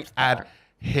staring at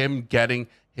him getting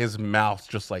his mouth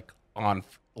just like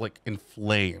in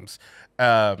flames.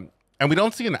 And we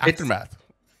don't see an aftermath.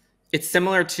 It's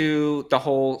similar to the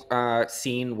whole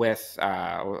scene with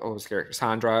what was her,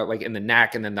 Sandra, like in the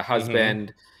neck, and then the husband.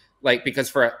 Mm-hmm. Like, because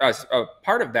for a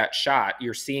part of that shot,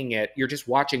 you're seeing it, you're just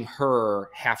watching her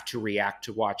have to react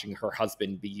to watching her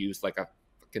husband be used like a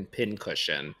fucking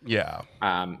pincushion. Yeah.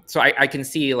 So I can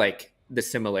see like the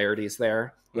similarities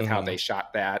there with how they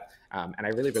shot that. And I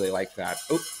really, really like that.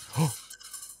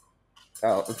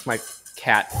 Oh, it's my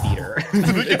cat feeder.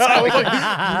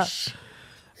 I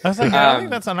was like, I don't think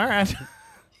that's on our end.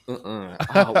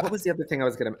 What was the other thing I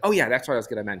was going to... Oh, yeah, that's what I was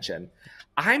going to mention.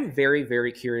 I'm very,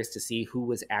 very curious to see who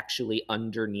was actually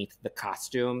underneath the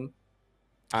costume.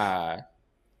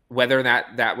 Whether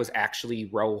that was actually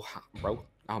Rohan.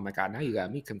 Oh, my God, now you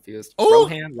got me confused.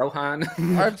 Rohan.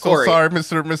 I'm so sorry,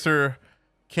 Mr.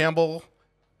 Campbell.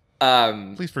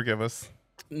 Please forgive us.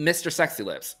 Mr. Sexy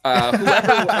Lips.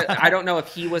 Whoever, I don't know if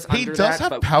he was under that. He does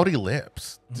have pouty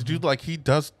lips. Dude, like, he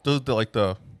does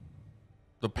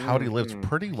the pouty lips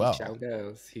pretty well. He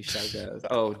shall goes.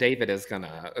 Oh, David is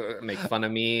gonna make fun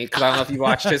of me because I don't know if you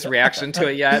watched his reaction to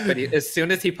it yet, but as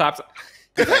soon as he pops up,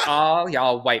 he's like, all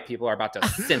y'all white people are about to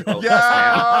simp over this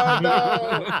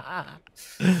man.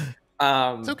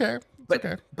 It's okay.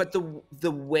 But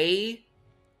the way,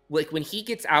 like when he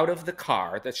gets out of the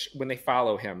car, when they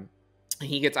follow him,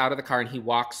 he gets out of the car and he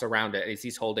walks around it as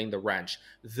he's holding the wrench.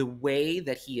 The way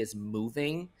that he is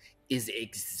moving is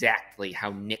exactly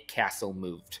how Nick Castle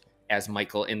moved as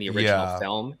Michael in the original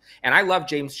film. And I love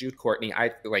James Jude Courtney.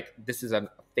 This is a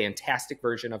fantastic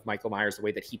version of Michael Myers, the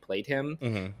way that he played him.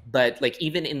 Mm-hmm. But like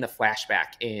even in the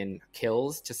flashback in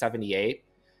Kills to 78,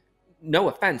 no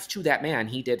offense to that man,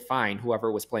 he did fine,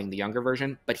 whoever was playing the younger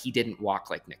version, but he didn't walk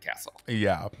like Nick Castle.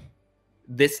 Yeah.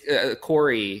 This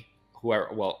Corey, whoever,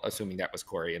 well, assuming that was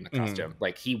Corey in the costume,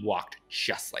 like he walked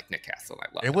just like Nick Castle.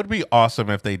 I love it. It would be awesome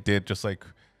if they did just like,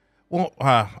 well,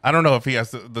 I don't know if he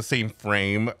has the same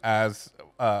frame as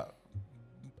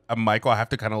Michael. I have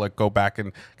to kind of like go back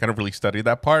and kind of really study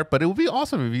that part, but it would be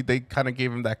awesome if they kind of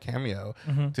gave him that cameo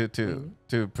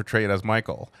to portray it as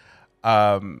Michael.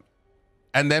 And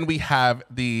then we have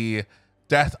the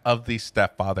death of the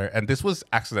stepfather, and this was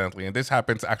accidentally, and this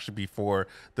happens actually before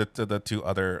the two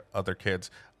other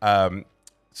kids.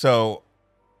 So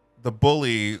the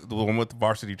bully, the one with the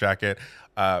varsity jacket,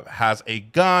 has a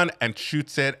gun and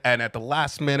shoots it, and at the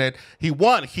last minute,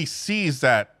 he sees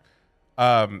that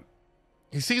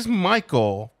he sees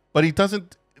Michael, but he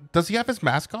doesn't. Does he have his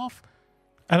mask off?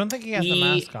 I don't think he has the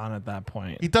mask on at that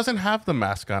point. He doesn't have the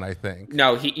mask on, I think.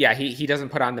 No, he doesn't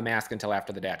put on the mask until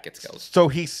after the dad gets killed. So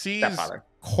he sees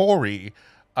Corey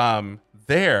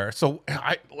there. So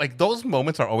I like those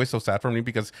moments are always so sad for me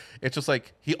because it's just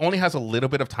like he only has a little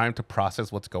bit of time to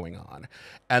process what's going on.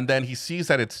 And then he sees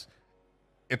that it's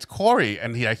Corey,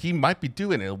 and he might be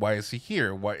doing it. Why is he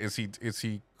here? Why is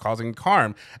he causing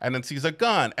harm? And then sees a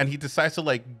gun, and he decides to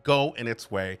like go in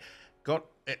its way, go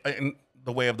in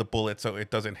the way of the bullet so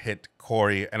it doesn't hit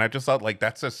Corey. And I just thought like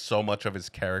that says so much of his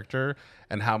character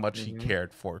and how much he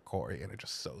cared for Corey, and it's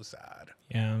just so sad.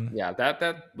 Yeah,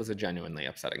 that was a genuinely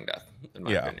upsetting death in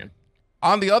my opinion.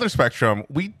 On the other spectrum,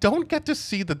 we don't get to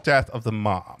see the death of the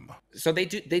mom. So they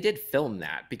did film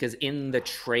that because in the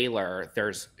trailer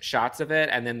there's shots of it,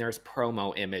 and then there's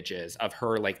promo images of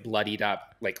her like bloodied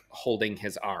up, like holding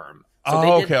his arm. So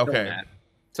they did film that.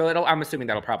 So I'm assuming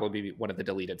that'll probably be one of the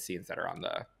deleted scenes that are on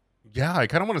the. Yeah, I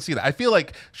kind of want to see that. I feel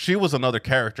like she was another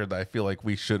character that I feel like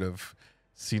we should have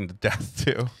seen the death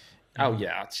to. Oh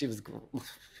yeah, she was.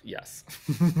 Yes,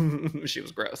 she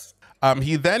was gross.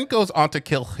 He then goes on to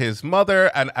kill his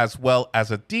mother and as well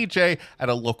as a DJ at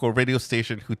a local radio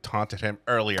station who taunted him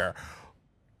earlier.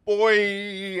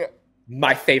 Boy,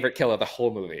 my favorite kill of the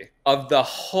whole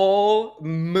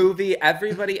movie.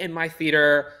 Everybody in my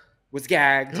theater was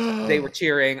gagged. They were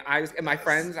cheering. I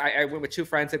went with two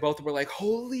friends. They both were like,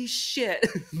 "Holy shit!"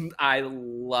 I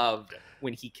loved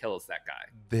when he kills that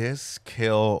guy. This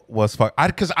kill was fun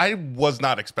because I was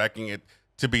not expecting it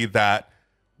to be that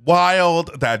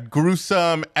wild, that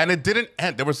gruesome, and it didn't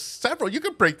end. There were several. You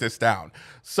could break this down.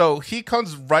 So he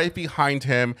comes right behind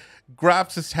him,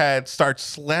 grabs his head, starts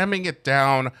slamming it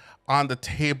down on the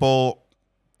table,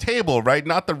 right?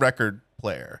 Not the record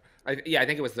player. I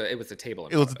think it was the table.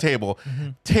 It was the table.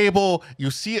 Table. You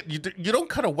see it. You don't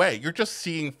cut away. You're just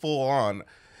seeing full on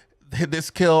this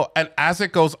kill, and as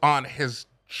it goes on, his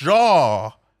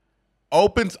jaw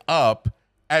opens up,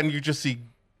 and you just see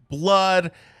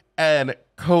blood. And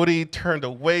Cody turned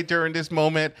away during this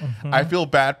moment. I feel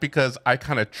bad because I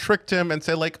kind of tricked him and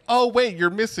said like, "Oh wait,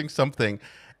 you're missing something,"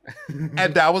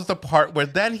 and that was the part where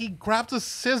then he grabs a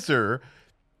scissor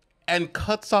and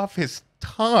cuts off his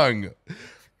tongue.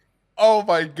 Oh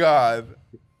my god!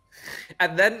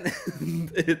 And then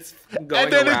it's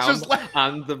going around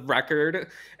on the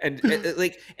record, and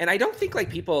and I don't think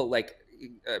like people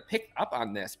picked up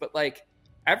on this, but like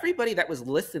everybody that was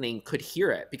listening could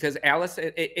hear it because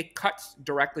Allison. It cuts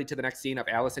directly to the next scene of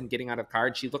Allison getting out of the car,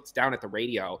 and she looks down at the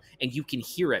radio, and you can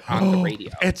hear it on the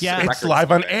radio. It's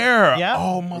live on air. Yep.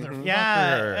 Oh motherfucker!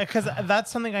 Yeah, because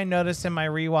that's something I noticed in my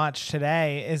rewatch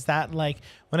today is that like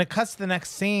when it cuts to the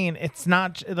next scene, it's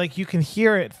not like you can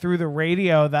hear it through the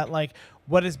radio that like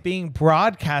what is being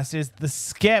broadcast is the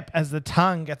skip as the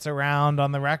tongue gets around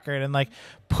on the record and like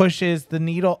pushes the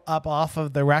needle up off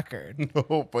of the record.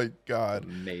 Oh my god!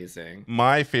 Amazing.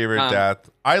 My favorite death.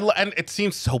 And it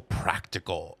seems so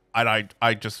practical. And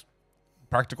I just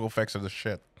practical effects of the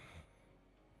shit.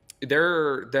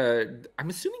 I'm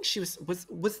assuming she was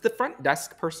the front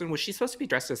desk person. Was she supposed to be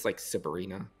dressed as like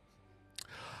Sabrina?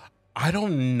 I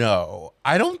don't know.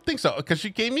 I don't think so because she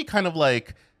gave me kind of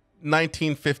like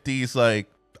 1950s, like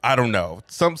I don't know,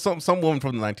 some woman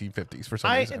from the 1950s for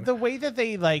some reason. The way that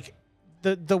they like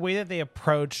the way that they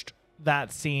approached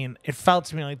that scene, it felt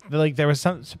to me like there was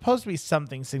supposed to be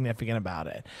something significant about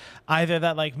it. Either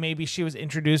that like maybe she was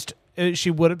introduced,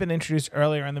 she would have been introduced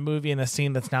earlier in the movie in a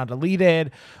scene that's now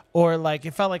deleted, or like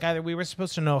it felt like either we were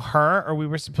supposed to know her or we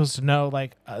were supposed to know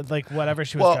like whatever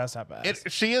she was dressed up as.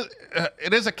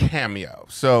 It is a cameo,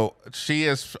 so she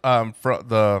is from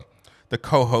the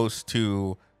co-host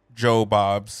to Joe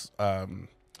Bob's. I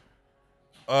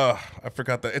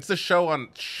forgot that it's the show on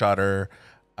Shudder.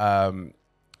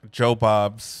 Joe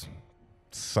Bob's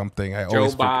something.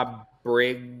 Joe Bob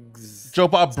Briggs. Joe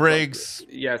Bob Briggs.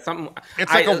 Yeah, something.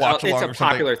 It's like a watch along. It's a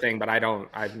popular thing, but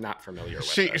I'm not familiar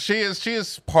with it. She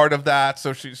is part of that.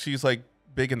 So she's like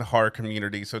big in the horror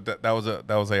community. So that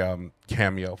was a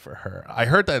cameo for her. I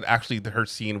heard that actually her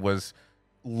scene was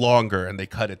longer and they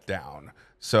cut it down.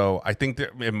 So I think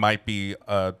that it might be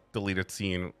a deleted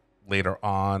scene later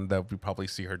on that we probably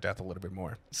see her death a little bit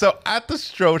more. So at the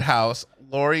Strode house,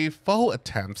 Laurie Foe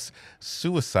attempts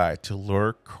suicide to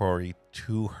lure Corey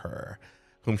to her,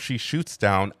 whom she shoots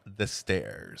down the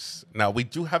stairs. Now, we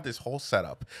do have this whole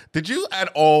setup. Did you at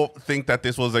all think that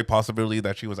this was a possibility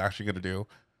that she was actually going to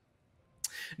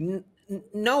do?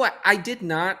 No, I did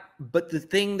not. But the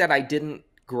thing that I didn't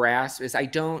grasp is I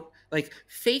don't like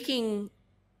faking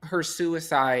her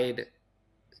suicide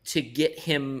to get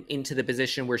him into the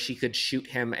position where she could shoot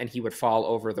him and he would fall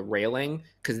over the railing,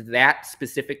 because that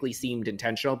specifically seemed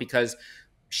intentional, because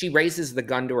she raises the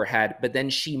gun to her head, but then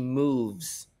she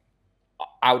moves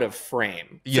out of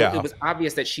frame. So it was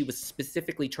obvious that she was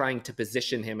specifically trying to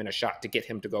position him in a shot to get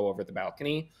him to go over the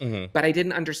balcony. But I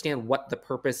didn't understand what the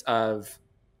purpose of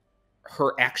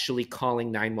her actually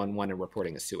calling 911 and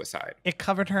reporting a suicide. It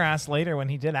covered her ass later when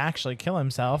he did actually kill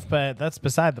himself, but that's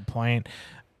beside the point.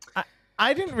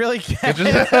 I didn't really get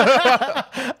it.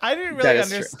 I didn't really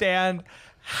understand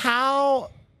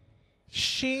how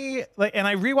she, like, and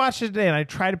I rewatched it today and I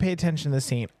tried to pay attention to the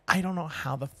scene. I don't know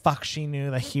how the fuck she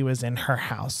knew that he was in her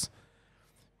house.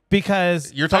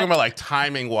 Because you're talking about like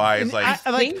timing wise, like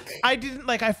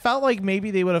I felt like maybe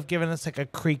they would have given us like a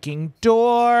creaking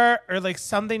door or like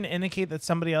something to indicate that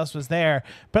somebody else was there.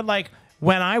 But like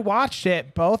when I watched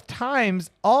it both times,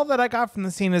 all that I got from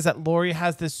the scene is that Laurie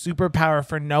has this superpower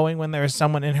for knowing when there is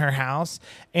someone in her house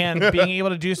and being able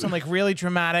to do some like really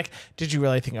dramatic, did you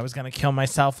really think I was going to kill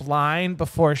myself line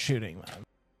before shooting them.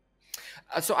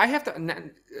 So I have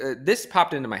to, this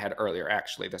popped into my head earlier,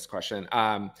 actually, this question.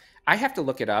 I have to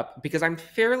look it up because I'm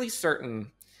fairly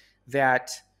certain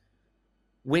that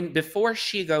before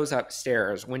she goes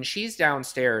upstairs, when she's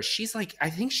downstairs, she's like, I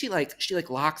think she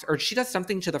locks, or she does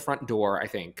something to the front door, I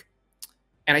think.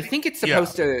 And I think it's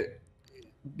supposed to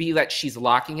be that she's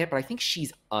locking it, but I think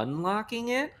she's unlocking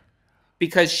it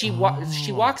because she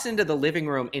walks into the living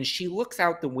room and she looks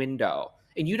out the window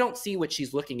and you don't see what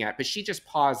she's looking at, but she just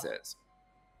pauses.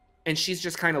 And she's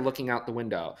just kind of looking out the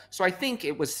window. So I think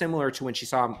it was similar to when she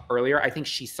saw him earlier. I think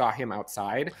she saw him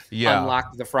outside,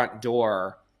 unlocked the front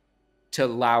door to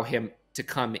allow him to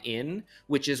come in,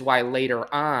 which is why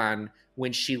later on,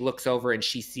 when she looks over and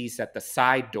she sees that the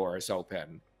side door is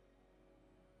open,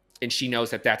 and she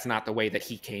knows that that's not the way that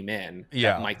he came in,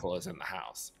 that Michael is in the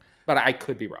house. But I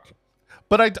could be wrong.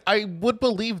 But I would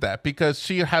believe that because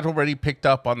she had already picked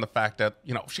up on the fact that,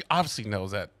 you know, she obviously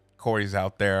knows that Corey's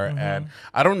out there, and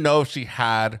I don't know if she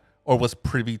had or was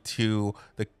privy to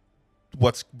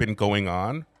what's been going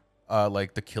on,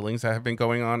 like the killings that have been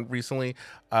going on recently.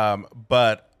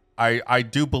 But I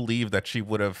do believe that she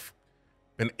would have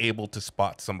been able to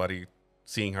spot somebody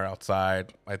seeing her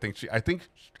outside. I think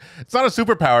it's not a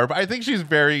superpower, but I think she's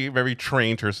very, very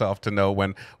trained herself to know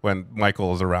when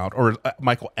Michael is around, or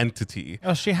Michael entity.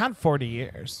 Oh, she had 40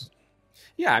 years.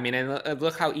 Yeah, I mean, and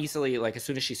look how easily, like, as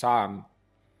soon as she saw him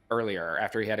earlier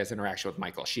after he had his interaction with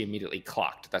Michael, she immediately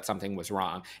clocked that something was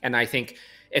wrong. And I think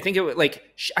it was like,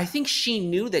 I think she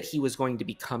knew that he was going to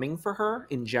be coming for her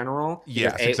in general.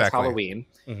 Yes, exactly. It was Halloween.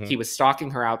 Mm-hmm. He was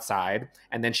stalking her outside.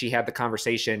 And then she had the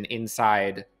conversation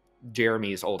inside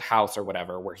Jeremy's old house or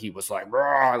whatever, where he was like,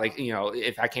 like, you know,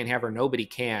 if I can't have her, nobody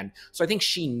can. So I think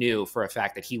she knew for a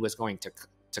fact that he was going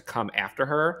to come after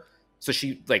her. So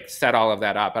she like set all of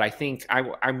that up. But I think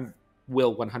I'm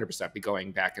will 100% be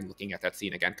going back and looking at that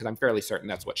scene again because I'm fairly certain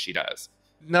that's what she does.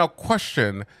 Now,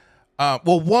 question.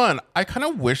 Well, one, I kind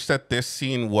of wish that this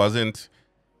scene wasn't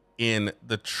in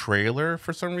the trailer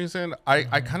for some reason.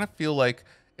 I kind of feel like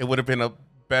it would have been a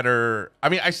better. I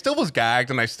mean, I still was gagged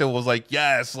and I still was like,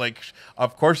 yes, like,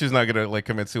 of course she's not gonna like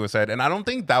commit suicide. And I don't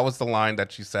think that was the line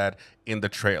that she said in the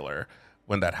trailer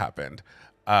when that happened.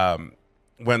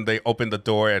 When they opened the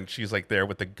door and she's like there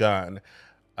with the gun.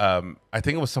 I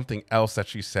think it was something else that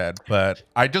she said, but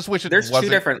I just wish it wasn't. There's two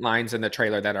different lines in the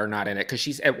trailer that are not in it because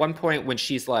she's at one point when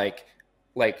she's like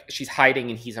she's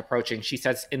hiding and he's approaching. She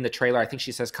says in the trailer, I think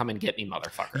she says, "Come and get me,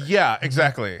 motherfucker." Yeah,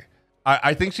 exactly.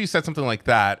 I think she said something like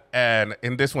that, and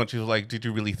in this one, she was like, "Did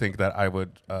you really think that I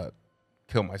would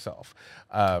kill myself?"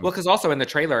 Well, because also in the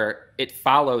trailer, it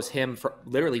follows him for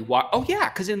literally Oh yeah,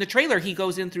 because in the trailer he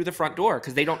goes in through the front door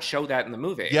because they don't show that in the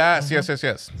movie. Yes.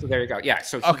 So there you go. Yeah.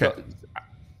 So okay.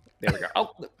 There we go.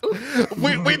 Oh,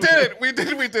 we did it. We did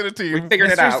it, team. We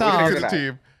figured it out. We figured it,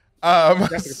 team.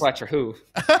 Jessica Fletcher, who?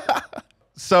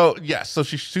 So yes, so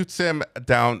she shoots him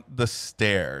down the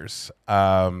stairs.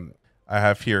 I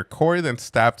have here Corey then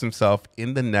stabs himself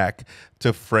in the neck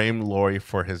to frame Laurie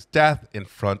for his death in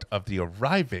front of the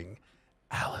arriving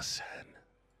Allison.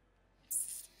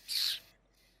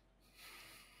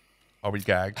 Are we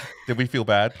gagged? Did we feel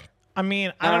bad? I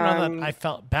mean, I don't know that I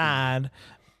felt bad.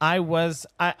 I was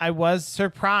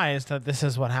surprised that this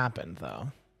is what happened,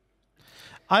 though.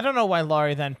 I don't know why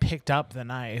Laurie then picked up the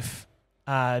knife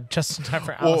just in time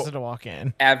for Allison to walk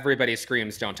in. Everybody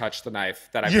screams, "Don't touch the knife."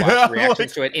 That I've watched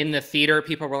reactions to it in the theater.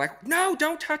 People were like, "No,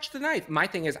 don't touch the knife." My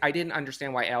thing is, I didn't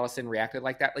understand why Allison reacted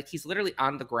like that. Like, he's literally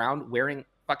on the ground wearing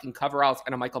fucking coveralls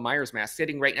and a Michael Myers mask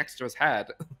sitting right next to his head.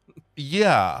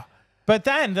 Yeah. But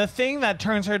then the thing that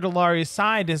turns her to Laurie's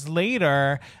side is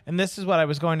later, and this is what I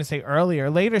was going to say earlier,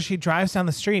 later she drives down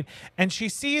the street and she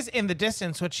sees in the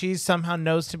distance what she somehow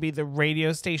knows to be the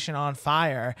radio station on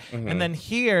fire, and then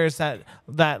hears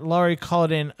that Laurie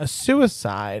called in a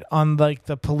suicide on like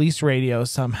the police radio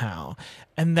somehow.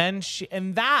 And then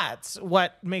that's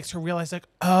what makes her realize, like,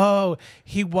 oh,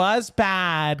 he was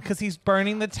bad because he's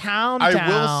burning the town down. I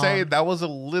will say that was a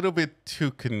little bit too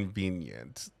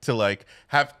convenient to like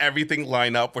have everything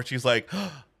line up where she's like,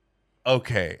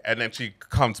 okay, and then she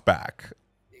comes back.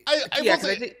 I will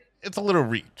say it's a little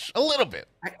reach, a little bit.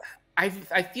 I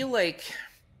feel like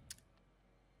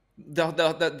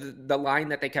the line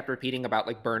that they kept repeating about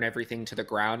like burn everything to the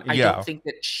ground. I don't think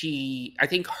that I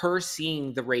think her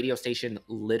seeing the radio station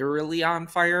literally on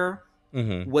fire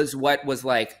was what was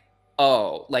like,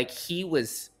 oh, like he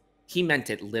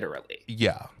meant it literally.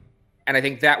 Yeah. And I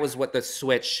think that was what the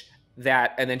switch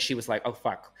and then she was like, oh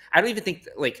fuck. I don't even think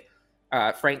like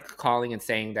Frank calling and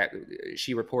saying that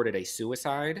she reported a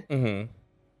suicide.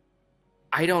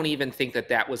 I don't even think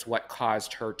that was what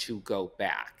caused her to go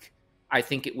back. I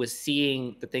think it was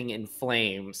seeing the thing in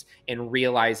flames and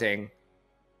realizing,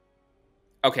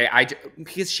 okay,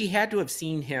 because she had to have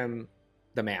seen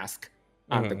the mask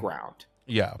on the ground.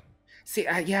 Yeah. See,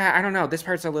 I don't know. This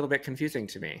part's a little bit confusing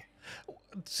to me.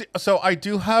 So I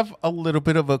do have a little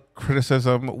bit of a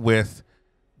criticism with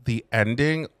the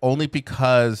ending, only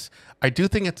because I do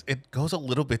think it goes a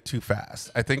little bit too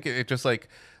fast. I think it just like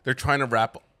they're trying to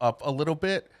wrap up a little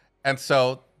bit. And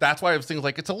so that's why I was thinking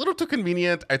like it's a little too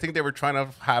convenient. I think they were trying to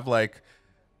have like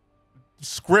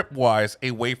script wise a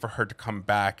way for her to come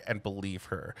back and believe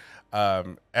her.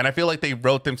 And I feel like they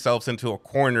wrote themselves into a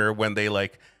corner when they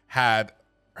like had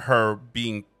her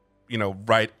being,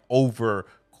 right over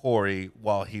Corey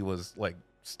while he was like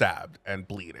stabbed and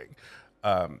bleeding.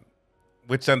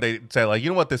 Which then they say like, you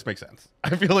know what, this makes sense.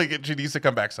 I feel like she needs to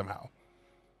come back somehow.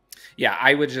 Yeah,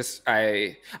 now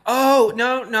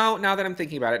that I'm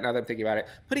thinking about it,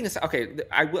 putting aside, okay,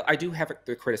 I do have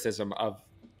the criticism of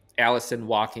Allison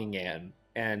walking in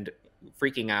and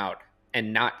freaking out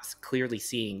and not clearly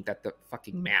seeing that the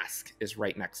fucking mask is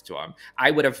right next to him.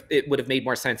 It would have made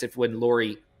more sense if when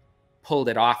Laurie pulled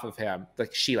it off of him,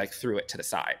 like she like threw it to the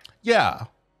side. Yeah.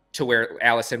 To where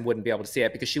Allison wouldn't be able to see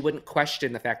it because she wouldn't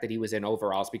question the fact that he was in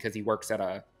overalls because he works at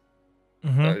a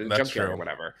junkyard or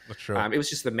whatever. That's true. It was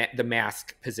just the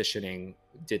mask positioning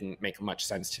didn't make much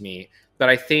sense to me. But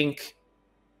I think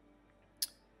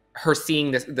her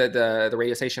seeing the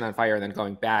radio station on fire and then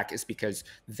going back is because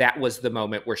that was the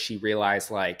moment where she realized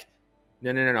like,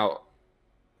 no.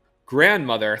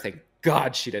 Grandmother, thank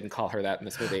God she didn't call her that in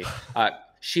this movie.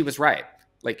 She was right.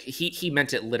 Like he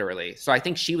meant it literally. So I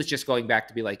think she was just going back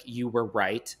to be like, you were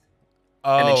right.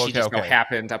 And then she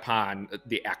happened upon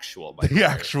the actual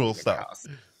stuff.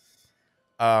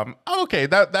 Okay,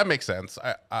 that makes sense.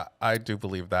 I do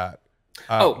believe that.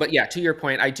 But yeah, to your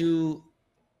point,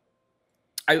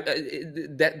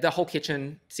 the whole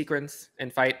kitchen sequence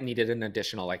and fight needed an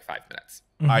additional like 5 minutes.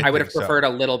 I would have preferred a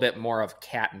little bit more of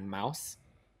cat and mouse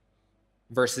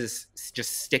versus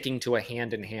just sticking to a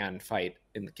hand-in-hand fight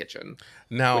in the kitchen.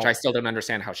 Now, which I still don't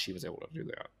understand how she was able to do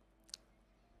that.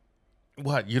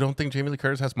 What, you don't think Jamie Lee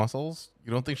Curtis has muscles?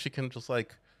 You don't think she can just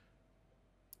like...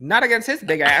 Not against his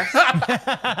big ass.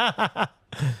 I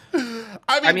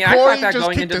mean, I Corey thought that just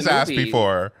going kicked into his the ass movie,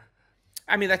 before.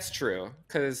 I mean, that's true.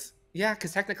 Because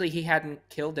technically he hadn't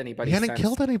killed anybody. He hadn't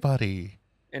killed anybody.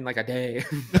 In like a day.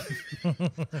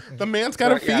 The man's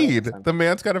got to feed. The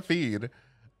man's got to feed.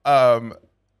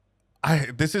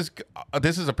 This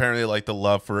is apparently like the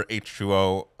love for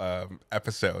H2O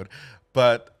episode,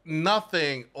 but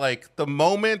nothing like the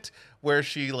moment where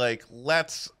she like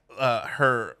lets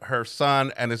her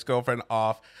son and his girlfriend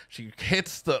off. She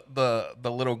hits the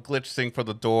little glitch thing for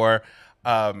the door,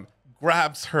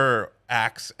 grabs her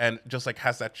axe and just like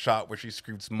has that shot where she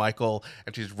screams Michael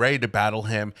and she's ready to battle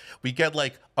him. We get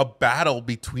like a battle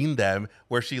between them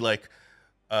where she like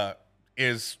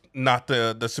is not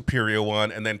the superior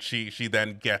one, and then she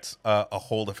then gets a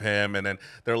hold of him, and then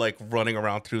they're like running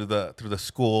around through the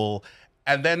school.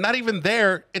 And then not even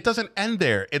there, it doesn't end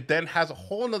there. It then has a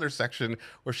whole another section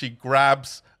where she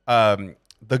grabs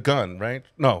the gun, right?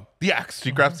 No, the axe.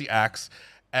 She grabs the axe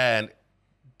and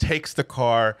takes the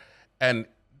car and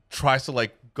tries to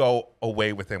like go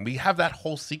away with him. We have that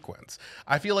whole sequence.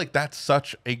 I feel like that's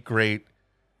such a great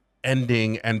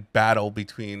ending and battle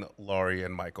between Laurie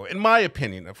and Michael, in my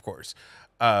opinion, of course.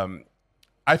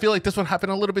 I feel like this one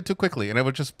happened a little bit too quickly, and it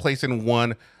was just placed in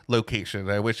one location.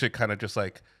 I wish it kind of just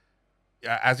like,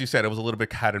 as you said, it was a little bit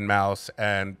cat and mouse,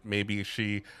 and maybe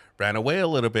she ran away a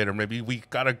little bit, or maybe we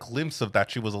got a glimpse of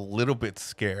that she was a little bit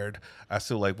scared as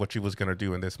to like what she was going to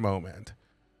do in this moment.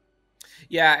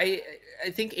 Yeah, I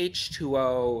think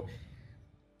H2O,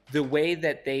 the way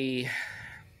that they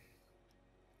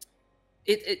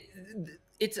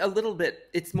it's a little bit,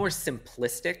 it's more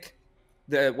simplistic,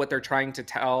 what they're trying to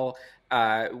tell,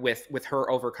 with her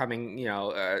overcoming,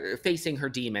 facing her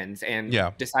demons and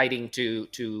deciding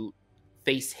to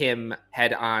face him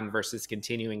head on versus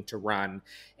continuing to run,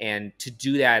 and to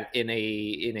do that in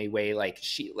a way like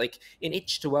in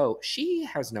H2O, she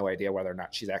has no idea whether or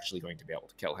not she's actually going to be able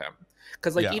to kill him,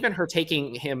 because even her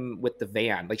taking him with the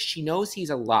van, like she knows he's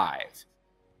alive,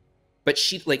 but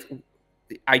she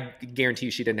I guarantee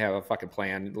you she didn't have a fucking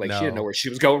plan. Like, she didn't know where she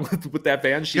was going with that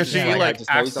van. She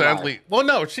accidentally. Well,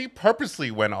 no, she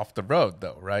purposely went off the road,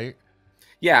 though, right?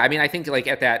 Yeah, I mean, I think like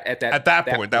at that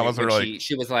point, that wasn't really.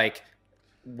 She was like,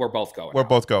 "We're both going. We're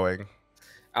both going."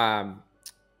 But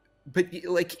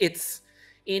like, it's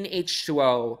in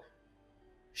H2O.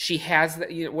 She has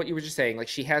what you were just saying. Like,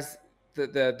 she has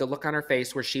the look on her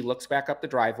face where she looks back up the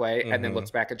driveway and then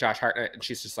looks back at Josh Hartnett, and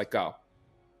she's just like, "Go."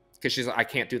 Because she's like, I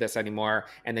can't do this anymore.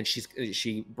 And then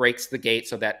she breaks the gate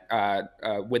so that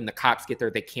when the cops get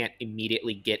there, they can't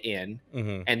immediately get in,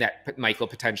 and that Michael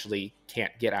potentially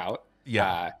can't get out.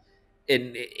 Yeah.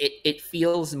 And it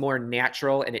feels more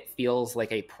natural, and it feels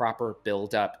like a proper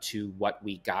build up to what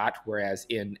we got. Whereas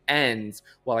in Ends,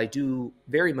 while I do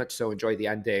very much so enjoy the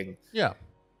ending,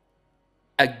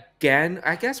 again,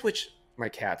 I guess, which my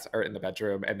cats are in the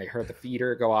bedroom and they heard the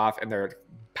feeder go off and they're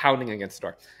pounding against the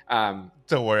door.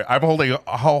 Don't worry, I'm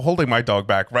holding my dog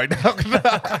back right now.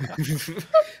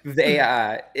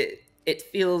 It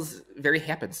feels very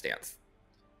happenstance.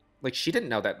 Like, she didn't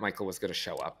know that Michael was going to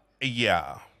show up.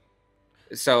 Yeah.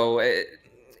 So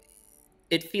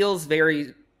it feels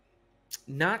very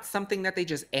not something that they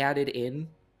just added in.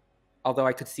 Although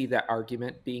I could see that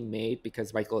argument being made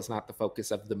because Michael is not the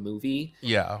focus of the movie.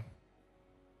 Yeah.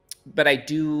 But I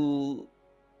do,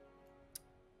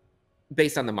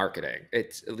 based on the marketing,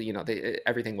 it's,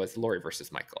 everything was Laurie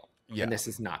versus Michael. Yeah. And this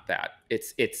is not that.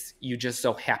 It's you just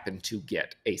so happen to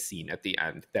get a scene at the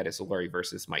end that is Laurie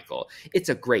versus Michael. It's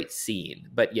a great scene,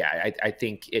 but yeah, I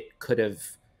think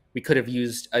we could have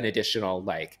used an additional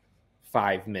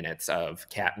 5 minutes of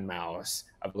cat and mouse,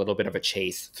 a little bit of a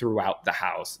chase throughout the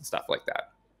house and stuff like that.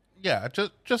 Yeah,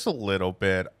 just a little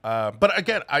bit. But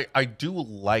again, I do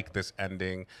like this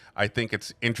ending. I think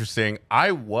it's interesting.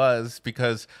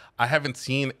 Because I haven't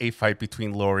seen a fight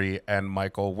between Laurie and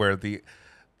Michael where the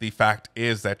fact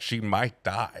is that she might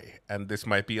die. And this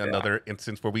might be another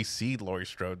instance where we see Laurie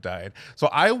Strode died. So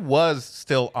I was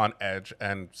still on edge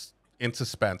and in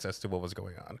suspense as to what was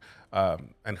going on,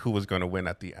 and who was going to win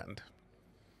at the end.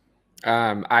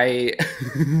 I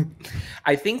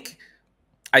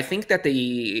think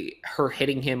that her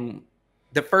hitting him,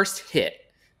 the first hit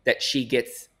that she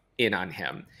gets in on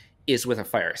him is with a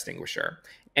fire extinguisher.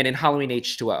 And in Halloween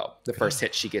H2O, the first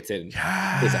hit she gets in is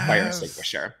a fire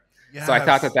extinguisher. Yes. So I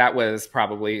thought that was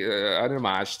probably an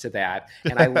homage to that.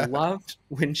 And I loved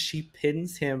when she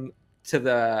pins him to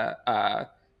the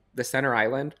center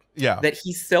island. Yeah. That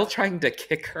he's still trying to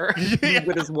kick her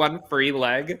with his one free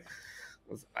leg.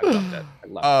 I loved it.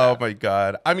 Oh my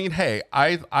god! I mean, hey,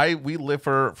 we live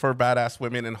for badass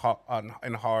women in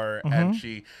horror, and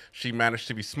she managed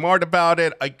to be smart about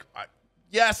it.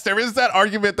 Yes, there is that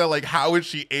argument that how is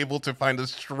she able to find the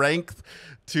strength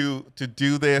to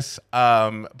do this?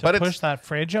 But push that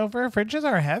fridge over. Fridges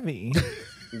are heavy.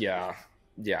 Yeah.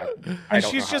 And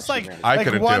she's just I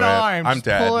couldn't do it. I'm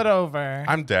dead. Pull it over.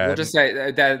 I'm dead. We'll just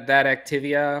say that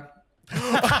Activia.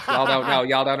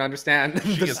 Y'all don't understand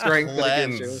the strength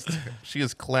cleansed. She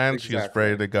is cleansed. Exactly. She is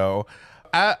ready to go.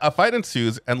 A fight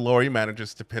ensues, and Laurie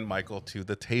manages to pin Michael to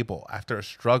the table. After a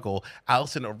struggle,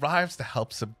 Allison arrives to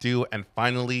help subdue and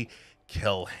finally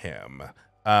kill him.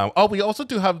 We also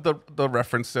do have the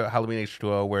reference to Halloween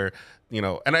H2O where,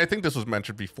 and I think this was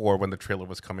mentioned before when the trailer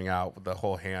was coming out with the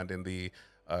whole hand in the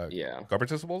garbage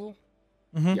disposal.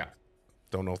 Yeah.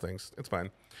 Don't know things. It's fine.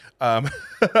 And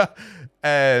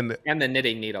the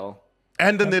knitting needle.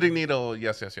 And the knitting needle.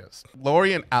 Yes.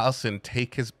 Laurie and Allison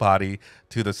take his body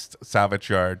to the salvage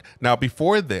yard. Now,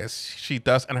 before this, she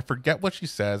does, and I forget what she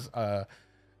says.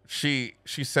 She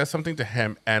says something to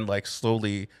him and like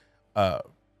slowly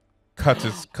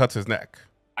cuts his neck.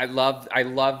 I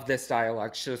love this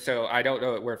dialogue. So I don't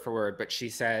know it word for word, but she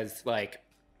says like,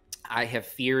 I have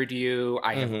feared you.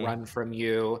 I have run from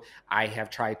you. I have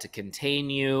tried to contain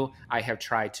you. I have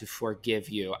tried to forgive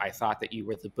you. I thought that you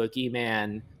were the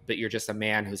boogeyman, but you're just a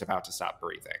man who's about to stop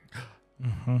breathing.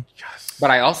 Yes. But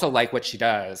I also like what she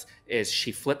does is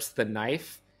she flips the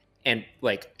knife and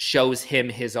like shows him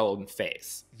his own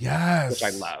face. Yes. Which I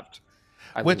loved.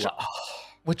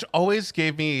 Which always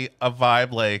gave me a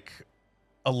vibe like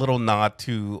a little nod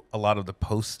to a lot of the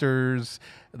posters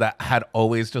that had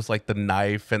always just like the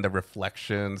knife and the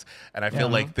reflections, and I feel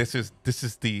like this is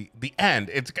the end.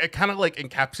 It kind of like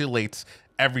encapsulates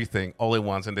everything all at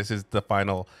once, and this is the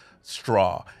final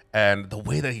straw. And the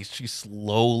way that she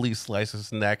slowly slices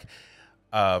his neck,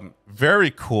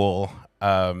 very cool.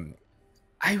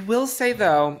 I will say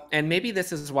though, and maybe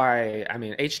this is why, I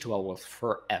mean, H2O will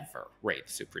forever reign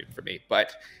supreme for me,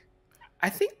 but I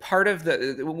think part of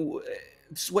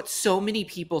what so many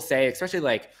people say, especially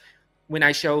like when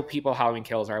I show people Halloween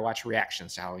Kills or I watch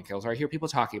reactions to Halloween Kills or I hear people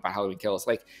talking about Halloween Kills,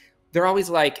 like they're always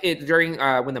like during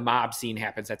when the mob scene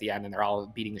happens at the end and they're all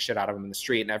beating the shit out of him in the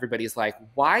street and everybody's like,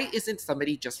 why isn't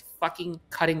somebody just fucking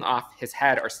cutting off his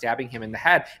head or stabbing him in the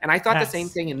head? And I thought the same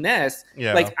thing in this.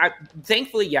 Yeah. Like,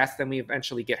 thankfully, yes, then we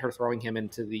eventually get her throwing him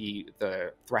into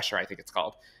the thresher, I think it's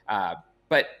called.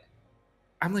 But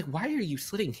I'm like, why are you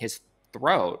slitting his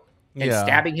throat and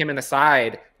stabbing him in the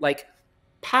side? Like,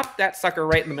 pop that sucker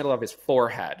right in the middle of his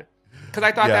forehead. Because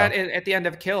I thought that at the end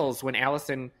of Kills, when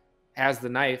Allison has the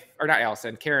knife, or not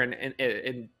Allison, Karen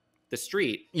in the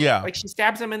street. Yeah. Like she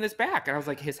stabs him in his back. And I was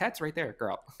like, his head's right there,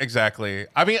 girl. Exactly.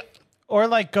 I mean, or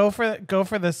like go for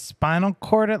the spinal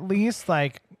cord at least,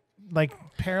 like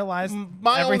paralyze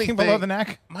everything below the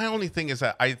neck. My only thing is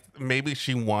that maybe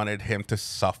she wanted him to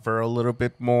suffer a little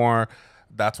bit more.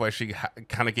 That's why she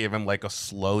kind of gave him like a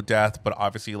slow death, but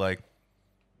obviously like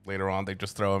later on they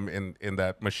just throw him in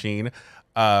that machine.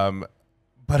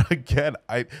 But again,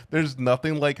 there's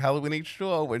nothing like Halloween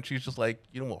H2O when she's just like,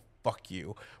 you know what, fuck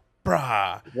you,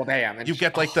 brah. Well, damn. You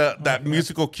get like that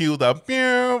musical cue, the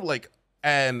meow, like,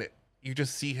 and you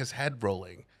just see his head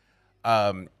rolling.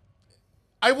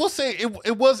 I will say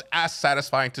it was as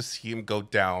satisfying to see him go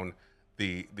down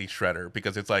the shredder,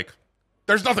 because it's like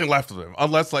there's nothing left of him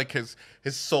unless like his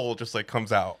soul just like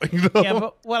comes out. You know? Yeah,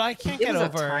 but what I can't get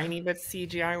over, a tiny bit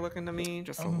CGI looking to me,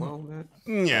 just a little bit.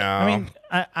 Yeah, I mean,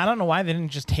 I don't know why they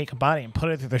didn't just take a body and put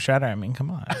it through the shredder. I mean, come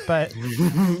on. But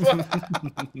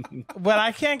what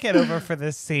I can't get over for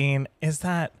this scene is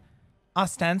that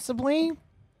ostensibly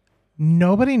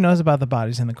nobody knows about the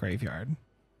bodies in the graveyard,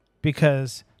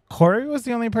 because Corey was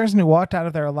the only person who walked out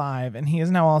of there alive, and he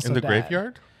is now also in the dead.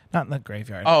 graveyard. Not in the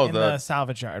graveyard. Oh, in the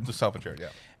salvage yard. The salvage yard,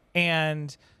 yeah.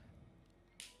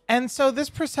 And so this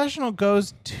processional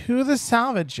goes to the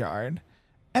salvage yard,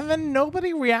 and then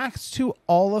nobody reacts to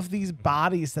all of these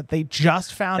bodies that they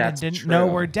just found and didn't know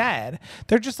were dead.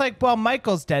 They're just like, well,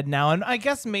 Michael's dead now. And I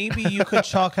guess maybe you could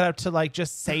chalk it up to like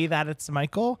just say that it's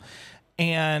Michael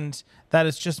and that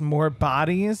it's just more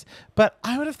bodies. But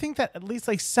I would have think that at least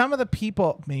like some of the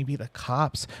people, maybe the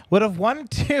cops, would have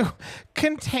wanted to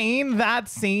contain that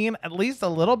scene at least a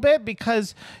little bit,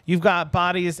 because you've got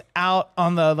bodies out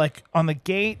on the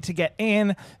gate to get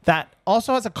in that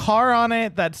also has a car on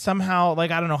it that somehow,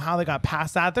 like, I don't know how they got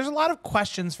past that. There's a lot of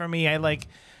questions for me. I like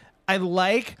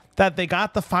that they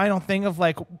got the final thing of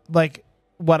like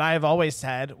what I've always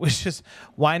said, which is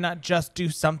why not just do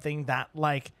something that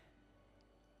like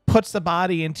puts the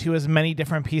body into as many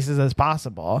different pieces as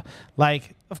possible.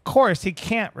 Like, of course, he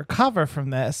can't recover from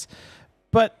this,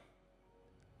 but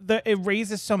it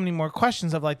raises so many more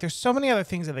questions of like, there's so many other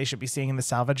things that they should be seeing in the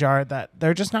salvage yard that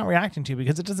they're just not reacting to,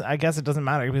 because it doesn't. I guess it doesn't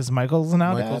matter because Michael's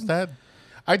dead.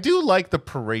 I do like the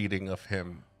parading of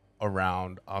him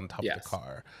around on top of the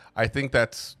car. I think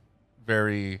that's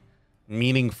very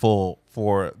meaningful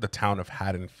for the town of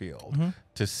Haddonfield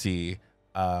to see.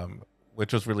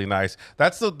 Which was really nice.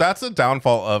 That's the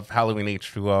downfall of Halloween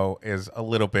H2O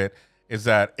is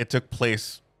that it took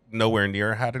place nowhere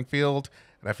near Haddonfield,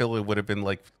 and I feel it would have been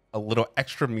like a little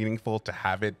extra meaningful to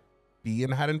have it be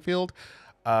in Haddonfield.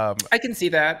 I can see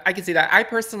that. I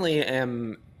personally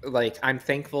am like, I'm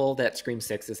thankful that Scream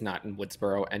 6 is not in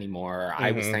Woodsboro anymore.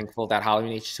 I was thankful that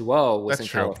Halloween H2O was That's in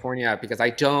true. California, because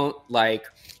I don't like,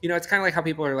 it's kind of like how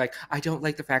people are like, I don't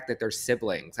like the fact that they're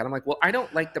siblings. And I'm like, well, I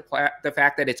don't like the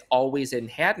fact that it's always in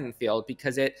Haddonfield,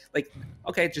 because it, like,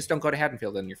 okay, just don't go to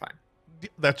Haddonfield and you're fine.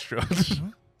 That's true.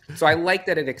 So I like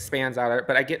that it expands out,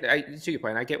 but to your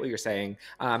point, I get what you're saying.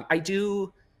 I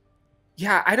do.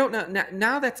 Yeah, I don't know.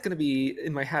 Now that's going to be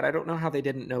in my head. I don't know how they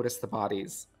didn't notice the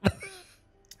bodies.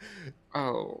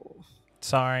 Oh,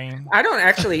 Sorry. I don't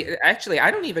actually,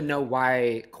 I don't even know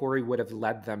why Corey would have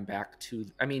led them back to,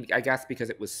 I mean, I guess because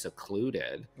it was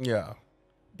secluded. Yeah.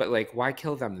 But like, why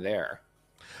kill them there?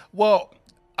 Well,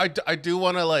 I do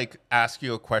want to like ask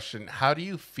you a question. How do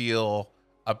you feel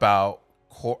about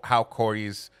how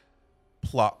Corey's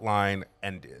plot line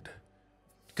ended?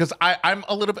 Because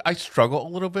I struggle a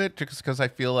little bit just because I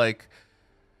feel like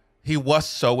he was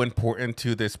so important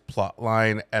to this plot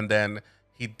line, and then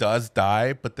he does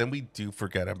die, but then we do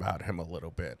forget about him a little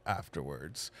bit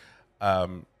afterwards.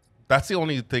 That's the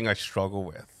only thing I struggle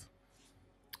with.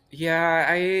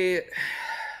 Yeah,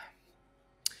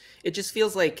 it just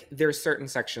feels like there's certain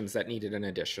sections that needed an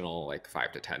additional like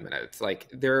 5 to 10 minutes. Like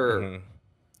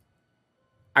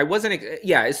I wasn't,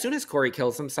 as soon as Corey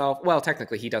kills himself, well,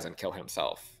 technically he doesn't kill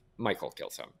himself. Michael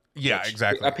kills him. Yeah,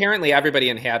 exactly. Apparently everybody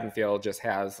in Haddonfield just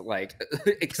has like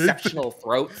exceptional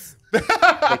throats.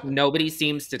 Like nobody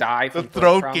seems to die from the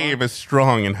throat trauma. game is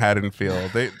strong in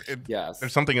Haddonfield. Yes.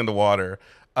 There's something in the water.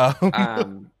 But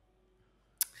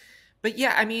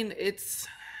yeah, I mean,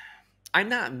 I'm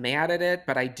not mad at it,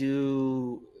 but I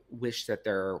do wish that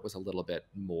there was a little bit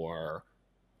more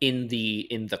in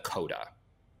the coda.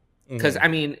 Because I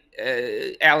mean,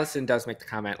 Allison does make the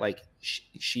comment, like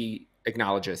she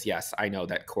acknowledges, yes, I know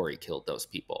that Corey killed those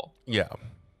people. Yeah.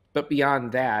 But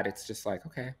beyond that, it's just like,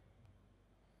 okay,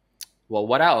 well,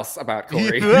 what else about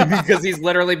Corey? Because he's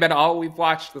literally been all we've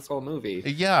watched this whole movie.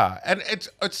 Yeah, and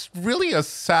it's really a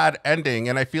sad ending,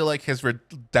 and I feel like his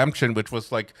redemption, which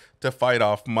was like to fight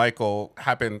off Michael,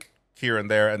 happened here and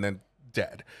there, and then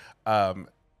dead.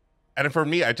 And for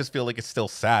me, I just feel like it's still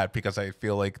sad because I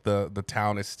feel like the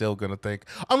town is still gonna think,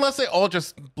 unless they all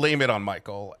just blame it on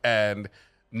Michael and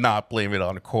not blame it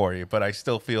on Corey. But I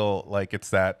still feel like it's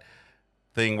that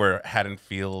thing where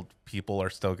Haddonfield people are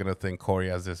still gonna think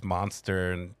Corey as this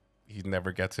monster, and he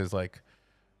never gets his like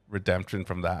redemption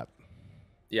from that.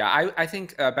 Yeah, I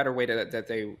think a better way that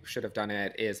they should have done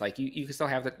it is like you can still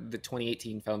have the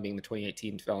 2018 film being the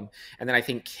 2018 film, and then I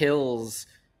think kills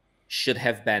should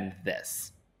have been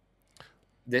this.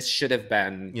 This should have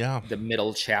been the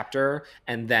middle chapter,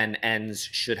 and then ends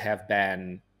should have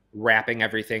been wrapping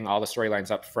everything, all the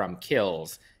storylines up from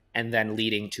kills, and then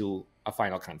leading to a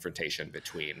final confrontation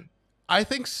between. I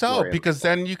think so, because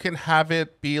then you can have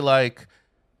it be like,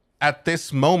 at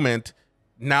this moment,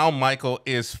 now Michael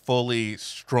is fully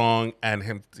strong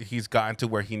and he's gotten to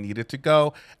where he needed to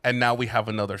go, and now we have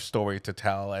another story to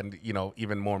tell, and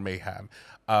even more mayhem.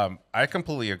 I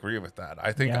completely agree with that.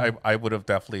 I think I would have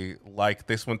definitely liked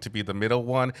this one to be the middle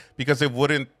one, because it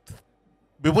wouldn't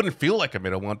feel like a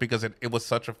middle one, because it was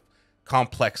such a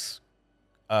complex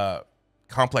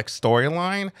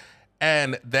storyline,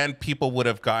 and then people would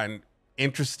have gotten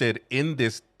interested in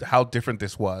this, how different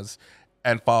this was,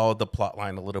 and followed the plot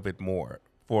line a little bit more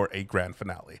for a grand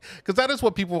finale. Because that is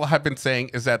what people have been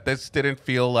saying, is that this didn't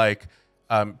feel like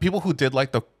people who did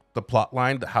like the plot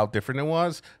line, how different it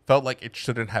was, felt like it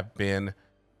shouldn't have been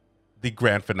the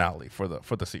grand finale for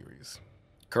the series.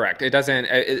 Correct. It doesn't.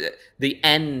 The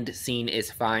end scene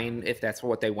is fine if that's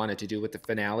what they wanted to do with the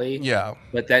finale. Yeah,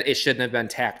 but that it shouldn't have been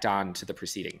tacked on to the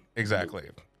preceding. Exactly.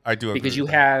 I do agree because you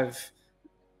have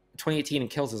 2018 and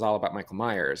Kills is all about Michael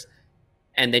Myers,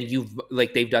 and then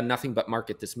they've done nothing but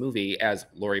market this movie as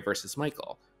Laurie versus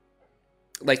Michael.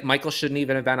 Like, Michael shouldn't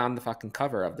even have been on the fucking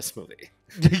cover of this movie.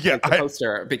 Yeah, like the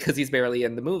poster, because he's barely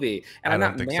in the movie. And I'm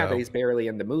not mad that he's barely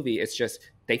in the movie. It's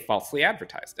just they falsely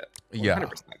advertised it. 100%. Yeah,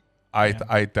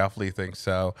 I definitely think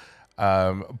so.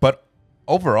 But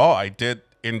overall, I did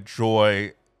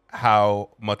enjoy how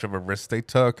much of a risk they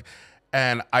took.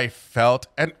 And I felt,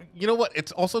 and you know what?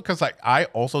 It's also because I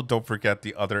also don't forget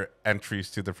the other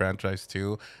entries to the franchise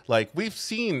too. Like, we've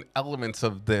seen elements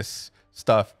of this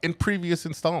stuff in previous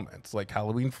installments, like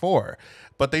Halloween 4,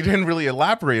 but they didn't really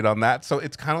elaborate on that. So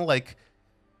it's kind of like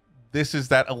this is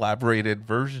that elaborated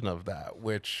version of that,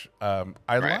 which I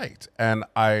liked, and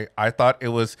I thought it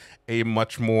was a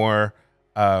much more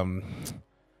how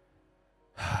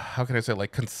can I say,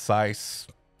 like, concise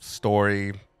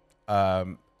story.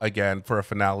 Again, for a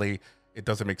finale, it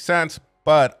doesn't make sense,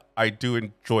 but I do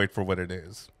enjoy it for what it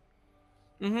is.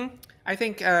 I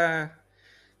think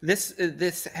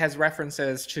this has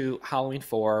references to Halloween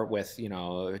 4 with, you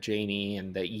know, Janie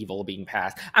and the evil being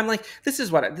passed. I'm like, this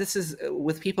is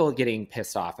with people getting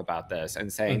pissed off about this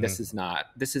and saying this is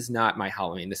not my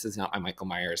Halloween, this is not my Michael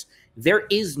Myers. There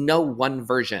is no one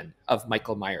version of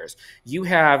Michael Myers. You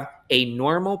have a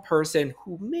normal person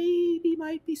who maybe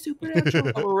might be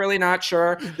supernatural, but we're really not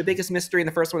sure. The biggest mystery in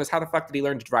the first one is how the fuck did he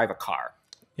learn to drive a car?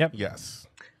 Yep. Yes.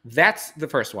 That's the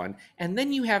first one. And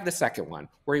then you have the second one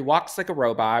where he walks like a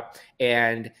robot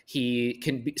and he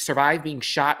can survive being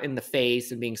shot in the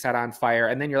face and being set on fire.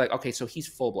 And then you're like, okay, so he's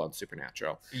full-blown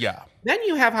supernatural. Yeah. Then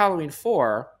you have Halloween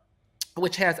 4,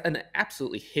 which has an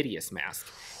absolutely hideous mask.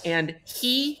 And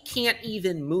he can't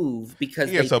even move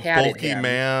because he is they a padded bulky him.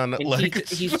 man. And Like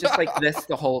he's just like this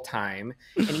the whole time.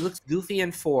 And he looks goofy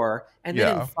in 4. And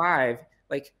then in 5...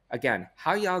 like, again,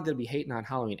 how y'all gonna be hating on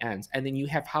Halloween Ends? And then you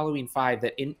have Halloween 5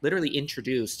 that literally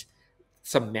introduced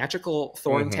some magical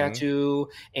thorn tattoo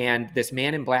and this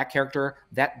man in black character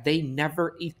that they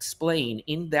never explain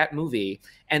in that movie.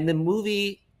 And the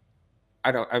movie,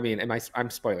 I'm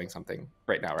spoiling something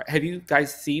right now, right? Have you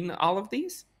guys seen all of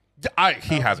these?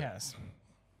 He hasn't. Yes.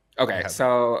 Okay,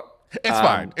 so... It's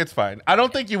fine. It's fine. I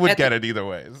don't think you would get it either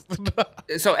ways.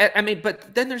 So, I mean,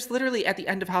 but then there's literally at the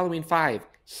end of Halloween 5,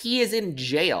 he is in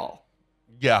jail.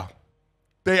 Yeah.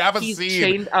 They have a He's scene.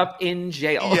 chained up in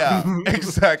jail. Yeah,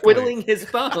 exactly. Twiddling his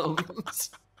thumbs.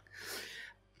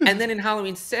 And then in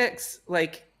Halloween 6,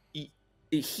 like,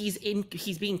 he's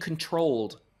being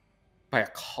controlled by a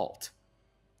cult.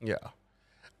 Yeah.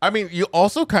 I mean, you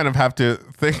also kind of have to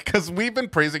think, because we've been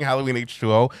praising Halloween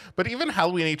H2O, but even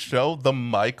Halloween H2O, the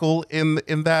Michael in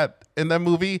that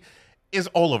movie is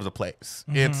all over the place.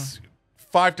 It's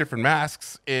 5 different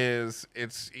masks. He's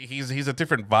a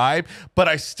different vibe, but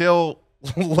I still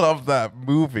love that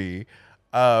movie.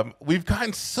 We've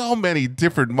gotten so many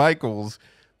different Michaels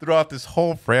throughout this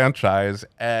whole franchise,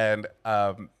 and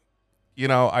you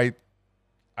know,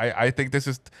 I think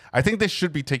this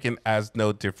should be taken as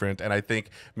no different, and I think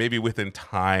maybe within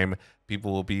time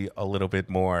people will be a little bit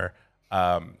more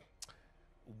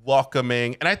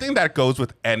welcoming, and I think that goes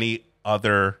with any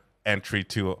other entry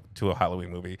to a Halloween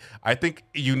movie. I think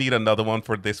you need another one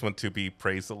for this one to be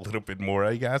praised a little bit more,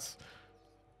 I guess.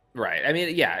 Right. I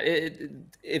mean, yeah.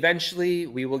 Eventually,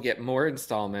 we will get more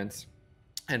installments,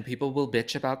 and people will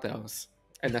bitch about those,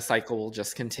 and the cycle will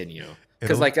just continue.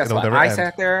 Because, like, guess what? I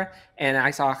sat there and I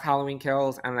saw Halloween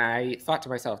Kills, and I thought to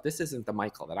myself, this isn't the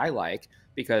Michael that I like,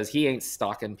 because he ain't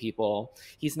stalking people.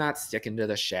 He's not sticking to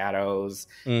the shadows.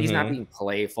 He's not being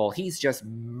playful. He's just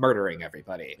murdering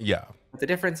everybody. Yeah. But the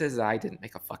difference is I didn't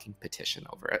make a fucking petition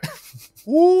over it.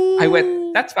 Ooh. I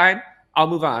went, that's fine. I'll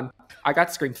move on. I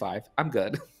got Scream 5. I'm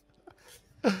good.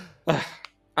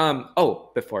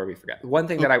 Before we forget, one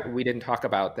thing that we didn't talk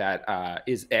about that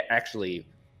is actually...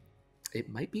 it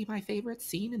might be my favorite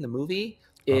scene in the movie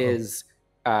is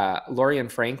Laurie and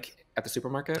Frank at the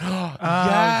supermarket.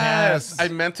 Yes. I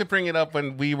meant to bring it up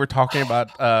when we were talking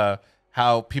about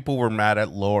how people were mad at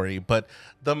Laurie, but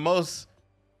the most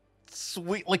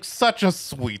sweet, like such a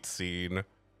sweet scene.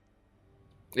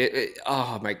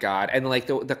 Oh my God. And like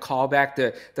the callback,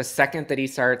 the second that he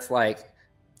starts like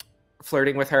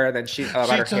flirting with her, then she about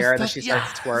her hair, and then she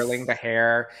starts twirling the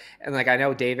hair. And like, I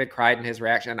know David cried in his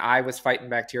reaction. I was fighting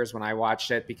back tears when I watched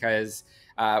it, because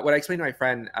what I explained to my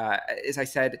friend is I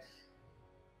said,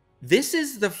 this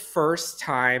is the first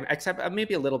time, except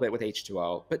maybe a little bit with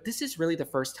H2O, but this is really the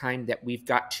first time that we've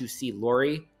got to see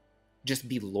Laurie just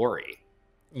be Laurie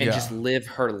and just live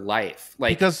her life.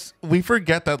 Like, because we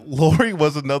forget that Laurie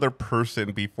was another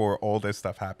person before all this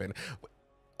stuff happened.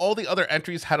 All the other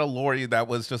entries had a Laurie that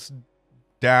was just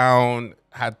down,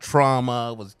 had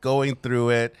trauma, was going through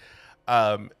it.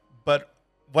 But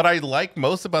what I like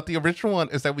most about the original one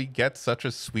is that we get such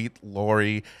a sweet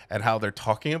Laurie, and how they're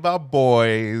talking about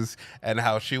boys, and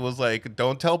how she was like,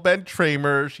 don't tell Ben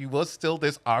Tramer. She was still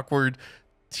this awkward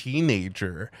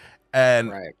teenager.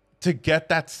 And to get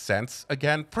that sense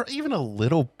again for even a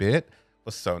little bit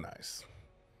was so nice.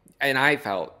 And I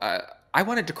felt... I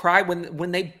wanted to cry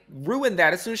when they ruined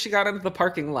that as soon as she got into the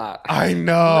parking lot. I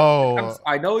know.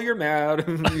 I know you're mad.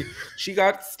 She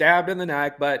got stabbed in the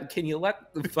neck, but can you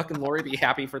let the fucking Laurie be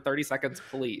happy for 30 seconds,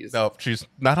 please? No, she's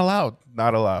not allowed.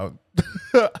 Not allowed.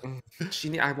 I'm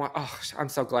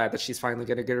so glad that she's finally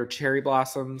going to get her cherry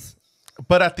blossoms.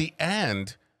 But at the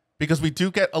end, because we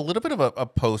do get a little bit of a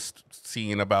post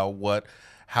scene about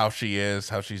how she is,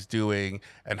 how she's doing,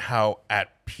 and how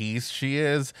at peace she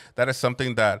is. That is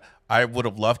something that I would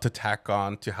have loved to tack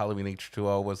on to Halloween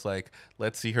H2O, was like,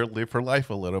 let's see her live her life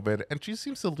a little bit. And she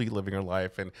seems to be living her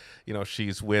life. And, you know,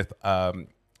 she's with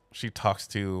she talks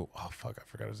to, oh fuck, I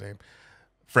forgot his name,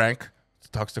 Frank. She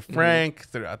talks to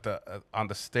Frank. They're at the on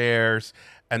the stairs,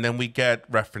 and then we get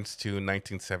reference to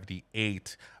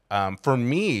 1978. For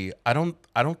me, I don't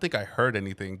think I heard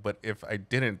anything, but if I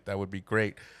didn't, that would be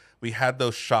great. We had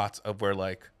those shots of where,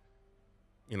 like,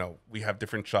 you know, we have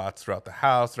different shots throughout the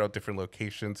house, throughout different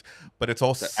locations, but it's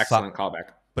all excellent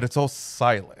callback. But it's all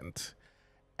silent,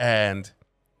 and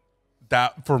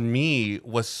that for me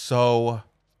was so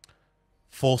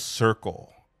full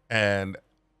circle, and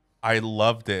I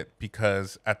loved it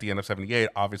because at the end of 78,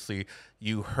 obviously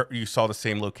you saw the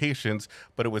same locations,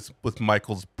 but it was with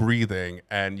Michael's breathing,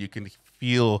 and you can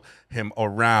feel him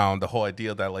around. The whole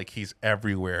idea that like he's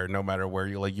everywhere, no matter where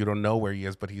you like, you don't know where he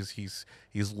is, but he's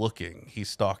looking, he's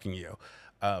stalking you,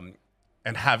 and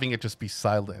having it just be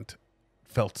silent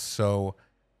felt so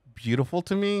beautiful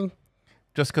to me.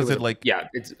 Just because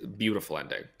it's a beautiful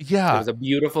ending. Yeah, it was a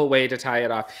beautiful way to tie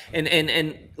it off.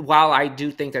 And while I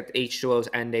do think that H2O's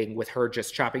ending with her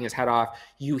just chopping his head off,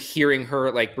 you hearing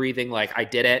her like breathing, like I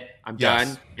did it, I'm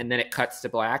done, and then it cuts to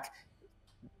black.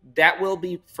 That will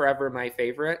be forever my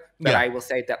favorite. But I will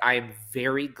say that I am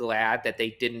very glad that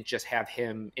they didn't just have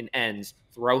him in ends,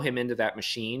 throw him into that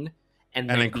machine, and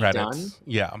then be credits. done.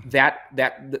 Yeah,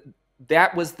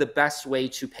 that was the best way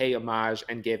to pay homage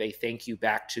and give a thank you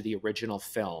back to the original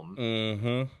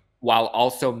film, while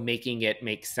also making it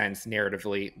make sense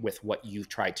narratively with what you've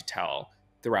tried to tell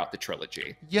throughout the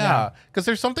trilogy. Yeah, because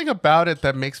there's something about it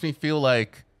that makes me feel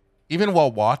like, even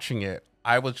while watching it,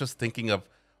 I was just thinking of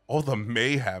all the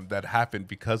mayhem that happened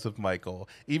because of Michael,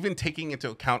 even taking into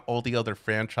account all the other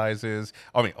franchises,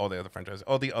 all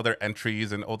the other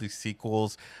entries and all these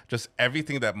sequels, just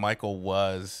everything that Michael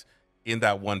was in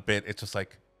that one bit. It's just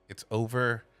like, it's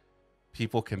over.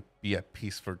 People can be at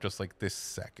peace for just like this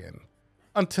second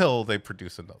until they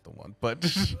produce another one. But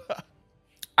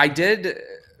I did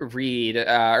read,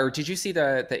 or did you see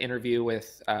the interview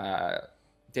with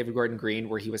David Gordon Green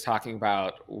where he was talking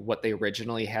about what they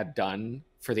originally had done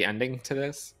for the ending to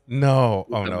this? No.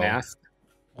 The mask.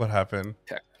 What happened?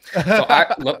 Okay. So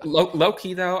low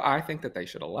key though, I think that they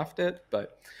should have left it,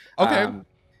 but okay.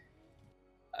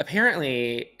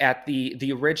 Apparently at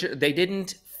the original, they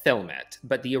didn't film it,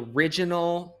 but the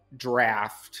original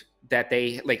draft that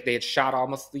they had shot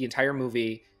almost the entire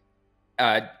movie.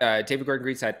 David Gordon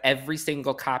Green said every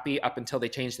single copy up until they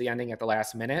changed the ending at the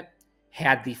last minute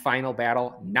had the final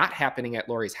battle not happening at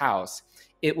Laurie's house.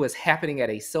 It was happening at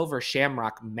a Silver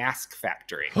Shamrock mask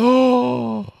factory.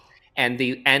 And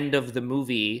the end of the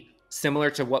movie, similar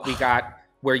to what we got,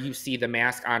 where you see the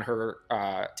mask on her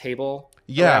table,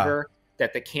 whatever,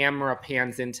 that the camera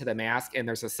pans into the mask and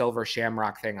there's a Silver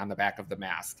Shamrock thing on the back of the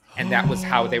mask. And that was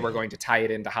how they were going to tie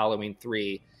it into Halloween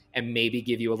 3 and maybe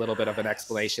give you a little bit of an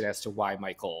explanation as to why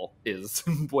Michael is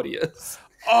what he is.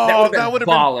 Oh, that would have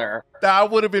been baller. That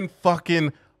would have been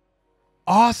fucking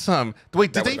awesome.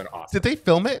 Wait, did they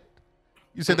film it?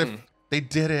 You said that they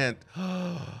didn't.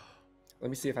 Let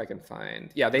me see if I can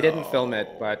find. Yeah, they didn't film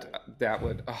it, but that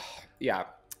would. I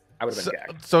would have been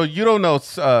gagged. So you don't know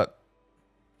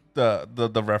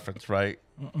the reference, right?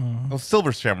 Oh,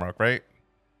 Silver Shamrock, right?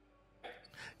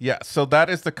 Yeah. So that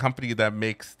is the company that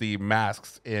makes the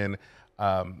masks in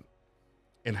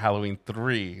Halloween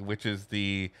 3, which is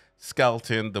the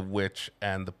skeleton, the witch,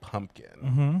 and the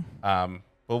pumpkin.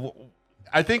 But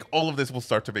I think all of this will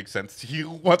start to make sense to you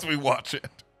once we watch it.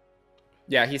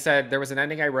 Yeah, he said, there was an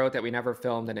ending I wrote that we never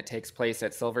filmed, and it takes place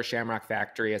at Silver Shamrock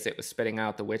Factory as it was spitting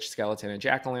out the witch, skeleton, and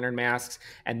jack-o'-lantern masks,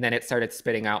 and then it started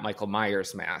spitting out Michael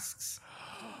Myers masks.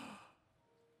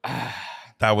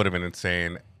 That would have been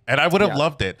insane. And I would have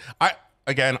loved it.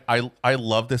 I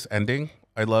love this ending.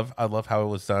 I love how it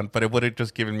was done, but it would have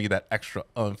just given me that extra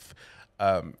oomph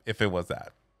if it was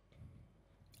that.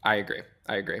 I agree.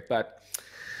 But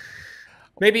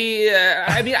maybe,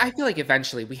 I feel like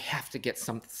eventually we have to get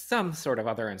some sort of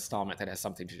other installment that has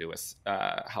something to do with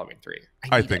Halloween 3.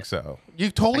 I think so.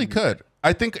 You totally could.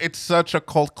 I think it's such a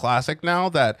cult classic now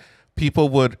that people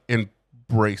would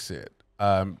embrace it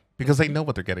because they know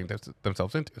what they're getting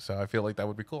themselves into. So I feel like that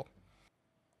would be cool.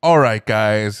 All right,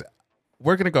 guys.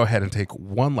 We're going to go ahead and take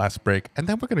one last break, and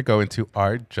then we're going to go into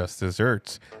our Just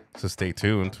Desserts. So stay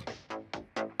tuned.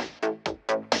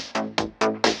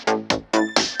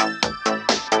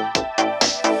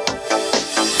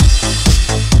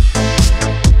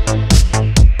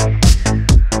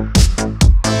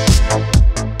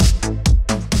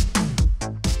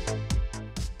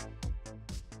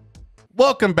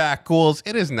 Welcome back, ghouls.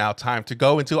 It is now time to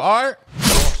go into our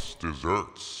Just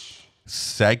Desserts.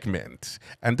 segment.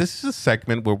 And this is a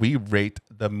segment where we rate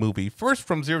the movie first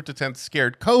from 0 to 10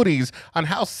 scared Codys on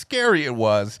how scary it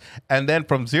was. And then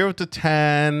from 0 to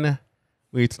 10,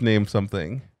 we need to name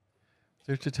something.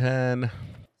 0 to 10.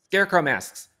 Scarecrow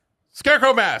masks.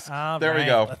 Scarecrow mask. All there we right,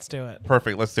 go. let's do it.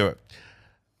 Perfect. Let's do it.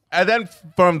 And then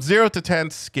from 0 to 10,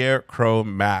 Scarecrow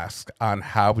mask on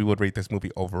how we would rate this movie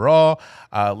overall.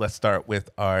 Let's start with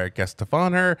our guest of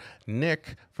honor,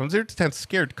 Nick. From 0 to 10,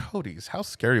 scared Codys. How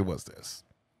scary was this?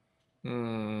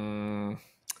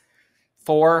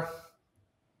 4.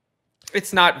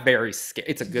 It's not very scary.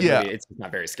 It's a good Yeah. movie. It's not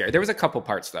very scary. There was a couple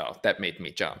parts, though, that made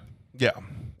me jump. Yeah,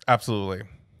 absolutely.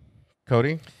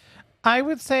 Cody? I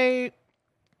would say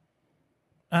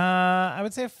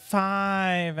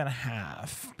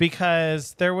 5.5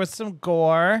 because there was some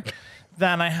gore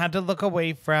that I had to look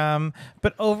away from,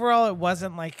 but overall it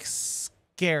wasn't like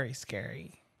scary.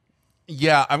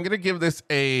 Yeah, I'm going to give this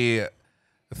a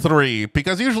 3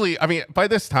 because usually, I mean, by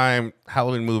this time,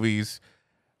 Halloween movies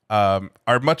are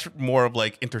much more of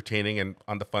like entertaining and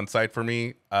on the fun side for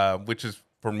me, which is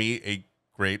for me a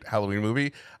great Halloween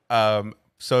movie.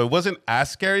 So it wasn't as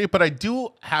scary, but I do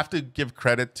have to give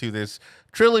credit to this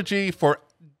trilogy for,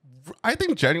 I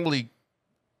think, genuinely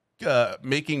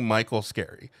making Michael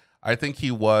scary. I think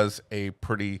he was a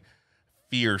pretty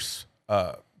fierce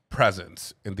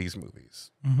presence in these movies.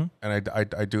 Mm-hmm. And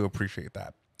I do appreciate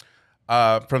that.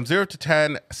 From 0 to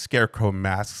 10, Scarecrow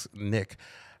masks. Nick,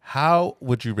 how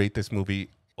would you rate this movie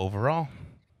overall?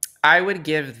 I would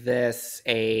give this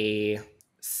a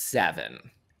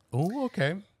 7. Oh,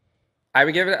 okay. I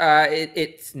would give it,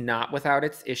 it's not without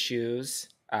its issues.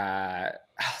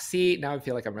 See, now I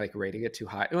feel like I'm like rating it too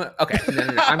high. Okay,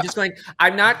 no.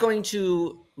 I'm not going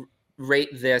to rate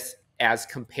this as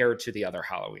compared to the other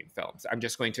Halloween films. I'm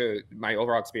just going to, my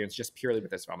overall experience just purely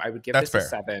with this film. I would give this a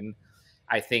 7.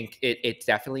 I think it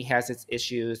definitely has its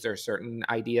issues. There are certain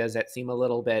ideas that seem a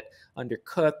little bit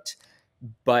undercooked,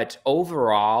 but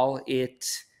overall it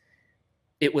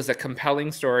was a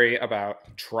compelling story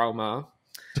about trauma.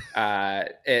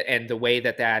 And the way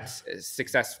that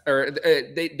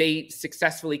they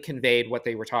successfully conveyed what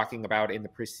they were talking about in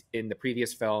the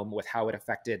previous film with how it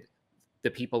affected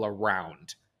the people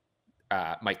around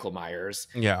Michael Myers.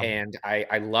 Yeah, and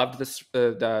I loved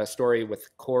the story with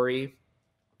Corey.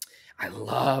 I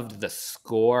loved the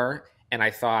score, and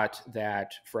I thought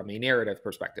that from a narrative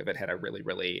perspective, it had a really,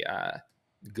 really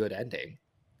good ending,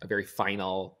 a very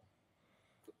final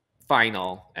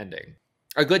ending.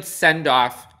 A good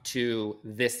send-off to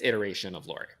this iteration of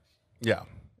Laurie. Yeah.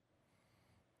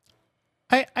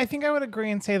 I think I would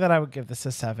agree and say that I would give this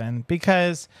a 7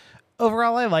 because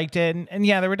overall I liked it. And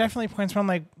yeah, there were definitely points where I'm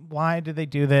like, why did they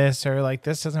do this? Or like,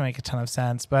 this doesn't make a ton of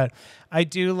sense. But I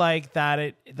do like that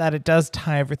it does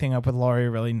tie everything up with Laurie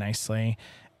really nicely.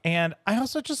 And I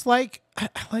also just I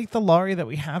like the Laurie that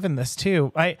we have in this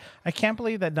too. I can't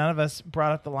believe that none of us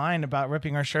brought up the line about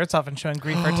ripping our shirts off and showing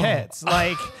grief for tits.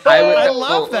 Like, I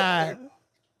love that.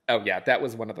 Oh yeah, that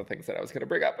was one of the things that I was going to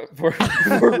bring up before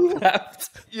we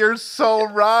left. You're so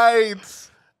right.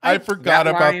 I forgot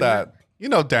about that. You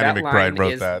know, Danny McBride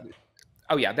wrote that.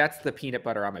 Oh yeah, that's the peanut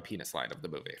butter on my penis line of the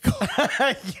movie.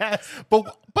 Yes, but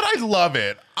I love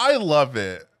it. I love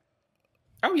it.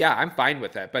 Oh yeah, I'm fine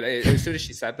with it. But as soon as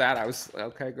she said that, I was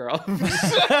okay, girl.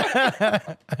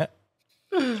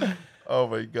 Oh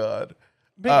my god.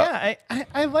 But yeah,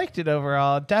 I liked it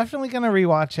overall. Definitely gonna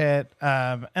rewatch it.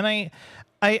 And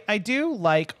I do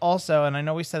like also, and I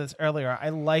know we said this earlier, I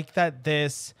like that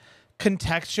this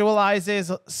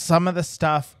contextualizes some of the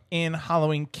stuff in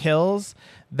Halloween Kills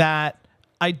that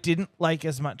I didn't like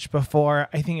as much before.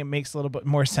 I think it makes a little bit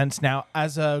more sense now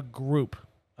as a group,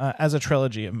 as a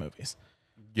trilogy of movies.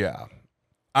 Yeah.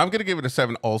 I'm going to give it a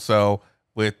 7 also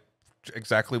with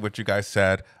exactly what you guys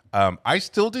said. I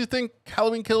still do think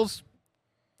Halloween Kills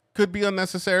could be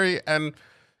unnecessary and,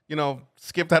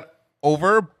 skip that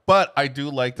over. But I do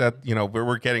like that,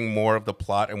 we're getting more of the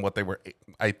plot and what they were,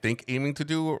 I think, aiming to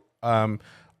do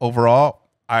overall.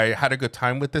 I had a good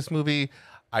time with this movie.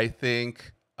 I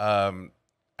think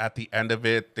at the end of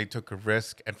it, they took a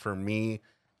risk. And for me,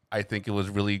 I think it was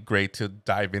really great to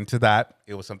dive into that.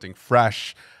 It was something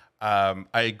fresh. I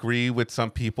agree with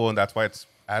some people, and that's why it's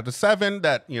at a 7,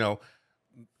 that,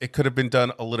 it could have been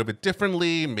done a little bit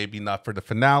differently, maybe not for the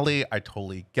finale. I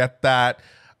totally get that,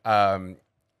 and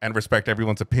respect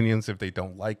everyone's opinions if they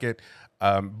don't like it.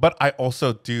 But I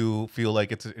also do feel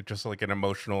like it's just like an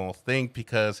emotional thing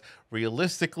because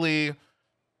realistically,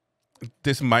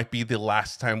 this might be the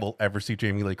last time we'll ever see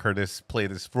Jamie Lee Curtis play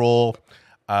this role.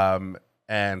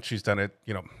 And she's done it,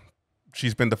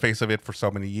 she's been the face of it for so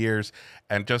many years.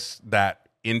 And just that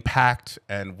impact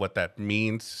and what that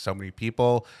means to so many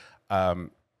people.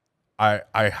 I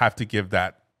have to give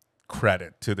that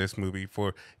credit to this movie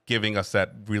for giving us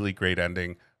that really great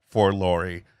ending for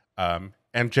Laurie,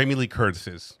 and Jamie Lee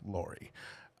Curtis's Laurie.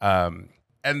 And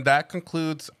that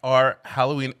concludes our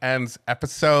Halloween Ends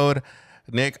episode.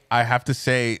 Nick, I have to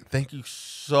say thank you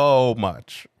so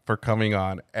much for coming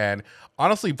on and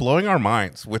honestly blowing our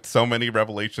minds with so many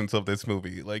revelations of this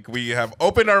movie. Like, we have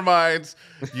opened our minds.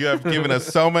 You have given us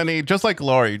so many, just like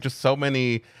Laurie, just so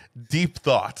many deep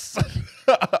thoughts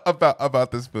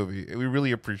about this movie. We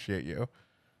really appreciate you.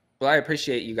 Well, I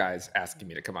appreciate you guys asking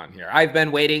me to come on here. I've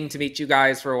been waiting to meet you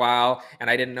guys for a while, and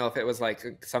I didn't know if it was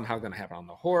like somehow going to happen on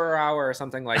the horror hour or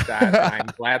something like that. And I'm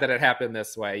glad that it happened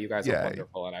this way. You guys are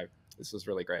wonderful, and this was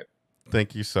really great.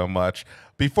 Thank you so much.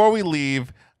 Before we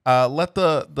leave, let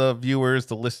the viewers,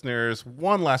 the listeners,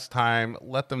 one last time,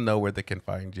 let them know where they can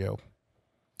find you.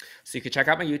 So you can check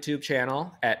out my YouTube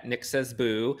channel at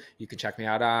Nicksaysboo. You can check me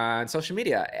out on social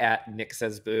media at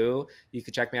Nicksaysboo. You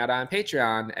can check me out on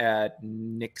Patreon at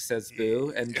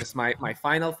Nicksaysboo. And just my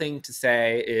final thing to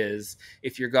say is,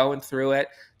 if you're going through it,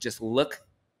 just look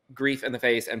grief in the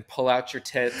face and pull out your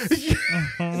tits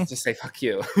and just say, fuck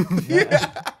you.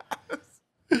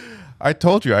 I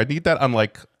told you, I need that on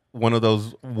like one of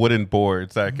those wooden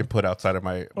boards that I can put outside of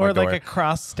my or door. like a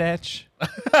cross stitch.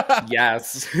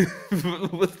 Yes.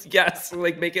 Yes.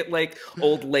 Like, make it like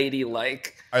old lady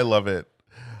like. I love it.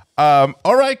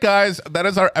 All right, guys, that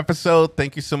is our episode.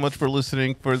 Thank you so much for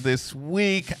listening for this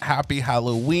week. Happy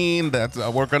Halloween. That's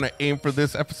we're gonna aim for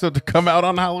this episode to come out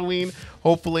on Halloween,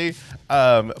 hopefully.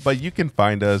 But you can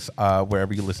find us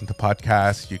wherever you listen to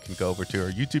podcasts. You can go over to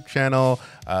our YouTube channel.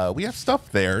 We have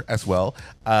stuff there as well.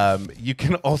 You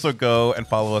can also go and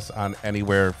follow us on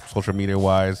anywhere social media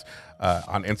wise.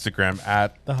 On Instagram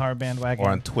at The Horror Bandwagon, or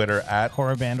on Twitter at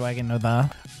Horror Bandwagon. No, the.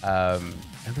 And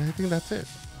I think that's it.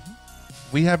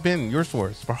 We have been your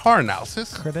source for horror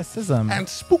analysis, Criticism, and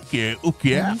spooky,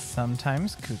 and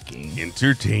sometimes kooky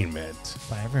entertainment.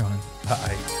 Bye, everyone.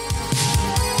 Bye.